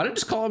 Like, why don't you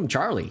just call him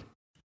Charlie?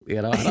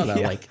 You know, I don't know.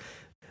 Yeah. Like,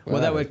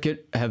 well, that would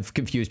have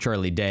confused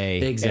Charlie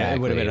Day. Exactly.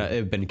 It would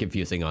have been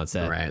confusing on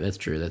set. Right. That's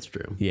true. That's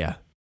true. Yeah.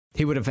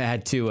 He would have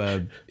had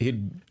to,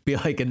 he'd be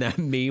like in that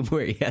meme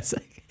where he has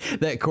like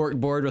that cork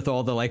board with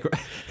all the like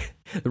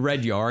the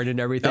red yarn and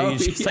everything.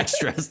 He's just like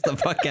stressed the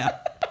fuck out.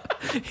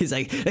 He's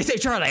like, they say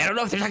Charlie, I don't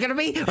know if they're talking to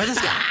me or this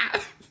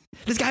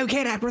guy who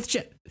can't act worth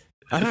shit.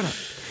 I don't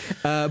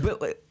know. But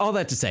like, all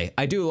that to say,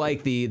 I do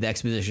like the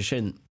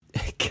exposition.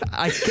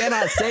 I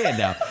cannot say it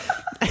now.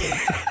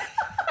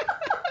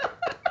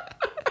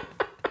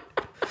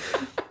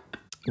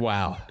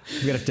 Wow.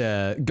 We're going to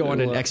have to go on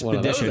an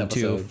expedition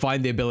to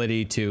find the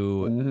ability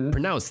to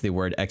pronounce the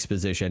word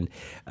exposition.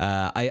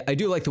 I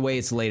do like the way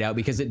it's laid out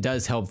because it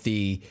does help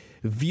the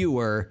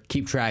viewer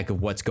keep track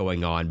of what's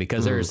going on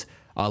because there's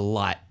a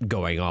lot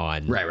going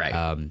on.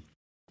 Right.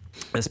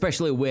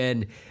 Especially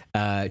when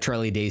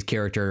Charlie Day's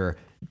character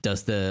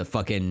does the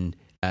fucking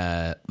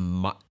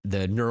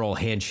the neural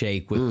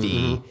handshake with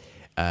the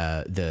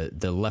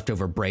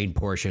leftover brain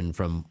portion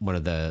from one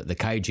of the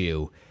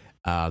kaiju.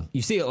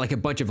 You see like a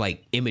bunch of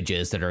like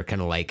images that are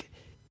kind of like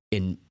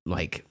in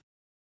like,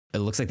 it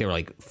looks like they were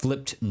like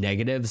flipped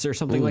negatives or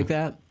something like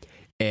that.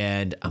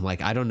 And I'm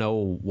like, I don't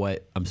know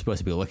what I'm supposed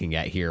to be looking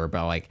at here,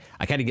 but like,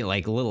 I kind of get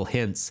like little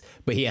hints,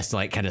 but he has to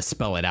like kind of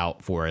spell it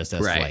out for us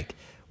as to like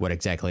what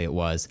exactly it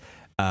was.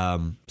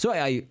 So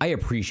I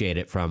appreciate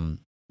it from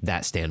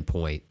that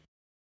standpoint.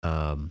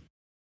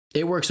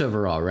 It works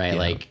overall, right? Yeah.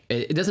 Like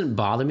it doesn't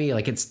bother me.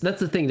 Like that's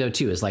the thing though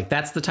too, is like,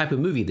 that's the type of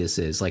movie this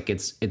is. Like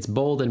it's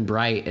bold and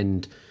bright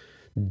and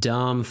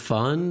dumb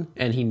fun.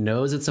 And he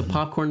knows it's a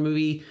popcorn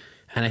movie.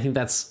 And I think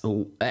that's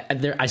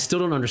there. I still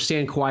don't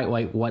understand quite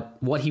like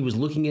what he was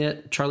looking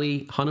at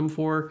Charlie Hunnam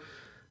for,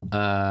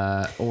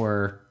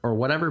 or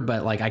whatever.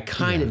 But like, I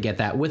kind of get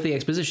that with the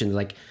exposition.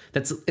 Like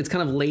it's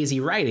kind of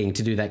lazy writing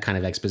to do that kind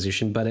of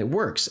exposition, but it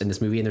works in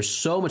this movie. And there's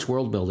so much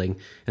world building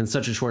in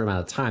such a short amount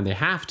of time. They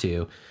have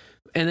to.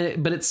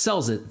 But it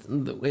sells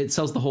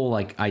the whole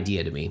like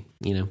idea to me,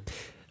 you know.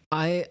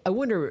 I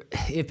wonder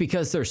if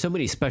because there's so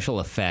many special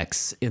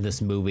effects in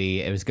this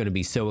movie, it was going to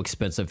be so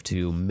expensive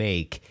to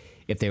make.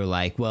 If they were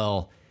like,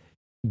 well,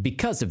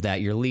 because of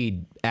that, your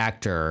lead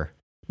actor,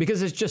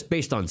 because it's just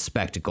based on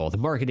spectacle. The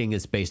marketing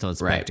is based on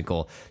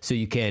spectacle, so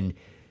you can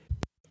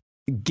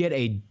get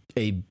a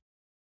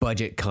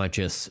budget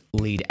conscious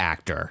lead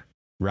actor,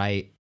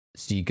 right?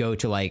 So you go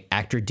to like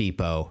Actor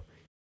Depot,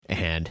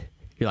 and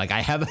you're like,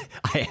 I have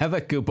a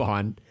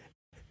coupon.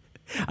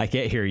 I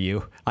can't hear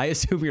you. I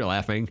assume you're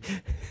laughing.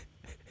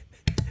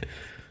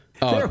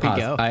 Oh, there we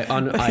go.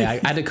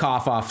 I had to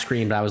cough off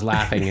screen, but I was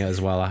laughing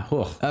as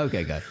well.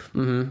 Okay, good.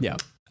 Mm-hmm. Yeah.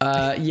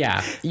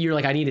 Yeah. You're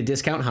like, I need a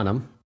discount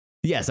Hunnam.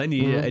 Yes, I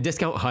need a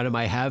discount Hunnam.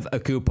 I have a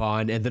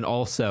coupon. And then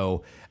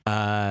also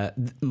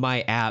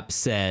my app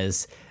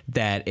says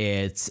that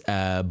it's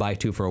buy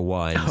 2 for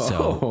 1. Oh.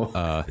 So,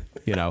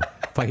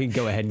 if I can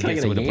go ahead and get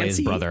someone to play his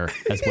brother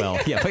as well.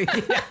 Yeah.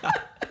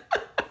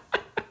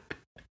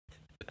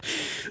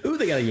 Ooh,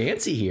 they got a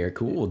Yancey here.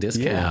 Cool.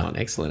 Discount.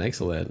 Yeah.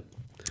 Excellent.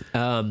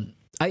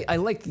 I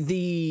like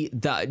the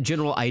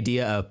general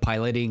idea of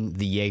piloting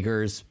the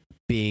Jaegers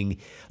being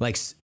like,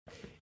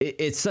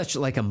 it's such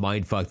like a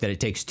mind fuck that it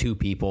takes 2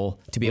 people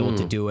to be able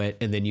to do it.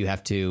 And then you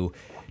have to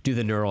do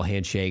the neural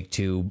handshake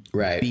to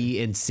be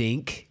in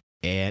sync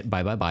and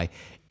bye.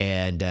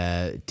 And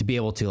to be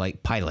able to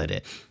like pilot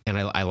it. And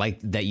I like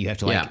that you have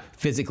to like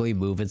physically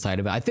move inside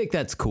of it. I think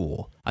that's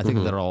cool. I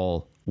think that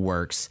all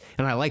works.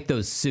 And I like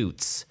those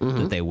suits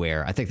that they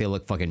wear. I think they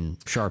look fucking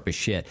sharp as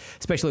shit.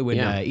 Especially when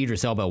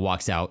Idris Elba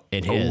walks out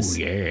in his. Oh,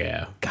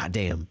 yeah.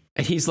 Goddamn.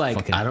 And he's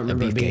like, I don't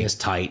remember it being as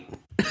tight.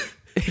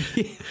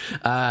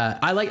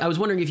 I was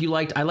wondering if you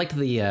liked, I liked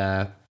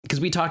the, because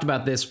we talked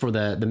about this for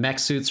the mech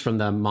suits from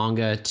the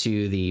manga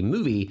to the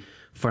movie,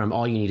 from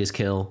All You Need Is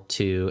Kill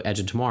to Edge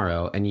of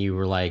Tomorrow, and you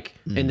were like,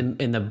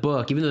 in the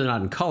book, even though they're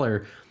not in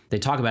color, they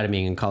talk about it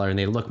being in color, and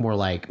they look more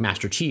like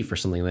Master Chief or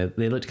something.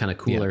 They looked kind of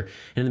cooler.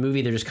 And in the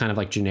movie, they're just kind of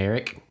like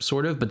generic,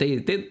 sort of, but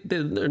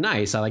they're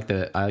nice. I like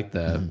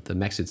the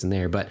mech suits in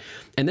there. But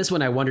in this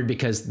one, I wondered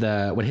because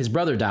when his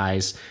brother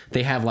dies,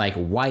 they have like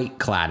white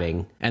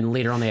cladding, and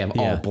later on they have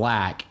all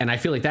black, and I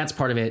feel like that's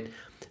part of it.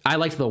 I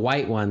liked the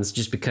white ones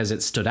just because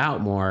it stood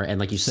out more.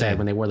 And like you said,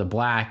 when they wore the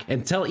black,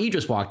 until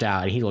Idris walked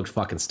out and he looked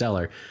fucking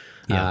stellar.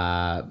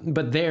 Yeah.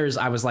 But theirs,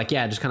 I was like,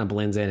 it just kind of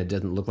blends in. It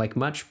doesn't look like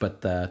much,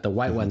 but the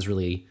white ones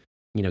really,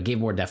 gave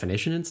more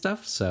definition and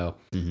stuff. So,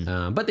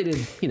 but they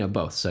did,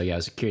 both. So yeah, I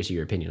was curious of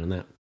your opinion on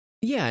that.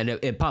 Yeah, and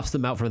it pops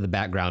them out from the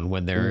background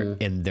when they're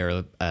in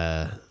their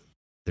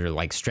they're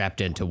like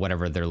strapped into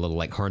whatever their little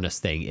like harness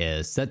thing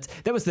is. That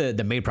was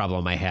the main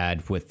problem I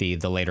had with the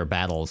later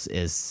battles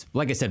is,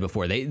 like I said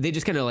before, they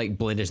just kind of like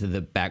blend into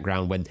the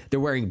background when they're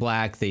wearing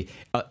black.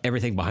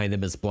 Everything behind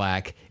them is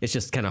black. It's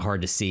just kind of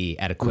hard to see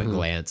at a quick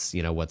glance,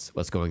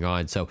 what's going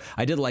on. So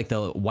I did like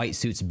the white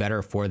suits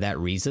better for that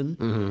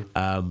reason.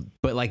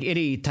 But like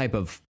any type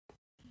of,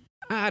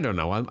 I don't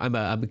know, I'm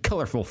a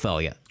colorful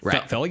fella.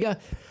 Right. Fella?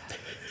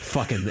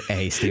 Fucking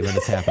A, Steven,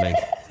 it's happening.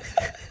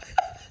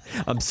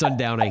 I'm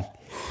sundowning.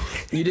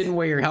 You didn't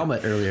wear your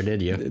helmet earlier,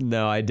 did you?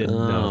 No, I didn't.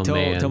 Oh, no.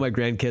 Tell my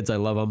grandkids I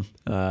love them.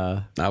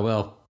 I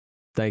will.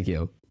 Thank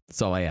you.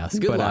 That's all I ask.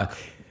 Good luck.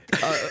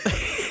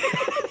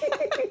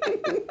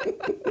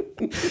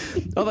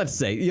 All that to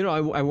say,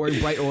 I'm wearing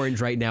bright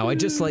orange right now. I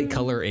just like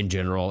color in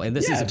general, and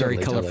this is a very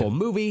colorful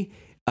movie.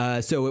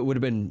 So it would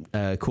have been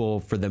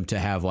cool for them to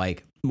have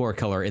like more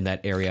color in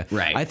that area.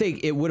 Right. I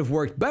think it would have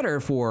worked better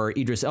for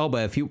Idris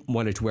Elba if he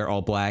wanted to wear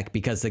all black,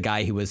 because the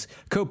guy he was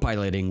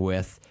co-piloting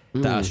with,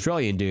 the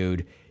Australian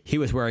dude, he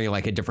was wearing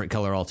like a different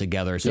color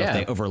altogether. So if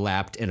they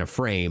overlapped in a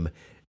frame,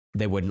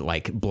 they wouldn't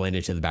like blend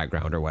into the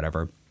background or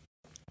whatever.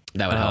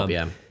 That would help,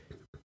 yeah.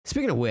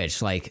 Speaking of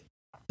which, like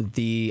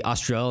the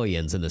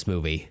Australians in this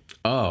movie.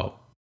 Oh.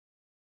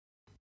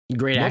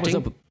 Great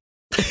acting.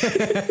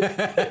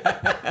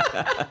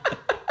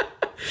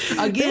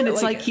 Again,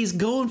 it's like he's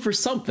going for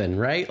something,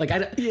 right? Like,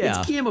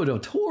 it's Guillermo del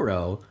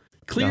Toro.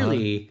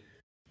 Clearly,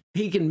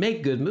 he can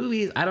make good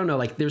movies. I don't know.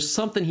 Like, there's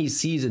something he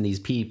sees in these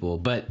people,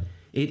 but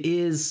it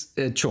is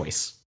a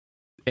choice.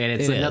 And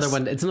it's another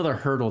one. It's another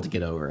hurdle to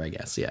get over, I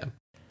guess. Yeah.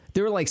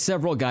 There were like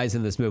several guys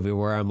in this movie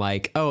where I'm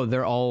like, oh,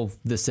 they're all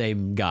the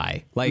same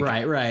guy. Like,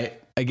 right.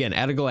 Again,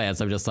 at a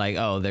glance, I'm just like,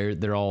 oh,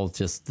 they're all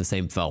just the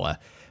same fella.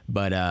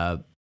 But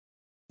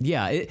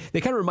they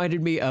kind of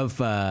reminded me of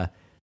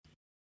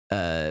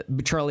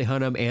Charlie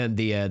Hunnam and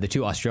the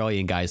two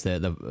Australian guys,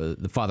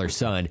 the father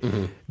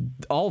son.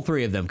 All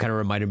three of them kind of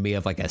reminded me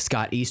of like a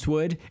Scott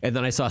Eastwood, and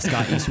then I saw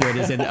Scott Eastwood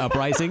is in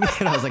Uprising,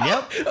 and I was like,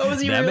 "Yep,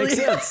 that makes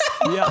sense."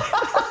 Yeah,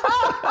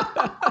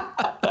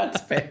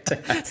 that's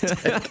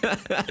fantastic.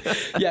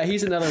 Yeah,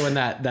 he's another one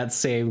that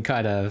same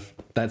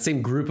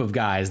group of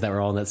guys that were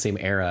all in that same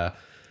era,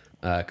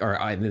 or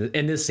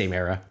in this same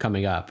era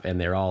coming up, and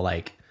they're all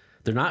like,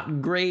 they're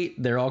not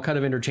great. They're all kind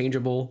of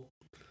interchangeable.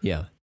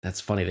 Yeah. That's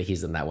funny that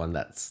he's in that one.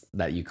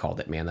 That you called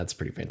it, man. That's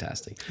pretty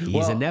fantastic.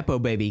 He's a Nepo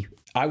baby.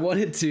 I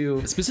wanted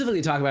to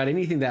specifically talk about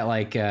anything that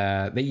like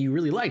that you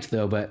really liked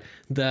though, but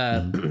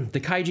the the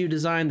kaiju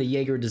design, the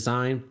Jaeger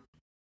design,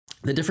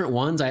 the different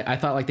ones. I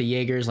thought like the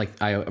Jaegers, like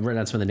I wrote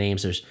down some of the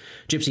names. There's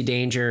Gypsy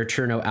Danger,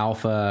 Cherno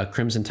Alpha,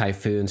 Crimson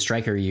Typhoon,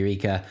 Striker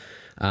Eureka.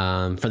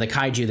 For the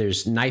kaiju,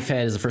 there's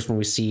Knifehead is the first one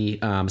we see.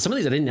 Some of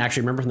these I didn't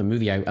actually remember from the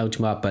movie. I looked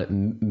them up, but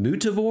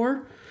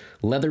Mutavore,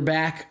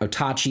 Leatherback,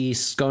 Otachi,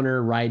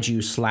 Scunner, Raiju,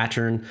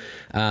 Slattern.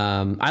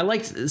 I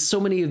liked so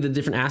many of the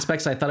different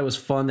aspects. I thought it was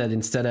fun that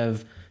instead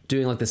of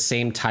doing like the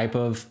same type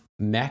of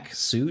mech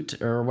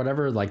suit or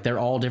whatever, like they're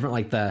all different.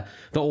 Like the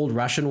old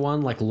Russian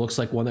one like looks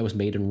like one that was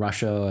made in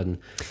Russia, and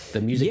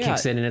the music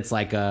kicks in and it's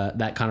like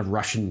that kind of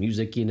Russian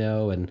music,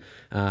 and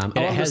all of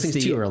those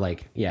things too are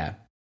like, yeah.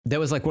 That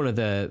was like one of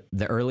the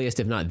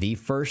earliest, if not the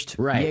first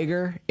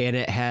Jaeger, and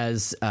it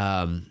has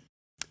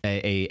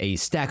a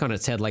stack on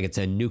its head like it's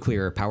a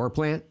nuclear power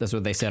plant. That's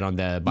what they said on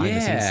the behind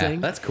the scenes thing.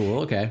 That's cool.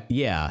 Okay.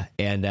 Yeah,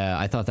 and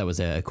I thought that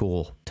was a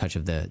cool touch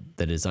of the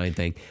design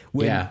thing.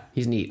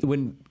 He's neat.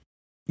 Go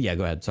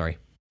ahead. Sorry.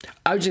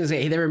 I was just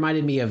gonna say, they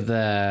reminded me of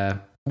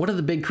what are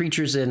the big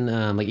creatures in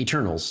like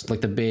Eternals,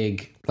 like the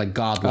big like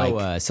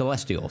god-like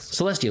Celestials.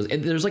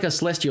 There's like a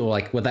celestial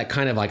like with that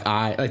kind of like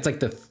eye. It's like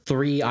the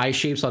 3 eye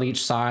shapes on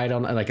each side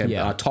on like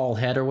a tall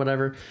head or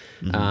whatever.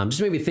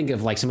 Just made me think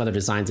of like some other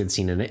designs I'd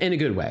seen in a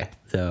good way.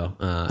 So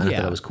I thought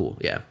that was cool.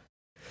 Yeah.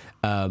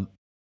 I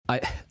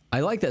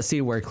like that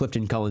scene where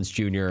Clifton Collins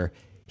Jr.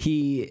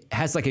 he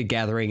has like a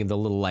gathering in the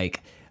little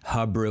like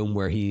hub room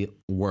where he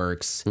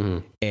works,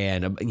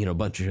 and a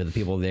bunch of the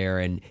people there,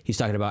 and he's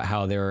talking about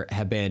how there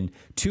have been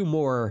 2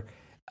 more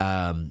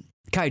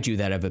kaiju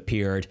that have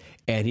appeared,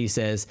 and he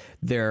says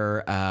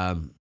their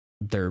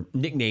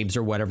nicknames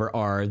or whatever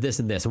are this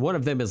and this, and one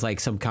of them is like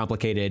some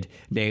complicated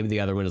name,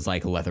 the other one is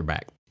like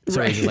Leatherback.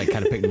 So he's just like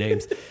kind of picking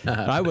names.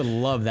 I would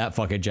love that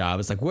fucking job.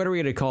 It's like, what are we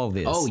gonna call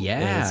this? Oh yeah,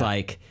 and it's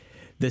like,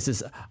 this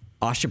is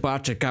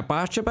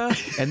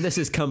Ashabachakabachaba, and this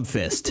is Cum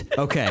Fist.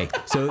 Okay,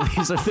 so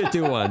these are the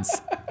 2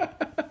 ones.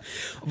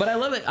 But I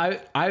love it.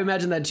 I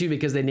imagine that too,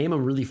 because they name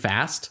them really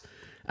fast.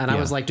 And I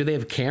was like, do they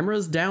have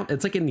cameras down?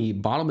 It's like in the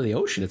bottom of the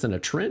ocean. It's in a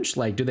trench.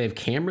 Like, do they have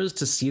cameras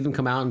to see them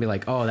come out and be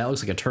like, oh, that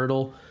looks like a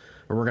turtle,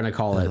 or we're going to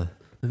call it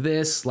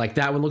this. Like,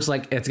 that one looks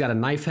like it's got a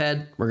knife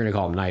head. We're going to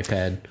call him Knife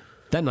Head.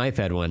 That knife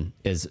head one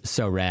is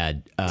so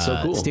rad.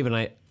 So cool. Steven,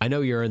 I know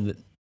you're in the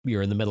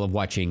middle of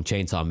watching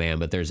Chainsaw Man,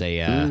 but there's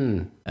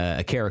a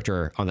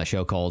character on that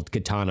show called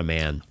Katana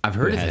Man. I've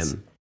heard of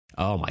him.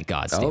 Oh my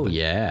God, Steven. Oh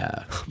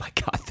yeah. Oh my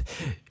God.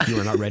 You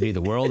are not ready.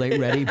 The world ain't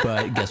ready,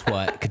 but guess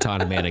what?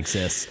 Katana Man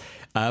exists.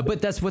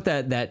 But that's what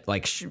that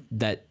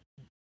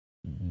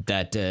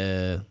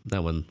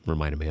one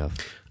reminded me of.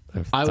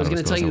 I was going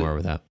to tell you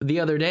with that. The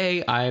other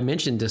day, I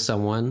mentioned to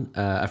someone,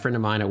 a friend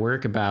of mine at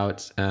work,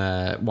 about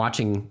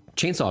watching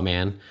Chainsaw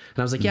Man. And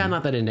I was like, yeah, I'm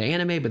not that into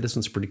anime, but this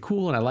one's pretty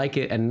cool and I like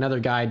it. And another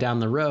guy down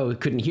the road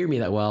couldn't hear me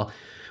that well,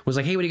 was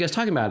like, hey, what are you guys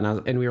talking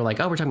about? And we were like,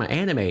 oh, we're talking about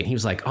anime. And he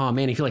was like, oh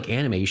man, if you like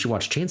anime, you should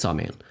watch Chainsaw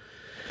Man.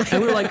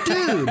 And we were like,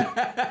 dude,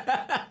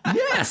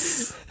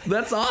 yes,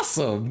 that's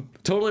awesome.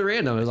 Totally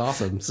random. It was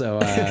awesome. So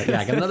yeah,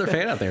 I got another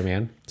fan out there,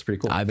 man. It's pretty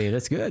cool. I mean,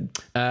 it's good.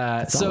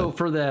 So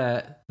for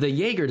the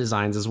Jaeger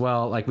designs as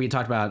well, like we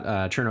talked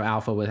about, Cherno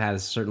Alpha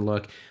has a certain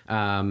look.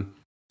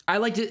 I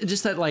liked it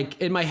just that, like,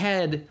 in my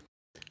head,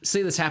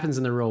 say this happens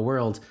in the real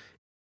world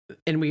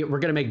and we're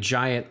going to make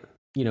giant,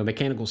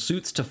 mechanical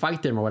suits to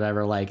fight them or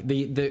whatever. Like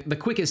the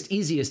quickest,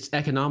 easiest,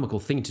 economical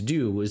thing to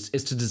do is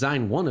to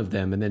design one of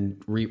them and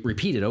then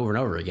repeat it over and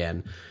over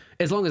again,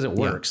 as long as it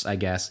works, I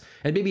guess.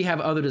 And maybe have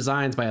other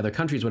designs by other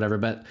countries, whatever.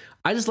 But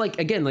I just like,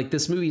 again, like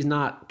this movie is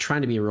not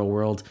trying to be a real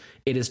world.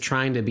 It is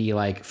trying to be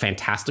like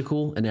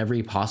fantastical in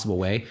every possible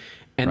way.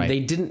 And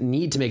they didn't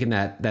need to make it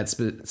that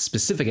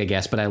specific, I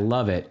guess, but I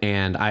love it.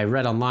 And I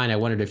read online, I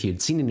wondered if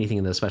you'd seen anything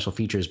in the special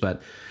features,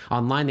 but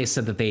online they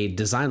said that they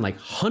designed like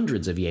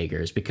hundreds of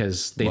Jaegers,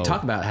 because they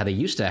talk about how they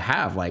used to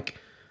have like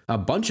a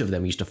bunch of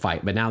them used to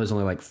fight, but now there's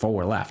only like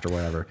 4 left or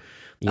whatever,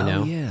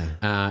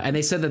 and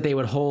they said that they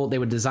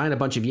would design a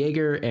bunch of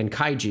Jaeger and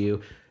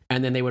Kaiju,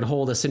 and then they would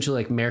hold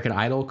essentially like American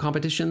Idol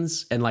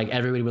competitions, and like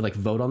everybody would like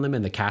vote on them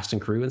and the cast and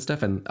crew and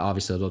stuff. And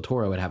obviously Del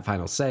Toro would have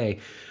final say,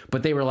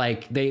 but they were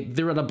like, they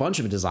were a bunch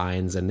of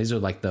designs, and these are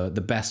like the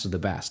best of the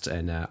best.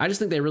 And I just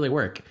think they really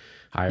work.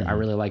 I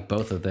really like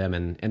both of them.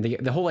 And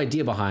the whole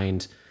idea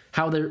behind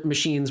how the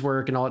machines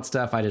work and all that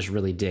stuff, I just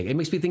really dig. It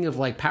makes me think of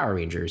like Power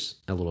Rangers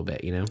a little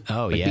bit,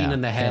 Oh, like being in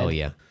the head. Hell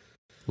yeah.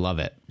 Love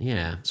it.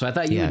 Yeah. So I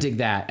thought you would dig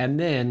that. And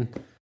then,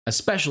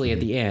 especially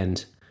at the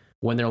end,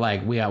 when they're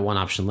like, we got one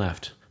option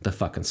left, the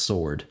fucking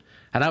sword.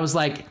 And I was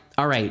like,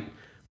 all right,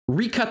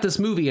 recut this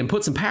movie and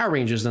put some Power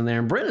Rangers in there,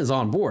 and Brent is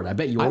on board. I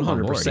bet you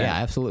 100%. Yeah,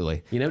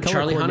 absolutely. Color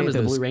Charlie Hunnam is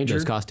the Blue Ranger.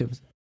 Those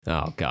costumes.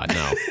 Oh God,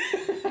 no.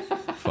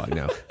 Fuck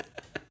no.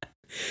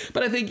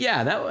 But I think,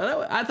 that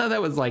I thought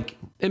that was like,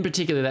 in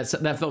particular,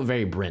 that felt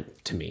very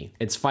Brent to me.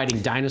 It's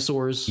fighting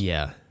dinosaurs.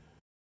 Yeah.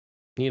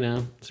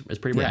 It's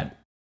pretty rad.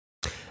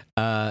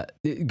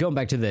 Going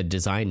back to the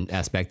design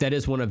aspect, that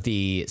is one of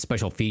the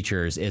special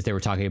features. Is they were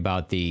talking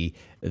about the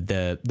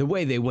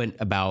way they went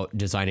about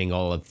designing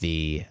all of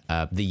the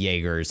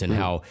Jaegers, and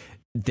how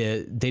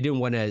they didn't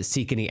want to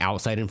seek any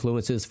outside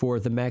influences for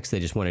the mechs. They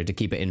just wanted to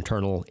keep it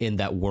internal in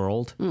that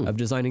world of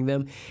designing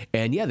them.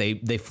 And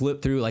they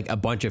flipped through like a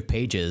bunch of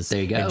pages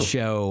there you go. and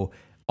show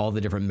all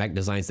the different mech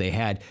designs they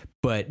had.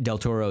 But Del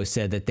Toro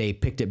said that they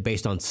picked it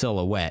based on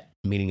silhouette,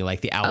 meaning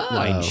like the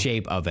outline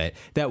shape of it.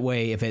 That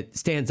way, if it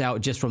stands out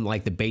just from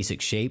like the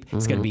basic shape,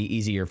 it's going to be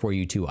easier for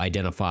you to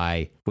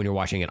identify when you're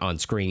watching it on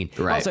screen,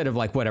 outside of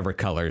like whatever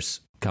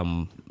colors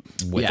come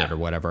with it or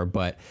whatever.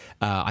 But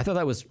I thought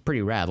that was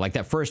pretty rad. Like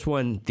that first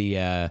one,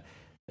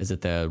 is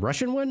it the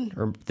Russian one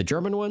or the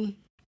German one?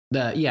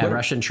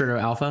 Russian Cherno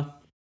Alpha.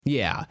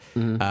 Yeah.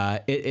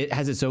 It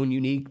has its own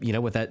unique,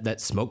 with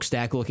that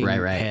smokestack looking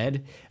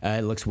head.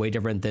 It looks way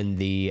different than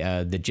the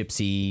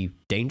Gypsy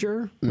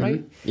Danger,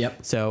 right?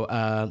 Yep. So,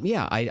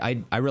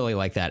 I really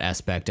like that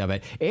aspect of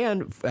it.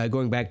 And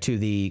going back to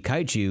the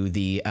Kaiju,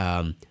 the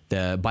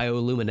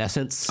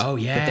bioluminescence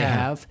that they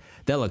have,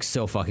 that looks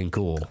so fucking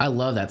cool. I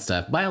love that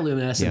stuff.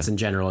 Bioluminescence in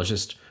general is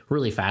just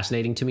really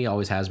fascinating to me.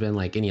 Always has been.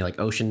 Like any like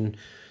ocean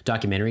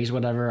documentaries,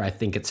 whatever. I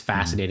think it's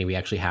fascinating we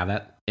actually have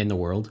that in the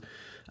world.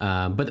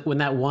 But when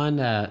that one,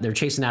 they're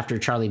chasing after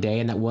Charlie Day,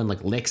 and that one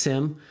like licks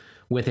him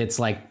with its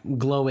like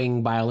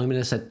glowing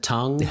bioluminescent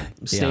tongue,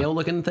 snail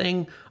looking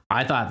thing.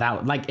 I thought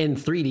that like in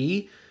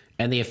 3D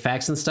and the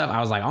effects and stuff, I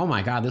was like, oh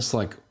my God, this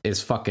like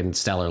is fucking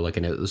stellar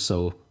looking. It was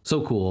so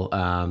cool.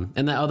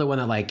 And the other one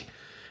that like,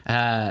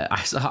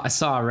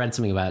 I read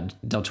something about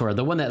Del Toro,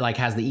 the one that like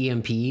has the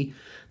EMP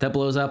that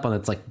blows up on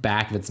its like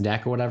back of its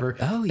neck or whatever.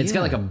 Oh yeah. It's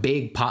got like a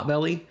big pot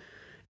belly.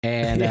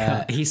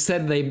 And he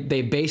said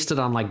they based it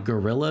on like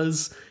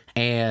gorillas,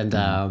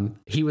 and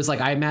he was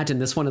like, I imagine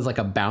this one is like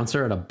a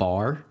bouncer at a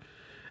bar,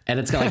 and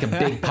it's got like a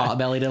big pot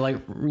belly to like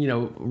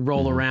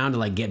roll around and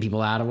like get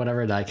people out or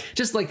whatever. Like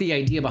just like the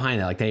idea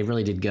behind it, like they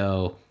really did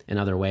go in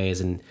other ways,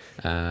 and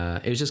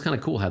it was just kind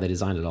of cool how they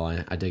designed it all.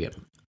 I dig it.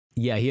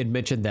 Yeah, he had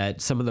mentioned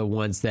that some of the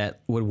ones that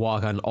would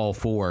walk on all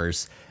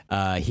fours,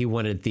 he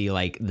wanted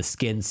the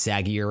skin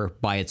saggier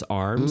by its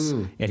arms,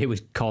 and he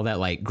would call that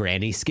like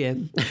granny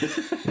skin.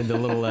 And the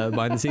little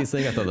behind the scenes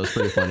thing, I thought that was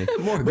pretty funny.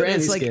 More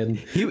granny skin.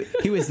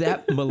 He was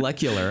that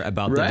molecular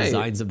about the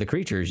designs of the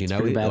creatures.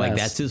 Like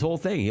that's his whole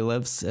thing. He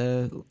loves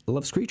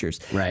creatures.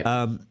 Right.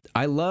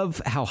 I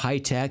love how high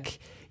tech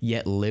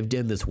yet lived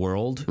in this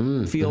world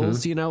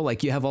feels,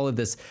 like you have all of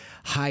this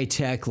high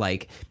tech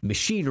like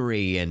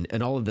machinery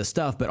and all of this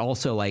stuff, but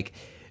also like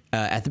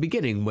at the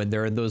beginning when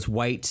they're in those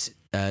white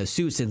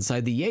suits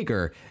inside the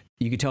Jaeger,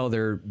 you could tell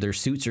their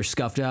suits are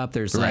scuffed up.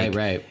 There's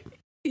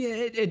Yeah,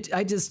 it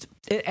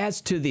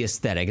adds to the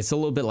aesthetic. It's a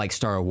little bit like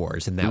Star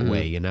Wars in that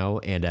way, you know,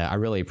 and I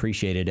really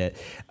appreciated it.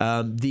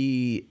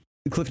 The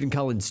Clifton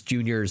Collins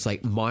Jr.'s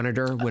like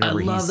monitor whenever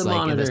he's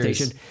like in the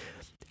station.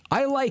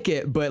 I like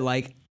it, but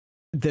like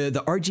the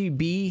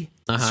RGB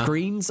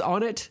screens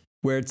on it,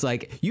 where it's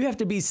like you have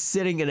to be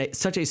sitting in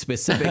such a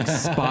specific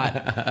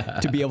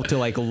spot to be able to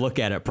like look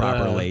at it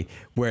properly,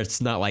 where it's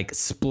not like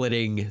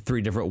splitting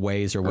 3 different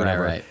ways or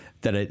whatever. Right.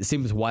 That it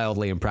seems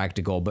wildly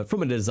impractical, but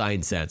from a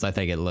design sense, I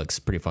think it looks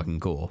pretty fucking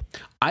cool.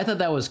 I thought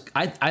that was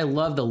I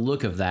love the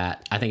look of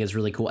that. I think it's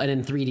really cool, and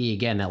in 3D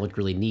again, that looked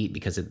really neat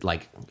because it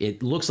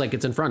looks like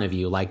it's in front of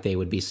you, like they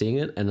would be seeing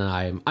it. And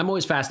I'm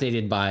always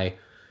fascinated by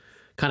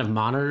kind of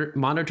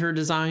monitor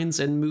designs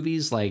in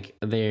movies. Like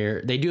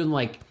they do them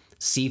like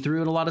see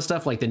through in a lot of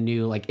stuff, like the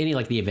new like any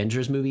like the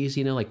Avengers movies,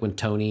 you know, like when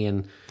Tony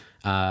and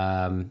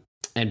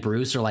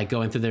Bruce are like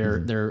going through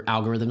their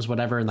algorithms,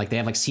 whatever. And like they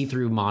have like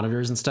see-through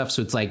monitors and stuff.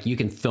 So it's like you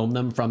can film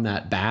them from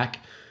that back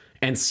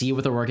and see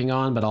what they're working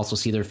on, but also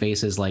see their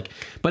faces. Like,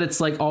 but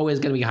it's like always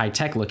going to be high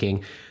tech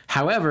looking.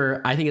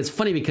 However, I think it's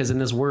funny because in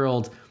this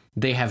world,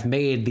 they have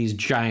made these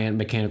giant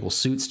mechanical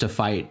suits to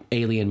fight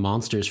alien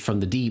monsters from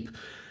the deep,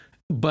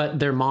 but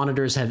their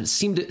monitors have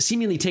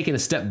seemingly taken a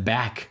step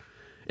back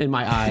in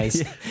my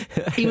eyes.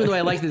 Even though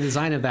I like the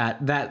design of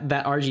that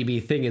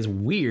RGB thing is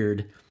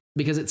weird,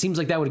 because it seems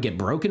like that would get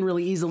broken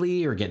really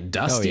easily or get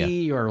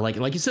dusty or like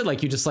you said,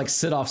 like you just like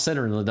sit off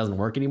center and it doesn't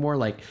work anymore.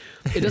 Like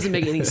it doesn't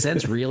make any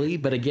sense really.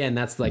 But again,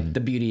 that's like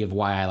the beauty of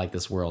why I like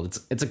this world.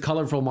 It's a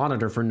colorful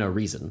monitor for no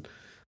reason,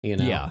 you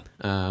know? Yeah.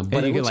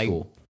 But it looks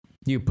cool.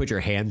 You put your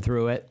hand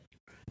through it.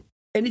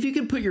 And if you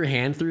can put your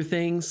hand through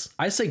things,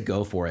 I say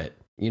go for it.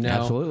 You know,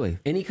 absolutely.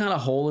 Any kind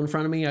of hole in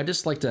front of me, I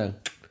just like to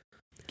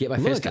get my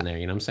fist in there.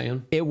 You know what I'm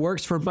saying? It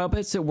works for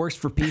Muppets. It works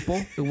for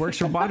people. It works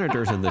for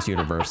monitors in this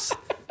universe.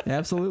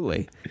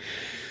 Absolutely.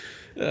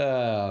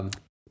 All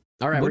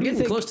right, we're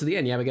getting close to the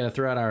end. Yeah, we got to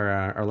throw out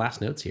our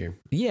last notes here.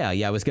 Yeah.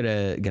 I was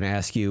gonna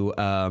ask you,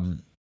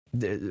 toward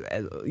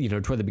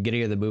the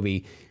beginning of the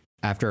movie,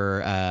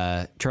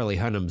 after Charlie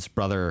Hunnam's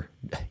brother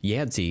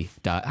Yancey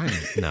died.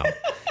 No.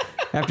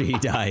 After he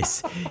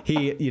dies,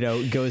 he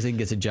goes and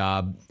gets a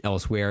job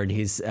elsewhere, and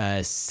he's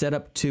set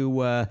up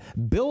to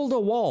build a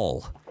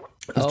wall.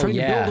 He's trying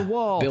to build a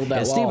wall. Build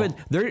that wall. Steven,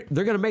 they're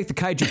going to make the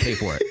kaiju pay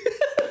for it.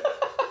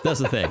 That's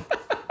the thing.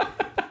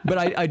 But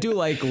I do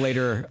like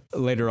later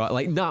on,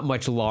 like not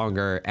much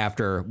longer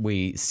after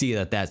we see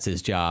that that's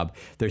his job,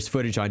 there's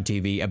footage on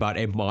TV about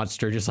a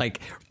monster just like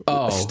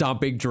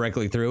stomping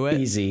directly through it.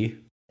 Easy.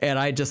 And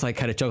I just like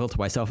kind of chuckled to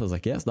myself. I was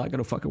like, yeah, it's not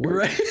going to fucking work.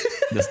 Right.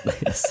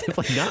 It's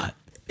simply not.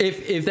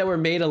 If that were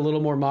made a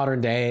little more modern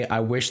day,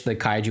 I wish the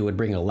kaiju would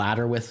bring a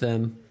ladder with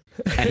them.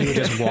 And he would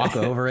just walk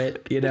over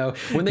it, you know.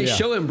 When they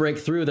show him break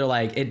through, they're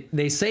like,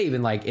 they say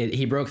even like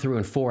he broke through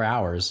in 4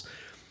 hours.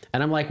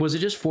 And I'm like, was it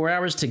just 4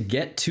 hours to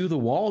get to the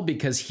wall?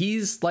 Because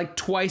he's like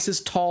twice as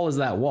tall as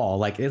that wall.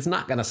 Like, it's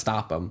not going to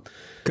stop him.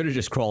 Could have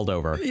just crawled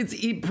over. It's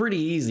pretty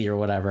easy or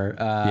whatever.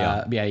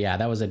 Yeah,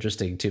 that was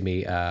interesting to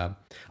me. I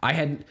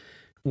had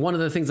one of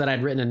the things that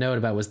I'd written a note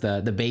about was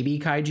the baby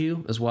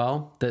kaiju as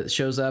well that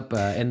shows up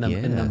in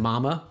the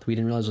mama. We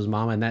didn't realize it was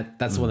mama, and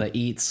that's the one that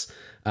eats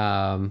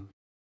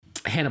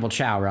Hannibal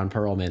Chow around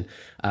Perlman.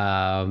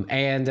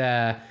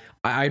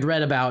 I'd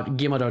read about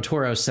Guillermo del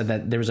Toro said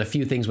that there was a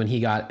few things when he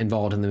got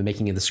involved in the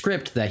making of the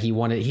script that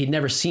he'd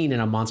never seen in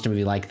a monster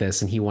movie like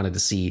this, and he wanted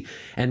to see.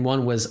 And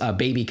one was a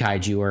baby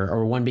kaiju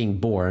or one being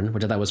born,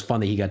 which I thought was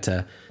fun that he got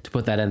to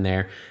put that in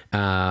there.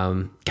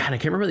 God, I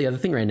can't remember the other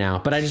thing right now,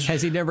 but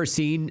has he never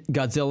seen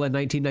Godzilla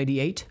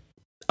 1998?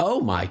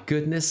 Oh my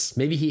goodness.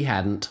 Maybe he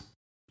hadn't.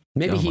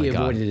 Maybe he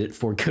avoided it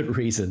for good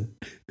reason.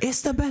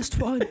 It's the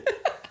best one.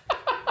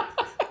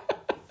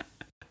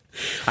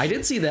 I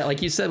did see that,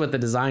 like you said, with the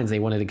designs, they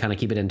wanted to kind of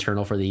keep it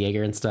internal for the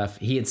Jaeger and stuff.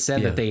 He had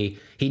said that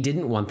he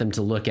didn't want them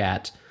to look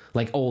at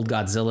like old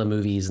Godzilla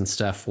movies and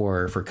stuff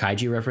for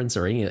kaiju reference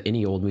or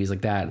any old movies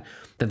like that.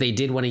 That they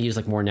did want to use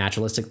like more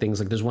naturalistic things.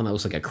 Like there's one that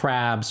looks like a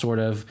crab, sort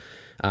of.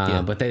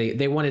 But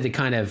they wanted to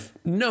kind of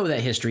know that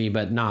history,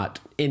 but not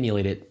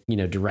emulate it,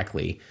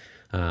 directly,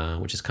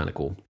 which is kind of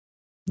cool.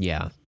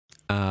 Yeah.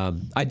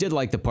 I did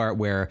like the part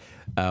where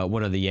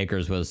one of the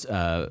Jaegers was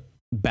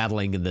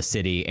battling in the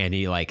city, and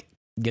he like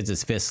gets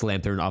his fist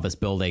slammed through an office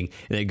building,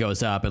 and it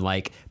goes up and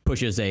like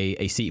pushes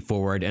a seat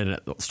forward, and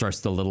it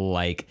starts the little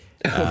like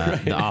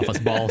the office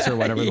balls or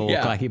whatever, the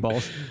little clacky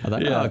balls. I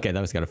thought, okay,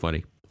 that was kind of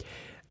funny.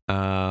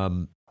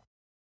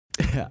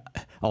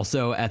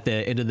 Also, at the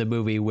end of the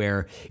movie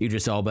where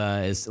Idris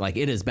Elba is like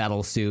in his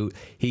battle suit,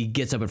 he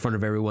gets up in front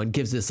of everyone,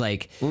 gives this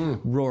like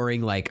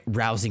roaring, like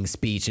rousing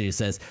speech, and he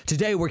says,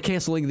 "Today we're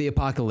canceling the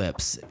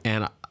apocalypse."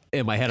 And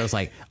in my head, I was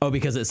like, "Oh,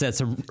 because it said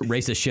some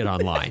racist shit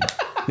online."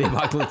 The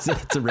apocalypse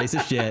said some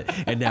racist shit,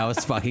 and now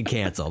it's fucking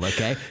canceled.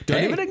 Okay,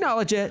 don't even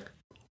acknowledge it.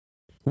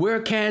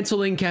 We're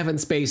canceling Kevin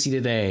Spacey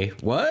today.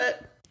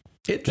 What?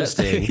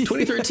 Interesting.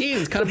 2013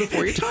 is kind of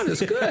before your time.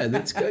 That's good.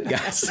 That's good,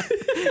 guys.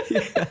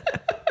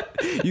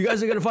 You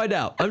guys are gonna find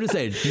out. I'm just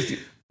saying.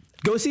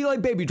 go see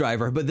like Baby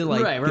Driver, but then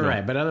like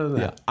right. But other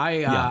than that,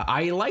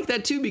 I like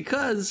that too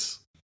because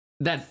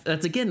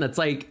that's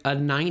like a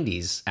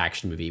 90s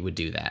action movie would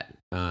do that.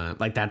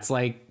 Like that's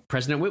like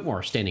President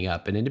Whitmore standing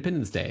up in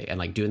Independence Day and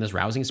like doing this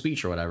rousing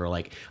speech or whatever.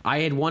 Like I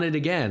had wanted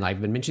again.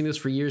 I've been mentioning this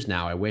for years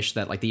now. I wish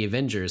that like the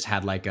Avengers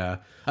had like a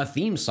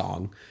theme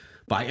song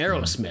by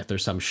Aerosmith or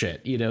some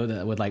shit,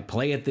 that would like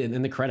play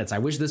in the credits. I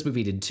wish this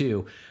movie did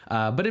too.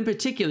 But in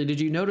particular,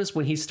 did you notice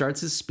when he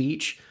starts his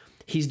speech,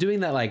 he's doing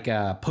that like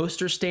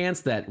poster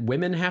stance that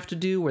women have to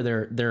do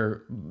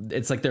where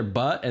it's like their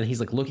butt and he's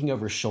like looking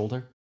over his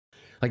shoulder.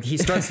 Like he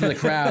starts to the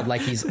crowd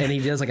and he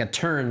does like a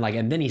turn like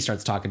and then he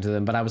starts talking to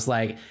them. But I was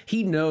like,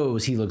 he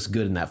knows he looks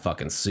good in that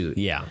fucking suit.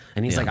 Yeah.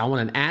 And he's like, I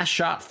want an ass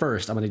shot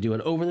first. I'm going to do it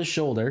over the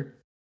shoulder,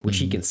 which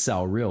he can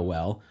sell real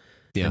well.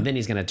 Yeah. And then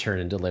he's going to turn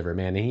and deliver,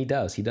 man. And he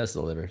does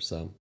deliver.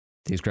 So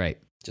he's great.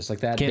 Just like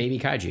that baby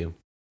kaiju.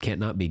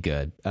 Can't not be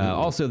good.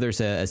 Also,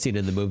 there's a scene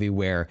in the movie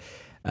where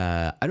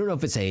I don't know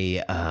if it's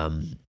a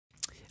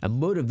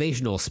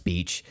motivational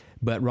speech,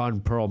 but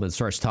Ron Perlman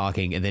starts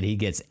talking and then he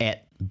gets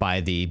et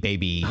by the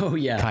baby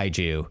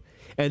kaiju.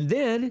 And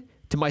then,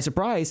 to my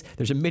surprise,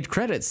 there's a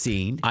mid-credits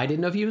scene. I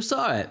didn't know if you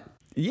saw it.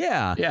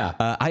 Yeah.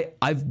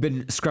 I've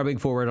been scrubbing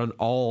forward on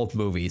all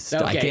movies.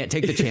 Okay. I can't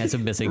take the chance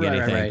of missing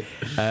anything.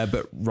 Right.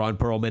 But Ron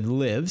Perlman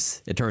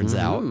lives, it turns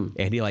out,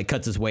 and he like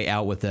cuts his way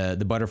out with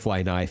the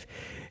butterfly knife.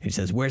 And he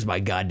says, "Where's my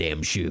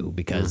goddamn shoe?"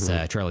 Because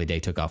Charlie Day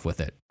took off with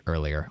it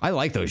earlier. I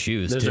like those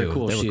shoes those too. Are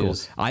cool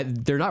shoes. Cool.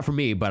 They're not for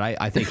me, but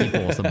I think he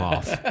pulls them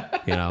off.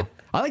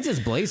 I like this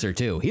blazer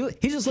too.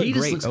 He just looks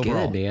great looks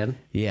overall. Good, man.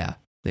 Yeah.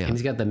 And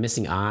he's got the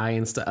missing eye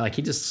and stuff. Like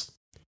he just,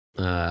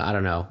 I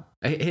don't know.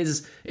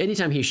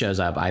 Anytime he shows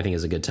up, I think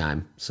is a good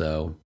time.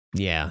 So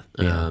yeah.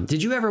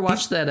 Did you ever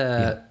watch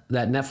that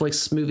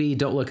Netflix movie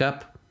Don't Look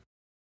Up?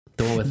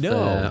 The one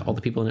with all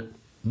the people in it?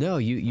 No,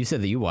 you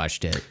said that you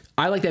watched it.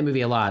 I like that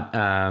movie a lot.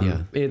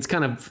 It's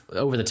kind of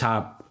over the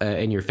top,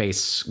 in your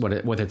face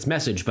with its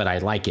message, but I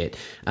like it.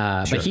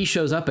 Sure. But he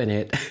shows up in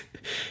it,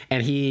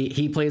 and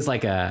he plays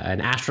like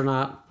an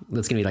astronaut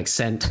that's gonna be like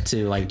sent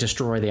to like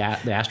destroy the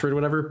asteroid or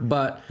whatever.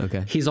 But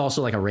he's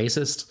also like a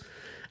racist.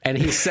 And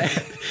he said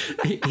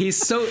he's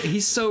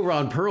so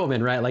Ron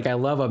Perlman, right? Like I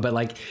love him, but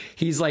like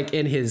he's like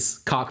in his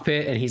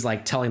cockpit and he's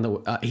like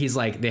telling he's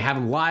like they have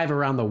him live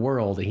around the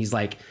world, and he's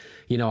like,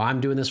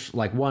 I'm doing this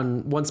like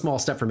one small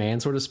step for man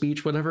sort of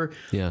speech, whatever.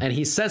 Yeah. And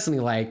he says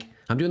something like,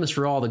 I'm doing this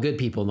for all the good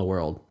people in the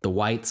world, the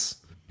whites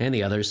and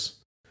the others.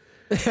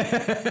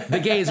 The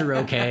gays are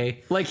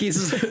okay. Like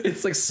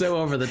it's like so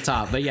over the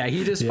top, but yeah,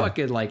 he just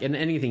fucking like, and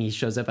anything he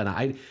shows up in,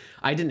 I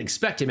didn't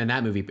expect him in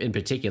that movie in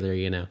particular,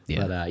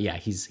 but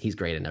he's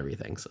great in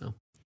everything. So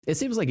it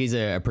seems like he's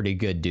a pretty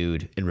good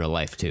dude in real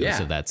life too. Yeah.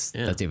 So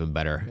that's even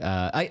better.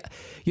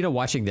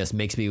 Watching this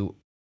makes me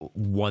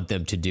want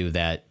them to do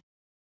that.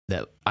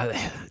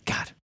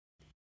 God,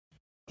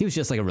 he was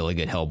just like a really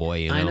good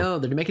Hellboy. I know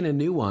they're making a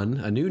new one.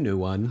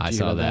 I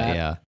saw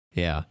that.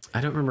 Yeah.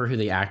 I don't remember who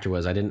the actor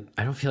was. I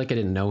don't feel like I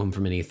didn't know him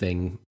from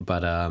anything,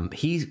 but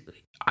he's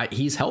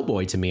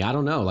Hellboy to me. I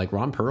don't know. Like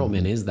Ron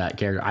Perlman is that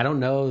character. I don't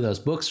know those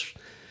books.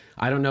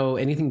 I don't know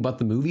anything but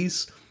the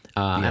movies.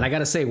 And I got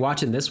to say,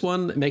 watching this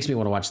one makes me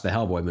want to watch the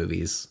Hellboy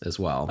movies as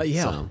well.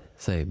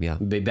 Same. Yeah,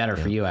 it'd be better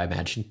for you, I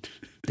imagine.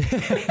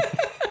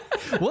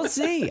 We'll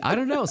see. I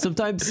don't know.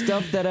 Sometimes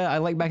stuff that I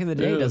like back in the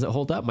day doesn't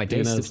hold up. My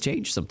tastes have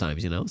changed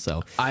sometimes,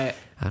 So I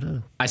don't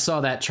know. I saw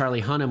that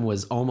Charlie Hunnam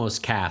was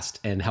almost cast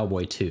in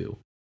Hellboy 2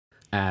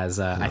 as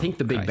I think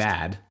the big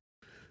bad.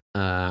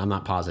 I'm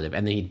not positive,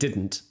 and then he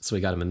didn't, so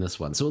we got him in this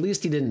one. So at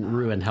least he didn't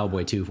ruin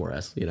Hellboy 2 for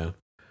us,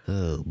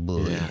 Oh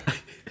boy,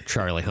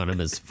 Charlie Hunnam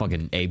is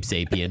fucking Abe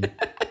Sapien.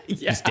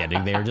 He's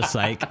standing there just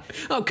like,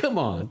 oh come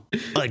on,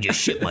 I just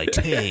shit my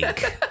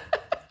tank.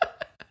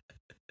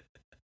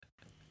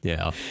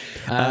 Yeah.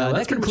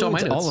 That's pretty much all my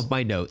notes. All of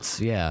my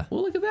notes. Yeah.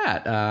 Well, look at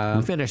that.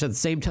 We finished at the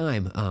same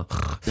time.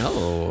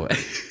 No.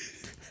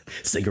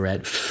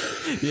 Cigarette.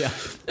 Yeah.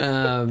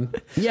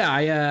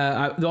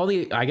 The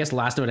only, I guess,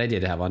 last note I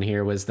did have on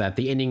here was that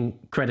the ending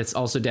credits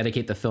also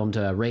dedicate the film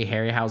to Ray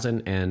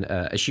Harryhausen and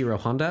Ishiro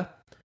Honda,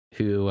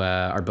 who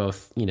are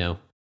both,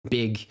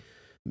 big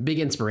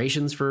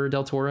inspirations for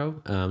Del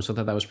Toro. So I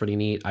thought that was pretty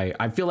neat.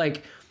 I feel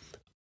like,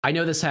 I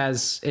know this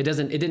it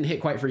didn't hit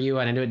quite for you,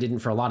 and I know it didn't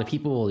for a lot of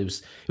people.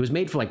 It was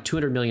made for like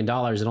 $200 million.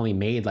 It only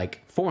made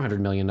like $400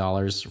 million,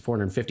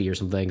 450 or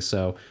something.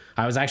 So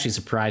I was actually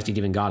surprised it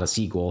even got a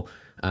sequel.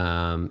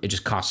 It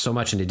just cost so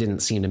much, and it didn't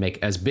seem to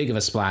make as big of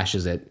a splash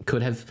as it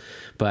could have.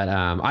 But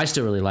I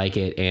still really like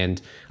it,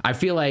 and I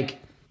feel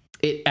like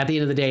it. At the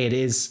end of the day, it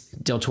is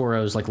Del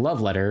Toro's like love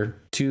letter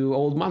to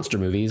old monster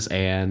movies,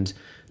 and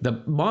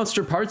the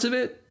monster parts of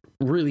it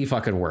really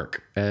fucking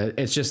work.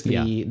 It's just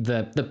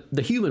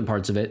the human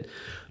parts of it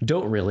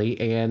don't really,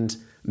 and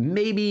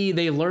maybe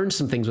they learned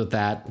some things with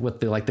that with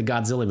the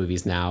Godzilla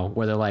movies now,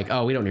 where they're like,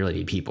 oh, we don't really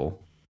need people,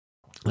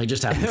 like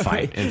just have them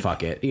fight and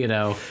fuck it,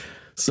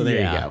 so there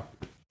you go.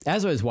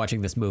 As I was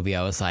watching this movie,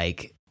 I was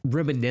like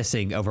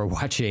reminiscing over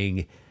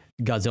watching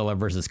Godzilla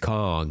versus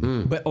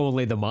Kong, but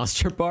only the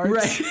monster parts.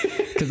 Right.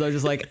 because I was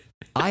just like,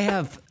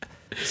 I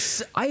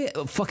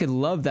fucking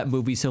love that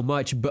movie so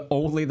much, but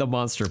only the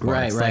monster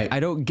parts. Right. Like,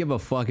 I don't give a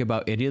fuck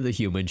about any of the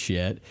human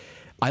shit.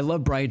 I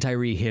love Brian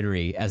Tyree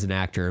Henry as an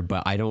actor,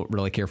 but I don't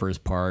really care for his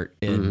part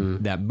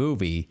in that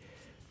movie.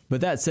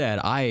 But that said,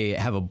 I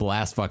have a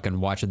blast fucking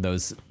watching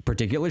those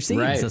particular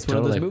scenes. Right, That's one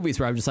of those movies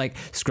where I'm just like,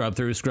 scrub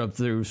through. Is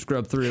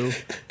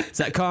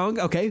that Kong?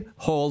 Okay,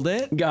 hold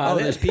it. Got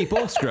it. There's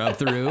people. Scrub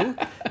through.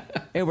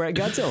 And we're at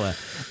Godzilla.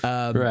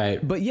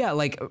 Right. But yeah,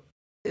 like,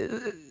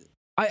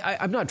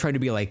 I'm not trying to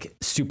be like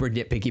super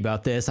nitpicky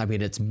about this. I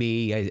mean, it's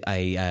me.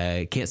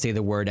 I can't say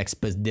the word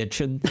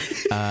exposition.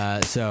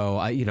 So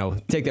I,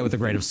 take that with a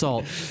grain of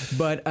salt.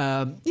 But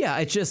yeah,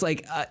 it's just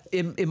like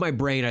in my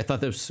brain, I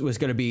thought this was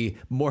going to be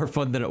more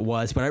fun than it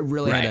was. But I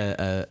really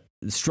had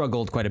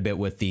struggled quite a bit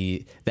with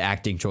the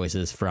acting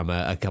choices from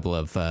a couple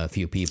of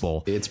few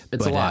people. It's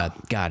a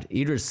lot. God,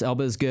 Idris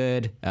Elba is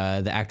good.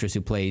 The actress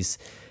who plays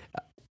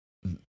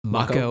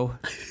Mako.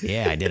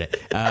 Yeah, I did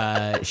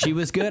it. She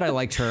was good. I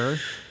liked her.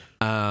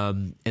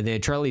 And then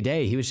Charlie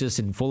Day, he was just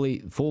in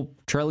full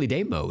Charlie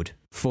Day mode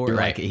for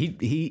like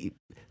he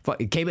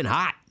came in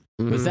hot.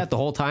 Was that the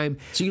whole time?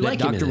 So you like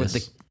him in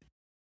this?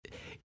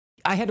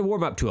 I had to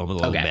warm up to him a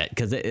little bit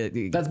because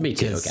that's me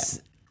too. Okay,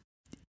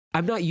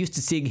 I'm not used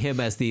to seeing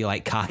him as the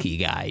like cocky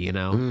guy,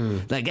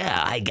 like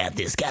I got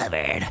this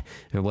covered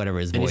or whatever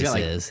his voice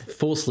is.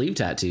 Full sleeve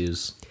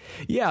tattoos.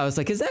 Yeah, I was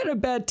like, is that a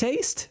bad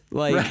taste?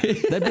 Like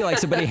that'd be like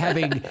somebody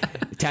having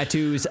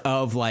tattoos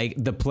of like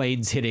the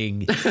planes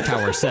hitting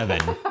Tower 7.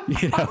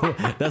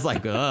 That's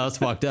like, oh, that's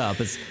fucked up.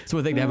 It's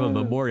one thing to have a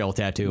memorial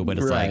tattoo, but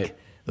it's like,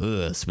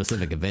 ugh,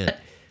 specific event.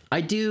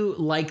 I do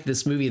like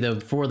this movie though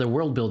for the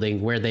world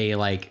building where they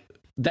like.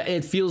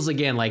 It feels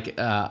again like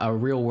a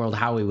real world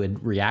how we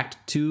would react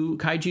to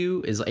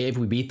kaiju is if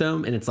we beat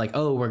them, and it's like,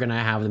 oh, we're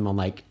gonna have them on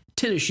like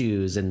tennis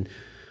shoes, and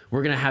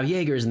we're gonna have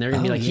Jaegers, and they're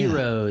gonna be like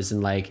heroes,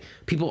 and like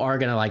people are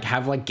gonna like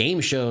have like game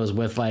shows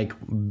with like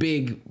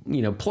big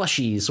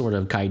plushy sort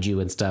of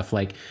kaiju and stuff.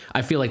 Like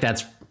I feel like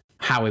that's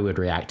how we would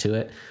react to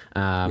it,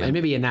 and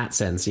maybe in that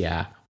sense,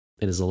 it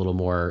is a little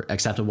more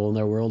acceptable in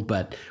their world.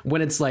 But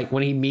when it's like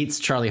when he meets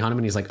Charlie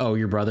Hunnam, he's like, oh,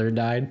 your brother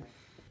died.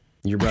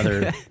 Your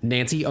brother,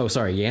 Nancy. Oh,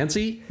 sorry.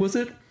 Yancey, was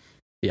it?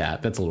 Yeah,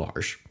 that's a little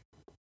harsh.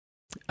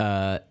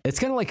 It's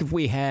kind of like if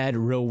we had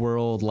real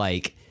world,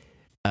 like,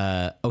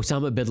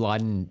 Osama bin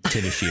Laden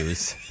tennis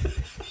shoes.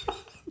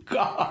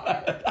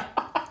 God.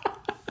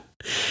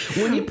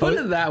 When you put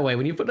it that way,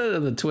 when you put it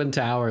in the Twin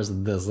Towers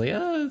and this, like,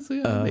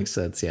 it makes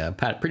sense. Yeah,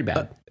 pretty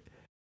bad.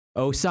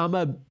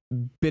 Osama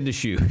bin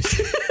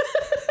shoes.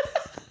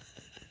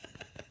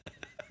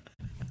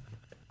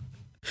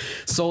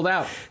 Sold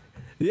out.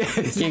 Yeah,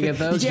 you can't get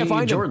those. You can't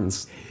find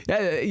Jordans.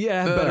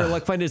 Yeah, better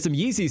luck finding some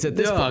Yeezys at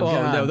this point.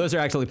 Oh no, those are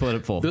actually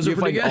plentiful. Those you are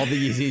pretty find good. all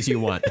the Yeezys you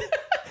want.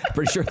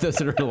 Pretty sure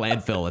those are in a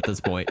landfill at this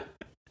point.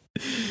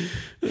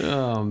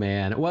 Oh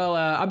man. Well,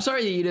 I'm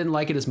sorry that you didn't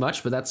like it as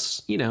much, but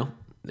that's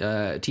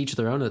teach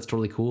their own. That's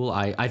totally cool.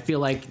 I feel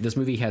like this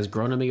movie has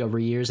grown on me over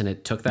years, and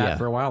it took that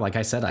for a while. Like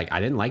I said, I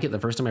didn't like it the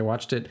first time I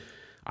watched it.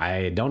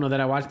 I don't know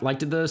that I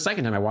liked it the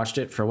second time I watched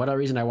it. For whatever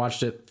reason, I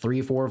watched it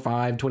 3, 4,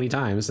 5, 20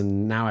 times,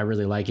 and now I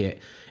really like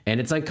it. And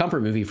it's like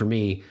comfort movie for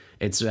me.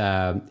 It's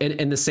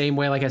in the same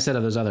way, like I said,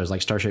 of those others,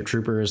 like Starship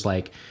Troopers,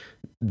 like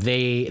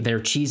they're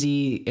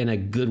cheesy in a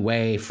good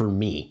way for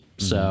me.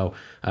 So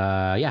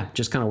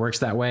just kind of works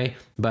that way.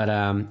 But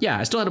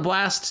I still had a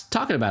blast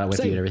talking about it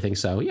with you and everything.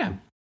 So yeah.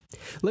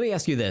 Let me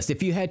ask you this: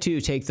 if you had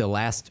to take the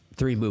last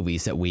 3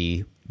 movies that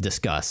we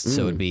discussed,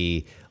 so it'd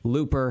be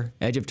Looper,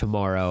 Edge of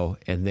Tomorrow,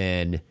 and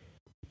then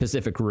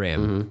Pacific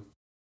Rim.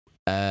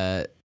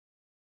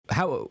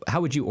 How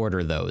would you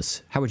order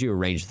those? How would you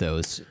arrange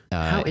those?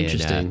 How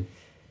interesting.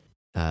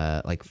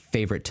 Like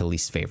favorite to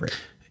least favorite.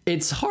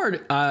 It's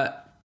hard.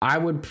 I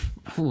would.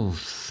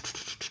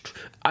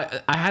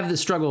 I have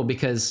this struggle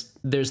because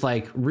there's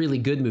like really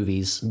good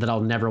movies that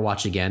I'll never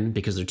watch again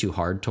because they're too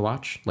hard to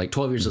watch. Like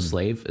 12 Years a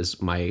Slave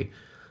is my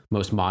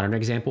most modern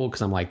example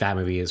because I'm like, that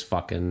movie is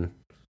fucking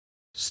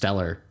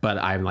stellar, but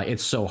I'm like,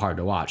 it's so hard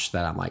to watch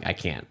that I'm like, I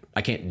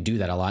can't do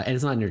that a lot, and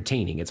it's not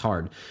entertaining. It's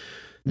hard.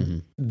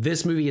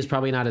 This movie is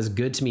probably not as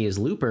good to me as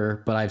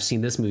Looper, but I've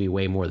seen this movie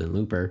way more than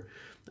Looper.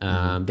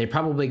 They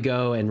probably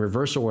go in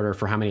reverse order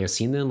for how many I've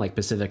seen them, like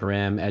Pacific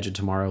Rim, Edge of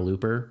Tomorrow,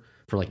 Looper,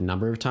 for like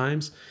number of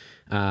times.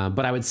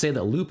 But I would say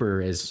that Looper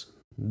is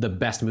the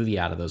best movie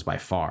out of those by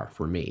far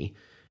for me.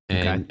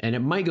 And it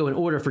might go in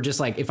order for just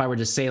like, if I were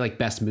to say like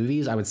best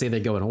movies, I would say they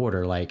go in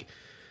order, like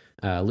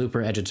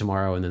Looper, Edge of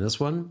Tomorrow, and then this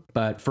one.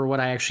 But for what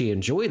I actually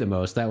enjoy the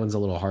most, that one's a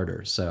little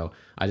harder. So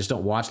I just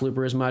don't watch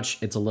Looper as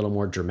much. It's a little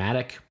more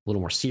dramatic, a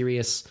little more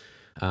serious.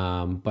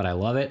 But I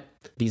love it.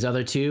 These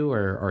other two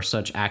are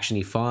such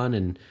actiony fun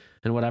and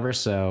whatever.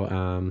 So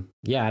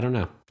I don't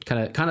know.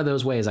 Kind of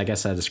those ways I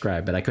guess I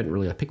described, but I couldn't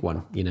really pick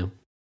one,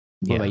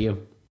 What about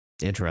you?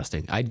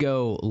 Interesting. I'd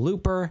go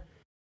Looper,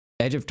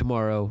 Edge of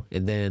Tomorrow,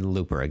 and then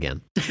Looper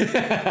again. You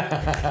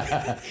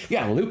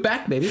gotta loop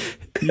back, baby.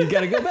 You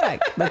gotta go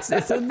back. It's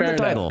in the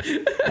title.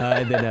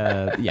 And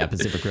then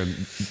Pacific Rim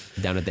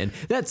down at the end.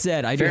 That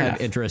said, I do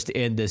have interest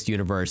in this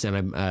universe,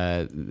 and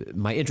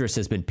my interest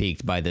has been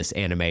piqued by this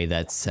anime.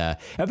 That's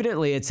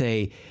evidently it's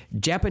a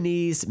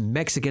Japanese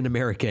Mexican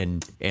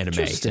American anime.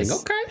 Interesting.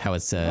 Okay. How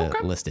it's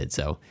listed.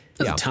 So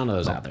there's a ton of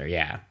those out there.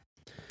 Yeah.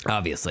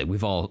 Obviously,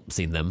 we've all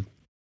seen them.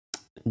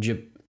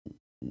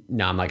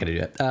 No, I'm not going to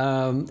do it.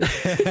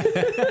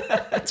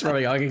 That's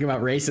probably all I can come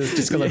out racist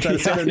just because I'm trying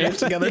to say their names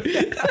together.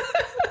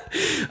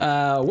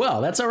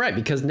 Well, that's all right,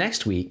 because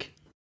next week,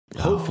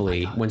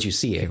 hopefully, once you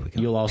see it,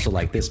 you'll also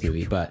like this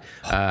movie. But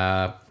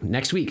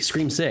next week,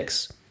 Scream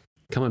 6,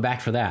 coming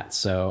back for that.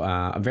 So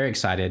I'm very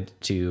excited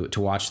to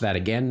watch that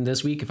again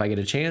this week if I get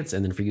a chance,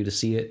 and then for you to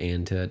see it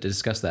and to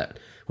discuss that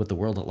with the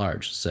world at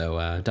large. So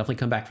definitely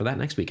come back for that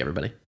next week,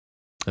 everybody.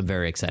 I'm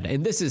very excited.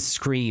 And this is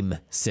Scream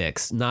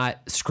 6,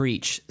 not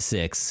Screech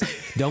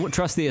 6. Don't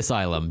trust the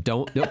Asylum.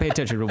 Don't pay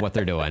attention to what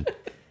they're doing.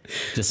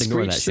 Just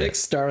ignore Screech that 6 shit.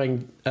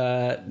 Starring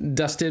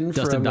Dustin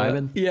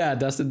Diamond?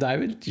 Dustin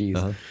Diamond.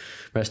 Jeez.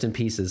 Rest in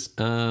pieces.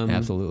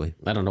 Absolutely.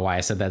 I don't know why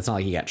I said that. It's not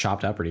like he got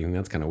chopped up or anything.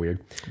 That's kind of weird.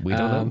 We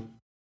don't know.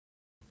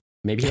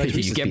 Maybe he likes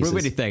you can't prove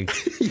anything.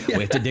 We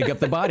have to dig up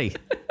the body.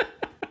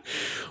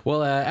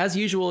 Well, as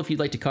usual, if you'd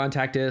like to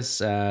contact us,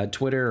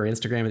 Twitter or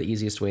Instagram are the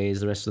easiest ways.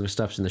 The rest of the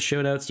stuff's in the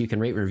show notes. You can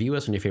rate and review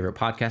us on your favorite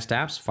podcast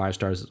apps. 5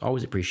 stars is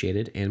always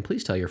appreciated. And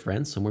please tell your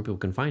friends so more people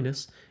can find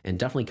us. And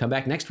definitely come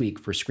back next week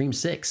for Scream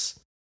 6.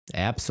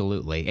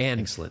 Absolutely.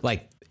 And excellent.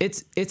 Like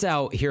it's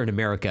out here in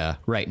America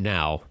right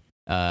now.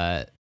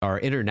 Our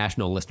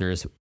international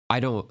listeners,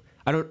 I don't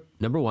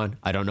number one,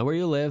 I don't know where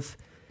you live.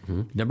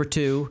 Mm-hmm. Number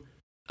two,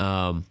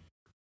 let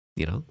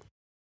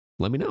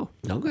me know.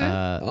 Okay.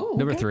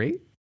 Number 3,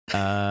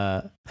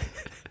 I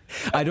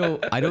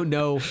don't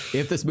know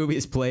if this movie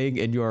is playing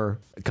in your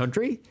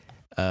country,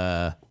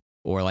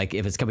 or like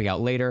if it's coming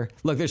out later.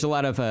 Look, there's a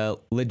lot of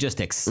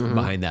logistics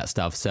behind that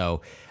stuff,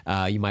 so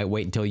you might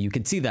wait until you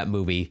can see that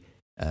movie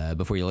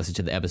before you listen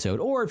to the episode.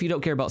 Or if you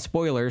don't care about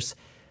spoilers,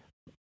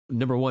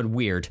 number 1,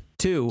 weird.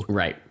 2,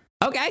 right?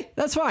 Okay,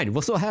 that's fine.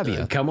 We'll still have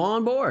you. Come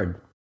on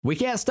board. We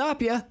can't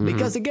stop you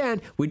because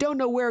again, we don't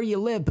know where you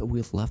live, but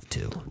we'd love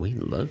to.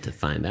 We'd love to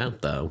find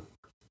out, though.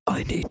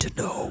 I need to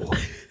know.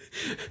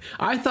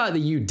 I thought that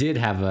you did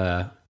have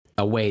a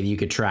way that you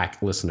could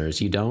track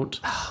listeners. You don't?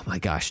 Oh my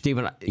gosh,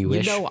 Stephen. You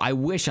wish? I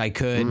wish I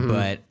could,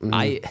 but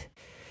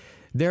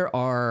there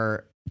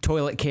are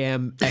toilet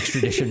cam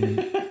extradition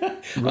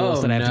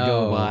rules that I have to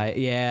go by.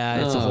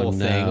 Yeah, it's a whole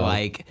thing.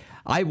 Like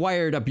I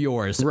wired up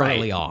yours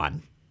early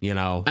on, and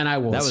I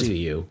won't sue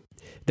you.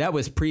 That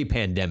was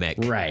pre-pandemic.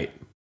 Right.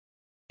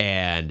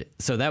 And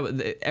so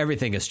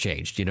everything has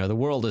changed. The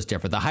world is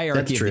different. The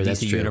hierarchy of the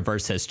DC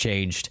universe has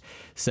changed.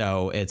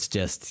 So it's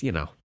just,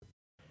 a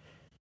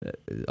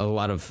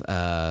lot of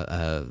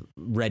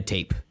red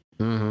tape.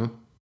 Mm-hmm.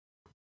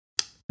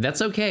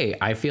 That's okay.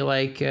 I feel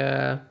like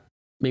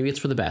maybe it's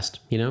for the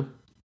best,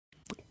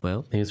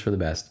 Well, maybe it's for the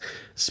best.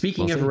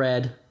 Speaking of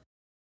red,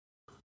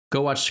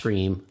 go watch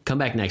Scream. Come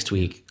back next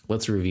week.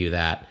 Let's review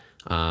that.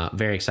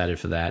 Very excited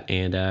for that.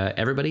 And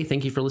everybody,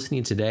 thank you for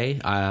listening today.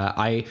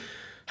 I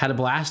had a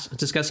blast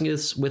discussing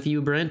this with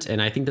you, Brent, and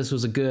I think this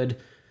was a good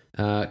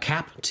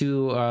cap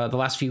to the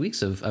last few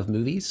weeks of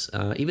movies.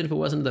 Even if it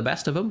wasn't the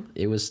best of them,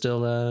 it was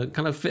still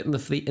kind of fit in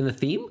the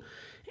theme.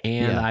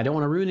 And I don't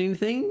want to ruin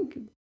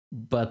anything,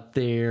 but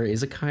there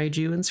is a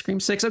kaiju in Scream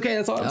 6. Okay,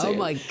 that's all I'm saying. Oh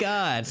my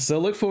God. So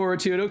look forward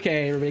to it.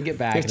 Okay, everybody get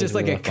back. It's just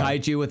like a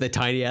kaiju with a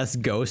tiny-ass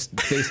ghost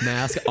face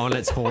mask on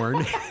its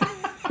horn.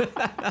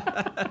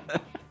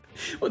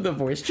 With the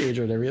voice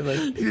changer and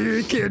everything.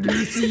 Can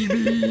you see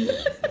me?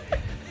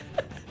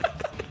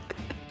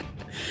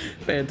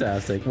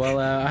 Fantastic. Well,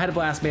 I had a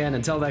blast, man.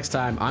 Until next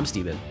time, I'm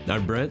Steven.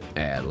 I'm Brent.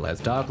 And let's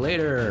talk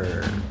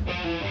later.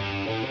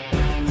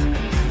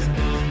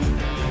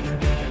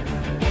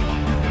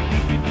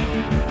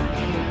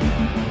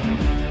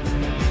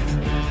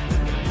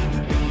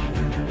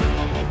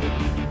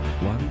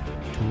 One,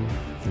 two,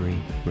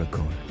 three,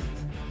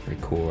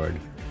 Record.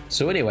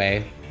 So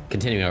anyway,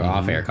 continuing our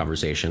off-air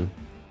conversation.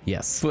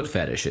 Yes. Foot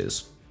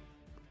fetishes.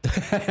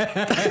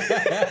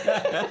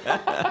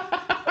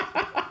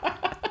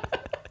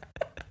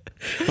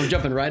 I'm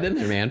jumping right in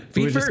there, man.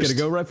 Feet We're first. just going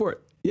to go right for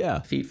it. Yeah.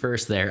 Feet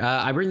first there.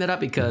 I bring that up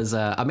because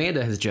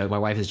Amanda has joked, my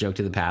wife has joked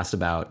in the past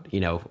about,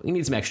 we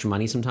need some extra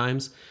money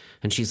sometimes.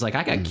 And she's like,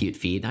 I got cute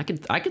feet. I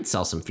could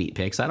sell some feet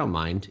pics. I don't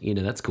mind.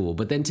 That's cool.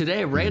 But then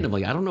today,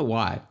 randomly, I don't know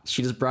why,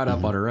 she just brought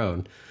up on her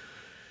own.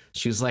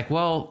 She was like,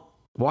 well,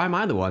 why am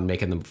I the one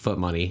making the foot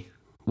money?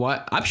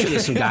 What? I'm sure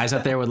there's some guys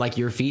out there with like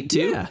your feet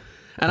too. Yeah.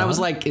 And I was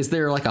like, is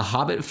there like a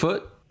hobbit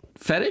foot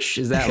fetish?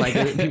 Is that like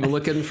people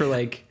looking for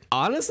like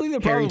honestly, there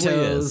hairy probably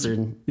toes is.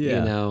 or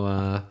yeah,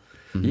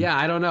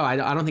 I don't know. I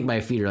don't think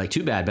my feet are like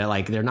too bad, but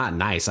like they're not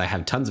nice. I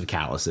have tons of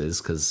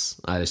calluses because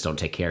I just don't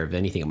take care of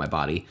anything in my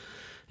body.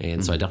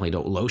 And so I definitely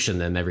don't lotion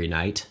them every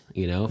night.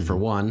 You know, for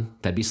one,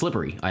 that'd be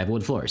slippery. I have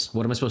wood floors.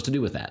 What am I supposed to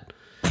do with that?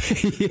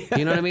 Yeah.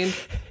 You know what I mean?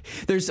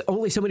 There's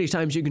only so many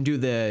times you can do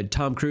the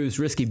Tom Cruise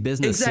risky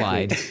business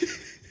slide.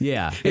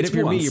 Yeah. And if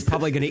you're me, you're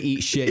probably going to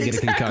eat shit and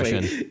get a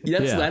concussion.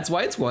 That's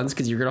why it's once,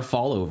 because you're going to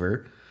fall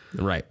over.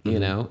 Right. You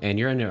know, and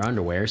you're in your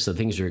underwear, so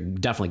things are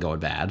definitely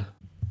going bad.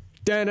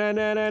 It's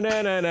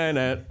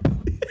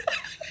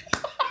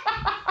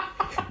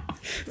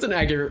an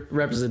accurate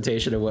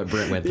representation of what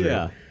Brent went through.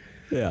 Yeah.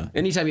 Yeah.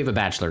 Anytime you have a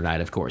bachelor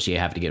night, of course, you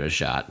have to give it a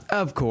shot.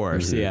 Of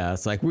course. Yeah.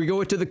 It's like, we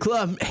going to the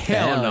club.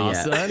 Hell no,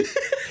 son.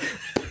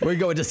 We're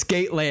going to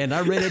Skateland.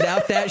 I rented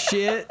out that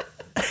shit.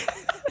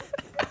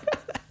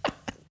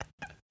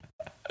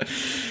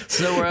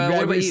 So,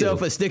 grab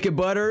yourself a stick of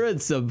butter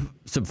and some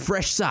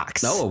fresh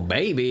socks. Oh,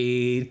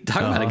 baby.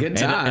 Talk about a good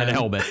time. And a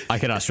helmet. I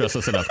cannot stress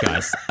this enough,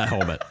 guys. A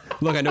helmet.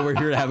 Look, I know we're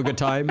here to have a good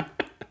time.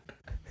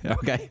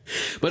 Okay.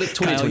 But it's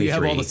 2023. Kyle, you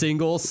have all the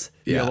singles.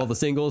 Yeah. You have all the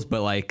singles,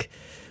 but like,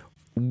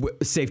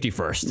 safety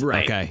first.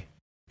 Right. Okay.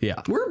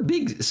 Yeah. We're a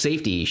big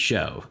safety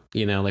show,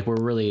 you know, like we're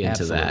really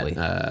into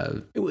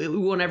that. We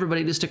want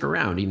everybody to stick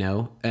around, you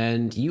know,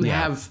 and you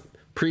have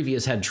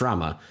previous head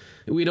trauma.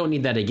 We don't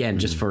need that again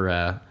just for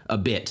a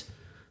bit,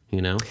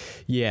 you know?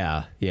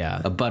 Yeah.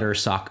 Yeah. A butter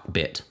sock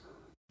bit.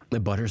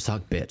 A butter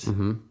sock bit.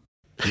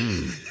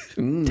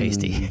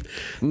 Tasty.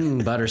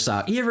 Butter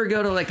sock. You ever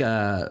go to like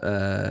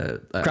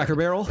a Cracker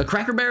Barrel? A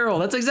Cracker Barrel.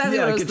 That's exactly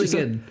what I was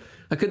thinking.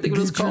 I couldn't think of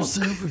what it's called.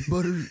 Yourself a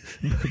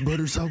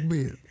butter sock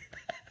bit.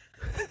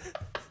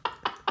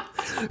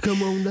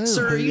 Come on down.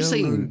 Sir, are you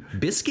saying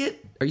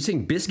biscuit? Are you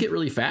saying biscuit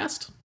really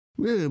fast?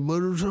 Yeah,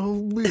 butter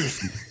sock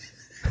biscuit.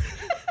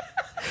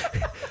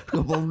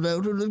 Come on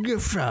down to the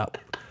gift shop.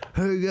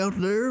 Hang out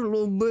there a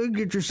little bit,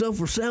 get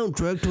yourself a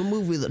soundtrack to a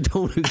movie that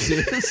don't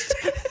exist.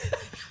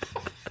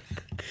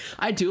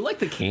 I do like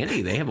the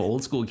candy. They have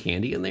old school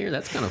candy in there.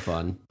 That's kind of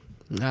fun.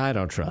 I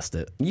don't trust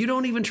it. You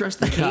don't even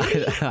trust the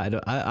candy?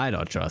 I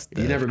don't trust it.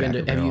 You've never been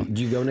to,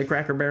 do you go to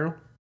Cracker Barrel?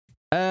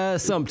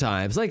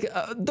 Sometimes, like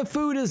the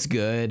food is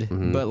good,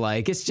 but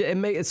like it's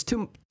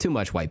too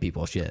much white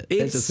people shit.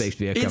 It just makes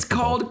me uncomfortable. It's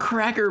called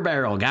Cracker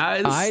Barrel,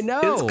 guys. I know.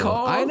 It's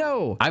called. I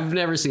know. I've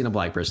never seen a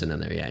black person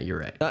in there. Yeah, you're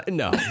right.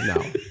 No.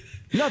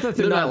 Not that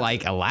they're not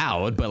like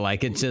allowed, but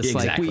like it's just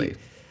like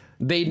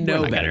they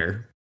know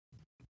better.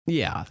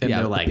 Yeah, and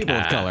they're like people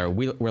of color.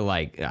 We're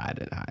like I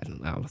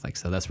don't think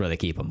so. That's where they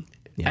keep them.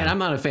 Yeah. And I'm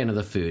not a fan of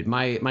the food.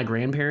 My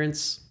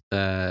grandparents, who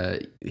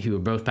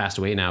have both passed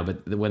away now,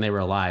 but when they were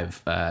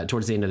alive,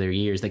 towards the end of their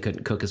years, they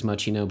couldn't cook as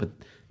much, you know. But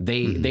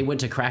they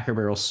went to Cracker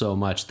Barrel so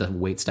much the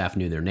wait staff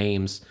knew their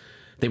names.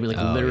 They were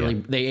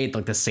like they ate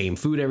like the same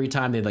food every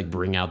time. They'd like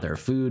bring out their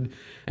food,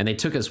 and they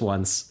took us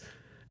once.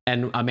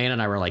 And Amanda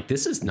and I were like,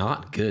 this is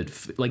not good.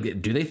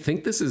 Like, do they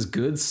think this is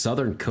good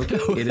Southern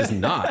cooking? It is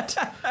not.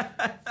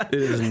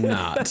 It is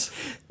not.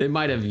 It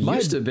might have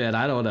used a bit.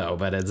 I don't know,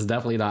 but it's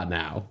definitely not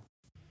now.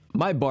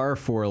 My bar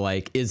for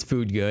like, is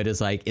food good is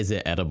like, is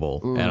it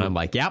edible? And I'm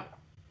like, yep.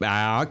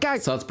 Okay.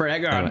 So it's pretty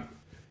good.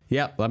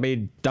 Yep. Let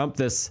me dump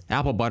this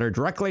apple butter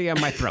directly in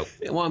my throat.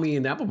 Well, I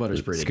mean, apple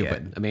butter's pretty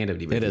good. Amanda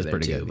would even do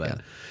that too.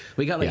 But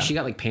we got like, she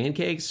got like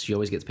pancakes. She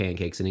always gets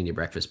pancakes in any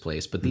breakfast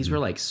place. But these were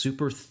like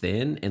super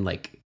thin and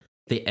like,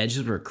 the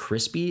edges were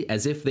crispy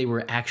as if they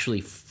were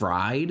actually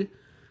fried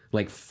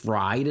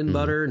in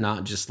butter,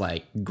 not just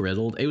like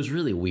griddled. It was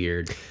really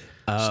weird. She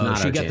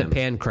got the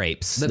pan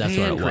crepes. That's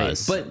what it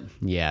was. But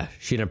yeah,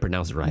 she didn't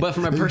pronounce it right. But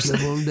from a person,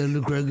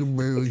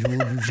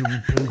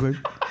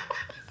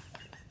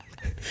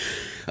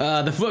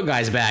 the foot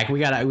guy's back.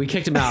 We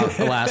kicked him out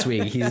last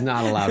week. He's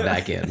not allowed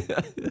back in.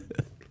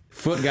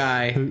 Foot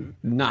guy,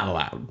 not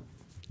allowed.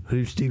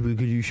 Hey Stevie,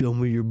 could you show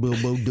me your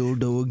Bilbo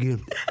dildo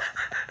again?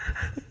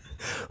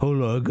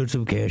 Hold on, I got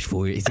some cash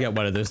for you. He's got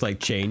one of those like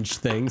change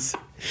things.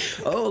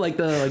 Oh, like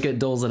it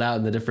doles it out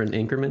in the different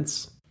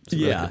increments. So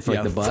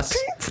like the bus.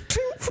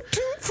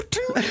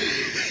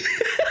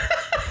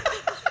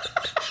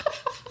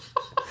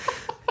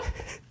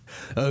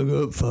 I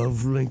got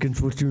 5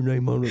 Lincolns. What's your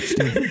name on it,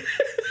 Steve?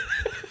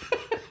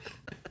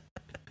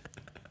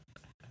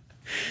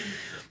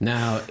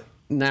 Now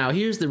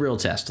here's the real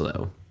test,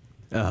 though.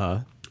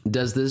 How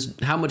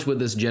much would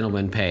this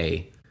gentleman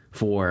pay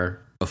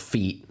for a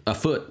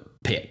foot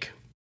pick?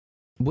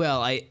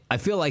 Well, I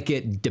feel like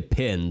it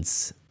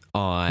depends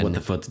on what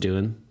the foot's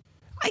doing.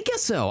 I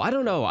guess so. I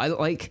don't know. I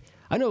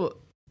know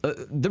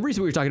the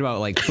reason we were talking about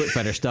like foot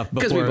fetish stuff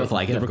before we both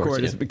like it, of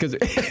course, is because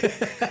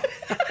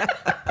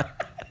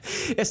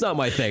it's not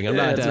my thing. I'm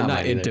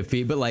not into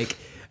feet, but like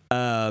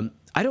I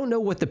don't know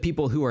what the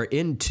people who are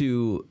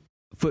into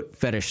foot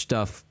fetish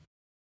stuff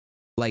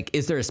like.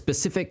 Is there a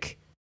specific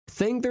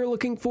thing they're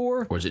looking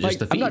for, or is it like, just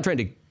the feet? I'm not trying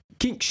to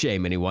kink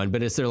shame anyone,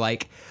 but is there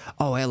like,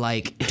 oh, I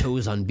like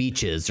toes on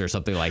beaches or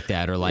something like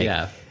that, or like,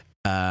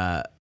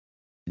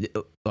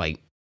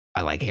 like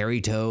I like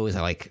hairy toes.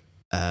 I like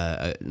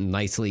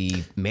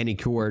nicely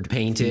manicured,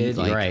 painted.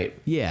 Like, right?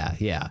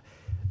 Yeah.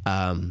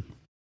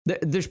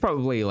 There's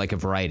probably like a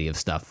variety of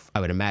stuff,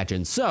 I would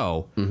imagine.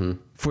 So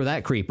for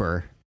that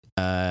creeper,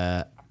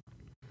 I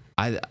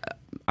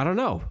I don't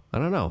know.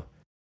 I'm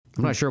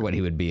not sure what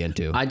he would be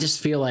into. I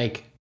just feel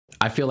like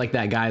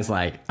that guy's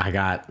like, I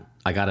got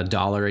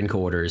 $1 in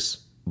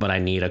quarters, but I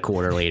need a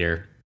quarter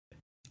later.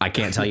 I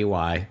can't tell you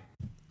why,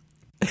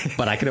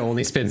 but I can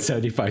only spend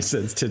 75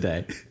 cents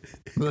today.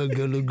 I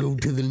gotta go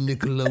to the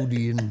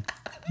Nickelodeon.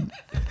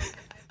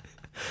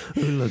 I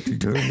like to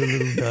turn the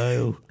little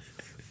dial.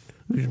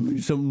 Gives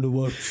me something to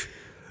watch.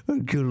 I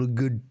kill a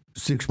good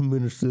 6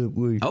 minutes that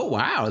way. Oh,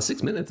 wow.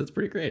 6 minutes. That's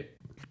pretty great.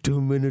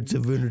 2 minutes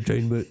of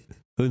entertainment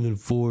and then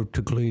 4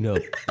 to clean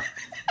up.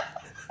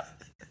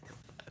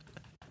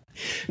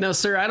 No,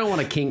 sir, I don't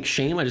want to kink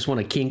shame. I just want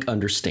to kink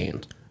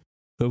understand.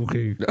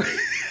 Okay.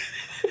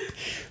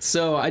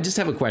 So I just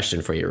have a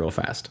question for you real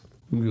fast.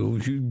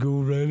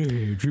 Go right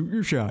ahead. Shoot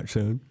your shot,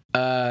 son.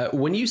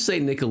 When you say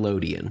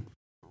Nickelodeon,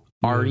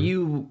 are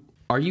you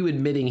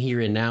admitting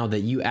here and now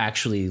that you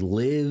actually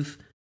live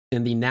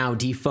in the now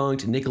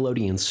defunct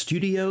Nickelodeon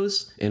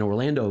studios in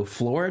Orlando,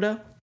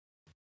 Florida?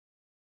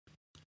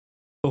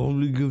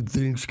 Only good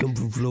things come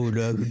from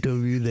Florida, I can tell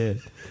you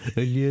that.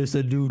 And yes,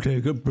 I do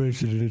take up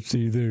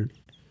presidency there.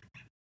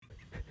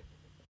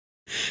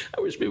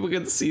 I wish people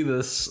could see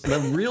this. The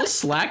real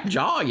slack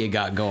jaw you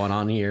got going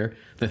on here.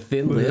 The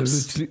thin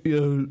lips.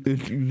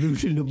 It's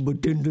loosened up my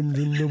tendons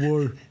in the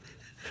war.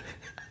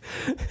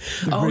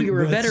 Oh,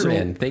 you're a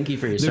veteran. Thank you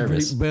for your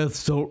service. The Great Bath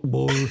Salt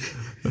War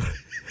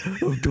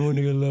of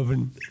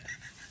 2011.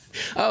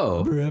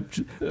 Oh. Perhaps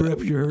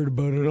you heard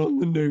about it on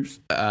the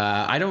news.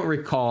 I don't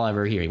recall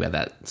ever hearing about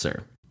that,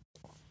 sir.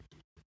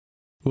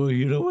 Well,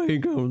 you know, I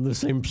ain't going the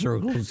same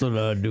circles that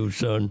I do,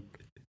 son.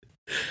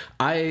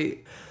 I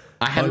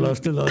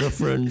lost a lot of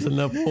friends in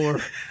that war.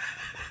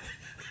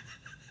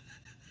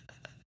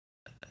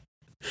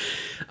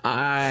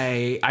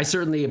 I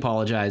certainly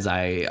apologize.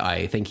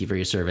 I thank you for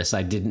your service.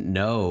 I didn't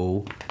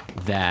know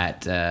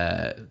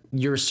that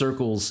your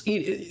circles...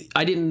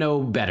 I didn't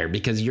know better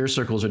because your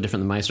circles are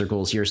different than my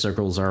circles. Your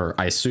circles are,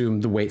 I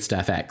assume, the wait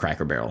staff at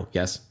Cracker Barrel.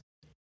 Yes?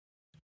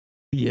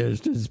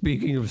 Yes, and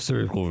speaking of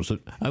circles,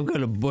 I've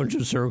got a bunch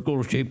of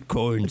circle-shaped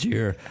coins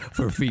here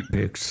for feet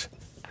picks.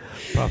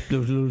 Pop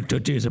those little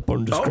touches up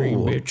on the screen,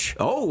 bitch.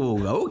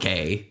 Oh,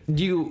 okay.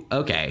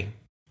 Okay.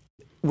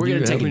 We're going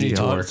to take a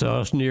detour. Hot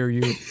sauce near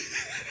you? Do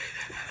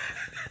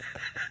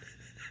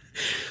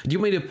you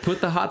want me to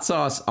put the hot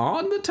sauce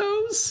on the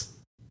toes?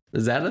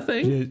 Is that a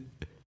thing? Yeah,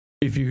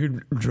 if you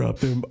could drop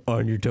them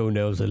on your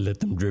toenails and let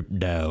them drip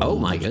down. Oh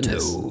my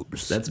goodness.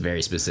 Toes. That's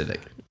very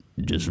specific.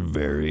 Just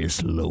very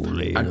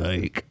slowly,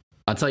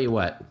 I'll tell you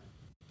what.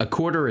 A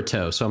quarter a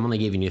toe, so I'm only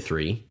giving you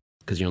 3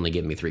 because you only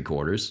gave me 3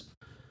 quarters.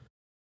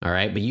 All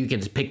right, but you can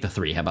just pick the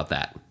 3. How about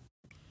that?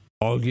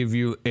 I'll give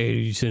you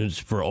 80 cents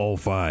for all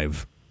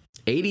 5.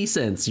 80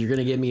 cents. You're going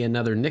to give me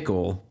another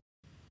nickel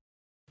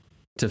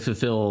to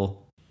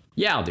fulfill.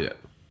 Yeah, I'll do it.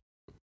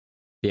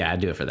 Yeah,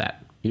 I'd do it for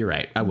that. You're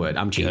right. I would.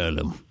 I'm cheap.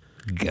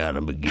 Got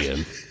him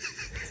again.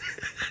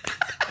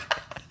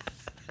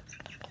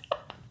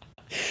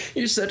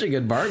 You're such a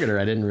good bargainer.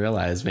 I didn't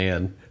realize,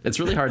 man. It's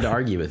really hard to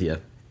argue with you.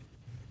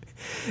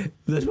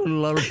 That's what a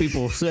lot of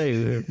people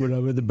say when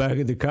I'm in the back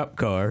of the cop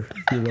car,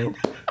 you know.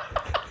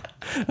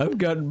 I've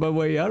gotten my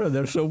way out of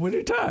there so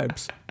many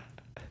times.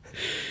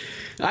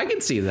 I can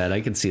see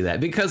that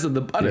because of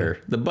the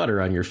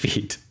butter on your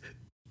feet.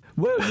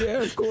 Well,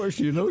 yeah, of course,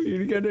 you know,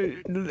 you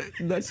gotta.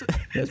 That's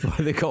why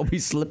they call me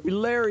Slippy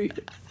Larry.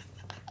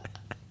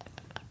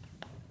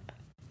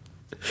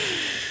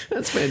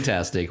 That's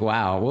fantastic.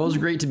 Wow. Well, it was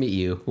great to meet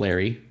you,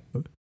 Larry.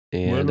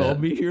 And I'll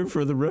be here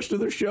for the rest of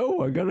the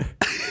show. I gotta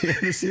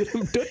see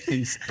them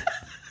tootsies.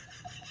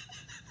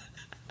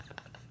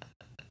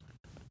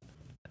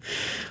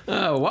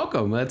 Oh,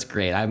 welcome. That's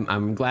great.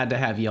 I'm glad to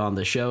have you on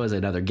the show as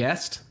another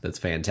guest. That's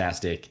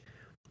fantastic.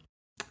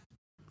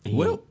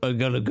 Well, I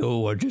gotta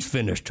go. I just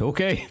finished.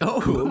 Okay.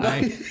 Oh,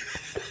 okay.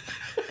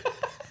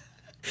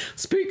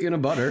 Speaking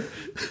of butter.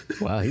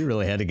 Wow, he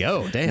really had to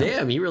go.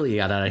 Damn, he really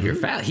got out of here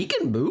fast. He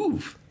can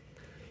move.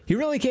 He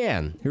really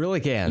can.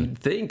 You'd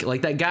think,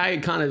 like, that guy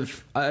kind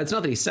of, it's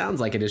not that he sounds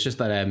like it, it's just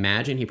that I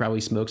imagine he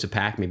probably smokes a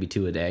pack, maybe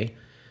 2 a day.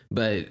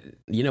 But,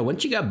 you know,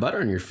 once you got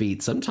butter on your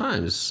feet,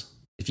 sometimes,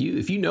 if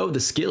you know the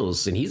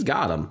skills, and he's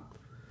got them,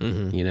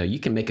 you know, you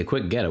can make a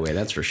quick getaway,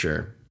 that's for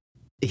sure.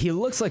 He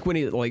looks like when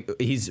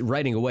he's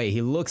riding away,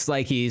 he looks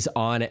like he's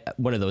on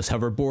one of those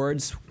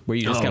hoverboards where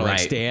you just kind of like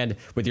stand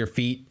with your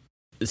feet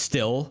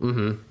still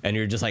and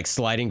you're just like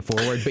sliding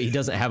forward, but he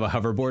doesn't have a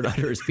hoverboard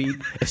under his feet.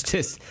 It's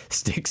just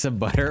sticks of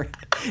butter.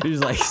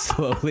 He's like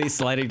slowly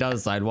sliding down the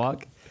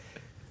sidewalk.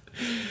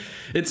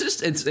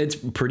 It's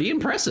pretty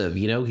impressive,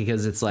 you know,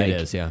 because it's like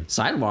it is, yeah.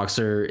 Sidewalks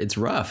it's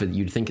rough and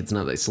you'd think it's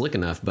not like slick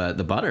enough, but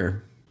the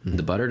butter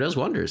does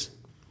wonders.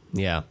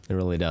 Yeah, it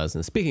really does.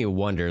 And speaking of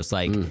wonders,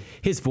 like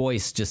his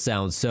voice just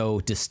sounds so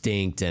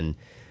distinct and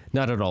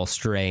not at all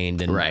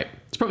strained. And right.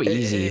 It's probably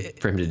easy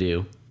for him to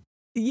do.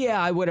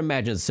 Yeah, I would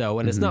imagine so.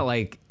 And it's not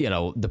like, you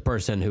know, the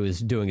person who is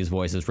doing his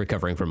voice is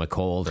recovering from a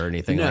cold or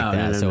anything like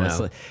that.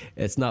 So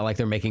it's not like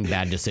they're making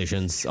bad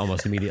decisions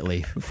almost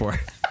immediately for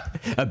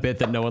a bit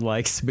that no one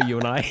likes but you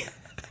and I.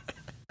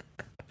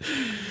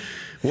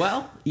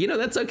 Well,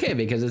 that's okay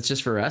because it's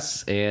just for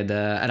us, and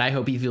I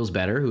hope he feels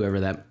better, whoever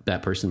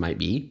that person might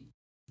be,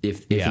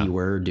 if he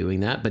were doing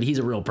that. But he's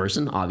a real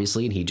person,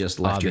 obviously, and he just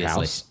left your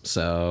house,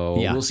 so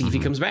we'll see if he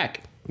comes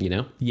back.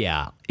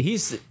 Yeah,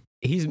 he's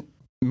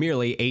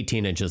merely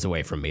 18 inches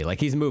away from me. Like,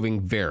 he's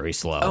moving very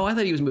slow. Oh, I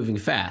thought he was moving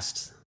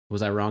fast.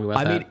 Was I wrong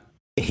about that? I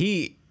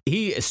mean,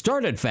 he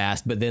started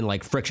fast, but then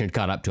like friction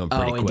caught up to him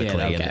pretty quickly. Did.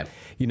 Okay.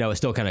 And, it's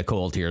still kind of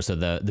cold here, so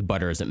the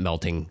butter isn't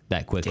melting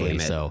that quickly.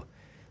 So,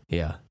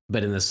 yeah.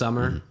 But in the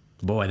summer,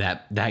 boy,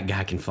 that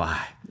guy can fly.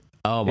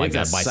 Oh my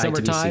God! By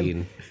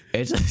summertime,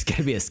 it's just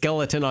gonna be a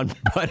skeleton on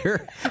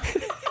butter,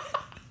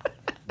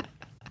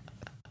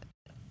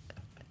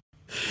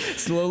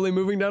 slowly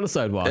moving down a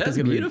sidewalk. That's it's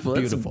gonna beautiful. be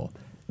beautiful.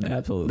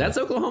 Absolutely. That's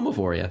Oklahoma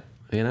for you.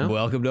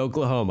 Welcome to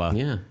Oklahoma.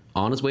 Yeah,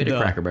 on his way to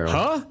Cracker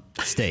Barrel.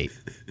 State.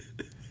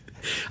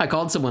 I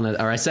called someone,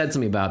 or I said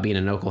something about being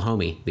an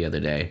Oklahomie the other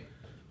day,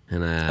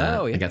 and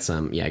I got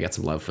some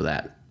love for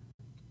that.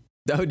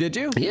 Oh, did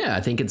you? Yeah, I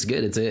think it's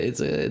good.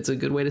 It's a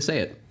good way to say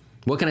it.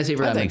 What can I say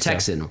for that? I'm a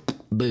Texan. So.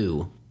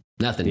 Boo.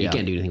 Nothing. Yeah. You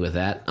can't do anything with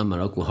that. I'm an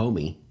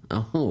Oklahomie.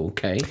 Oh,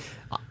 okay.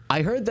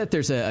 I heard that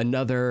there's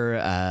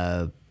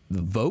another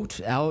vote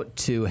out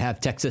to have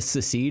Texas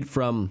secede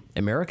from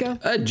America.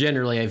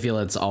 Generally, I feel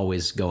it's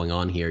always going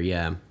on here.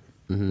 Yeah.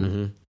 Mm-hmm.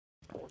 Mm-hmm.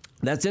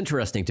 That's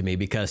interesting to me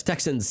because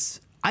Texans,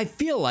 I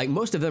feel like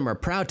most of them are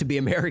proud to be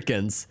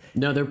Americans.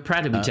 No, they're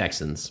proud to be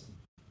Texans.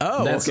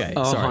 Oh, that's okay.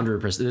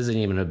 100%. This isn't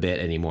even a bit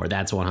anymore.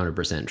 That's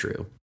 100%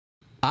 true.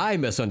 I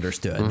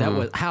misunderstood. Mm-hmm. That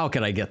was, how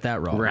could I get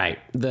that wrong? Right.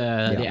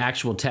 The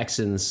actual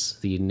Texans,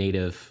 the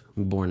native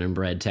born and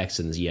bred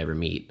Texans you ever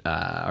meet,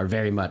 are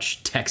very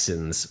much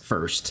Texans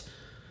first,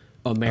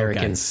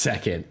 Americans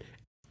second.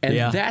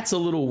 And that's a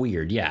little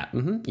weird. Yeah.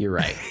 Mm-hmm. You're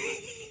right.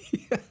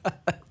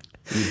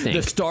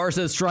 The stars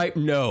and stripe?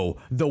 No,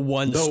 the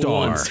one star. The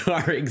one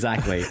star,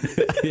 exactly.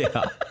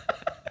 Yeah.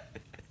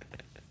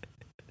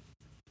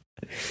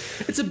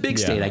 It's a big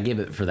state. I give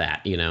it for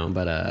that,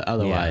 but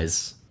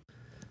otherwise,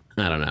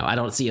 I don't know. I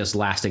don't see us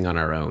lasting on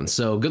our own.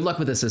 So good luck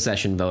with the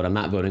secession vote. I'm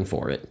not voting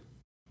for it,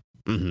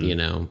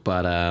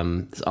 but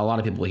a lot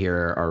of people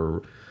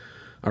here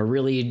are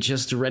really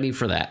just ready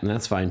for that, and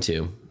that's fine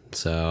too.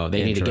 So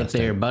they need to get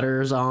their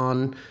butters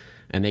on,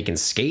 and they can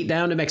skate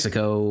down to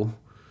Mexico,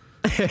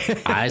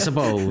 I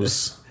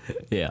suppose.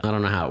 Yeah. I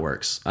don't know how it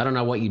works. I don't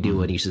know what you do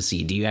when you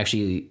secede. Do you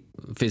actually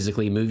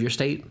physically move your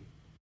state?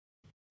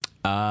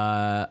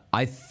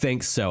 I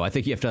think so. I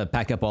think you have to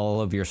pack up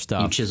all of your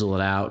stuff. You chisel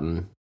it out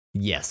and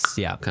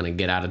kind of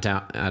get out of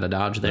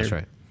Dodge there. That's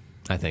right.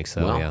 I think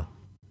so. Well, yeah.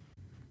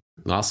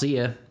 I'll see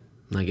you,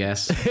 I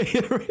guess.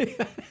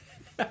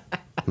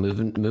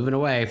 moving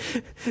away.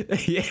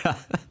 Yeah.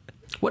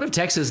 What if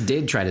Texas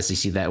did try to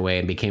secede that way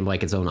and became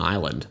like its own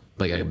island,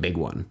 like a big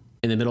one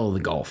in the middle of the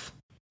Gulf?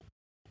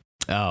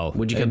 Oh,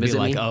 would you come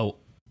visit me? Oh,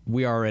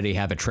 we already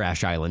have a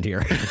trash island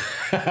here.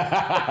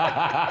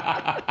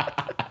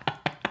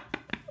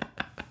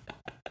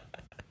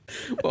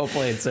 Well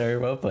played, sir.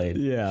 Well played.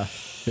 Yeah.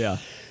 Yeah.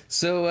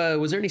 So,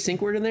 was there any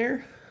sync word in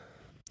there?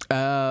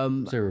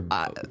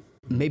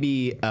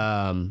 Maybe.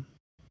 What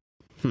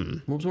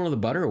was one of the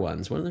butter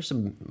ones? Wasn't there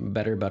some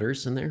better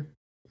butters in there?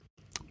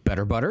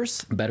 Better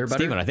butters? Better butter?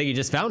 Steven, I think you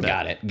just found it.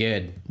 Got it.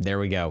 Good. There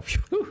we go.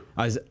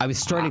 I was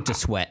starting to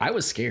sweat. I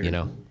was scared.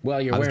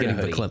 Well, you're wearing a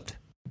hoodie. Verklempt.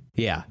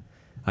 Yeah,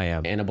 I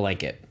am. And a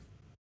blanket.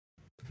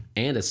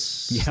 And a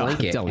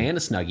slinket. And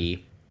a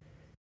snuggie.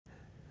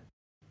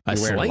 A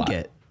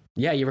slinket?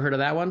 Yeah, you ever heard of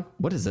that one?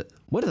 What is it?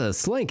 What is a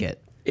slinket?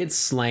 It's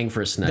slang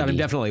for a snuggie. That I'm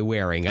definitely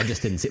wearing. I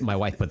just didn't see. My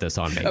wife put this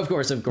on me. Of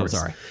course. I'm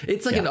sorry.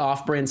 It's like an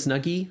off-brand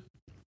snuggie.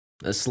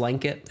 A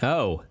slanket.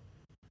 Oh,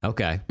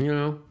 okay.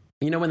 You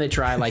know when they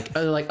try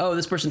they're like, oh,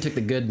 this person took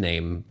the good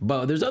name,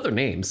 but there's other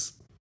names.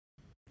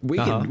 We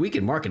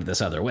can market it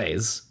this other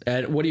ways.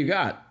 And what do you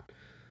got?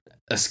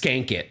 A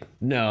skanket.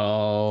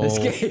 No.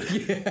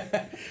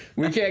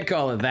 We can't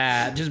call it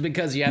that just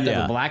because you have to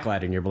have a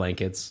blacklight in your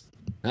blankets.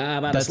 How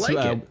about a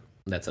slanket?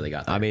 That's how they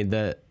got there. I mean,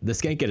 the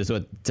skanket is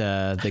what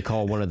they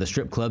call one of the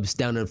strip clubs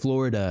down in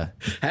Florida.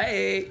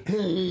 Hey,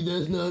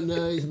 that's not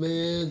nice,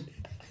 man.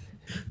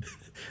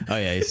 Oh,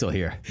 yeah, he's still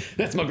here.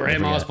 That's my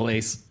grandma's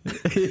place.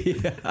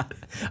 Yeah.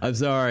 I'm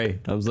sorry.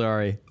 All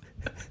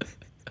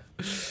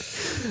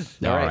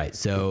right.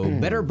 So,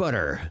 better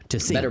butter to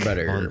sink better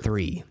butter. On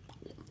 3.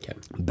 Okay.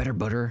 Better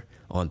butter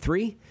on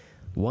 3.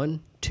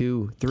 1,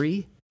 2,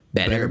 3.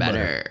 Better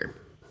butter.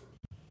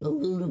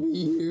 I'm going to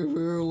be here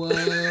for a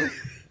while.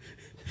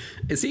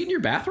 Is he in your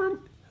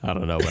bathroom? I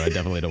don't know, but I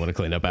definitely don't want to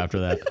clean up after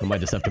that. I might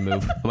just have to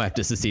move. I might have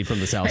to secede from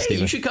this house, Hey,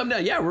 Steven. you should come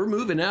down. Yeah, we're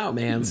moving out,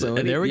 man. So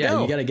there we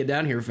go. You got to get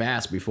down here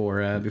fast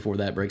before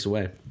that breaks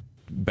away.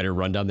 Better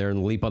run down there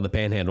and leap on the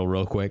panhandle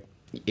real quick.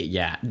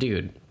 Yeah,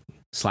 dude.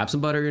 Slap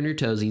some butter in your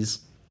toesies.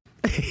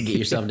 Get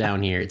yourself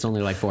down here. It's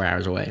only like 4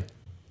 hours away.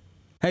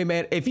 Hey,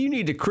 man, if you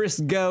need to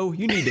Crisco,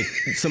 you need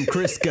some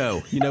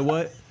Crisco. You know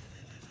what?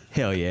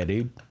 Hell yeah,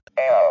 dude.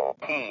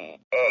 LPAS.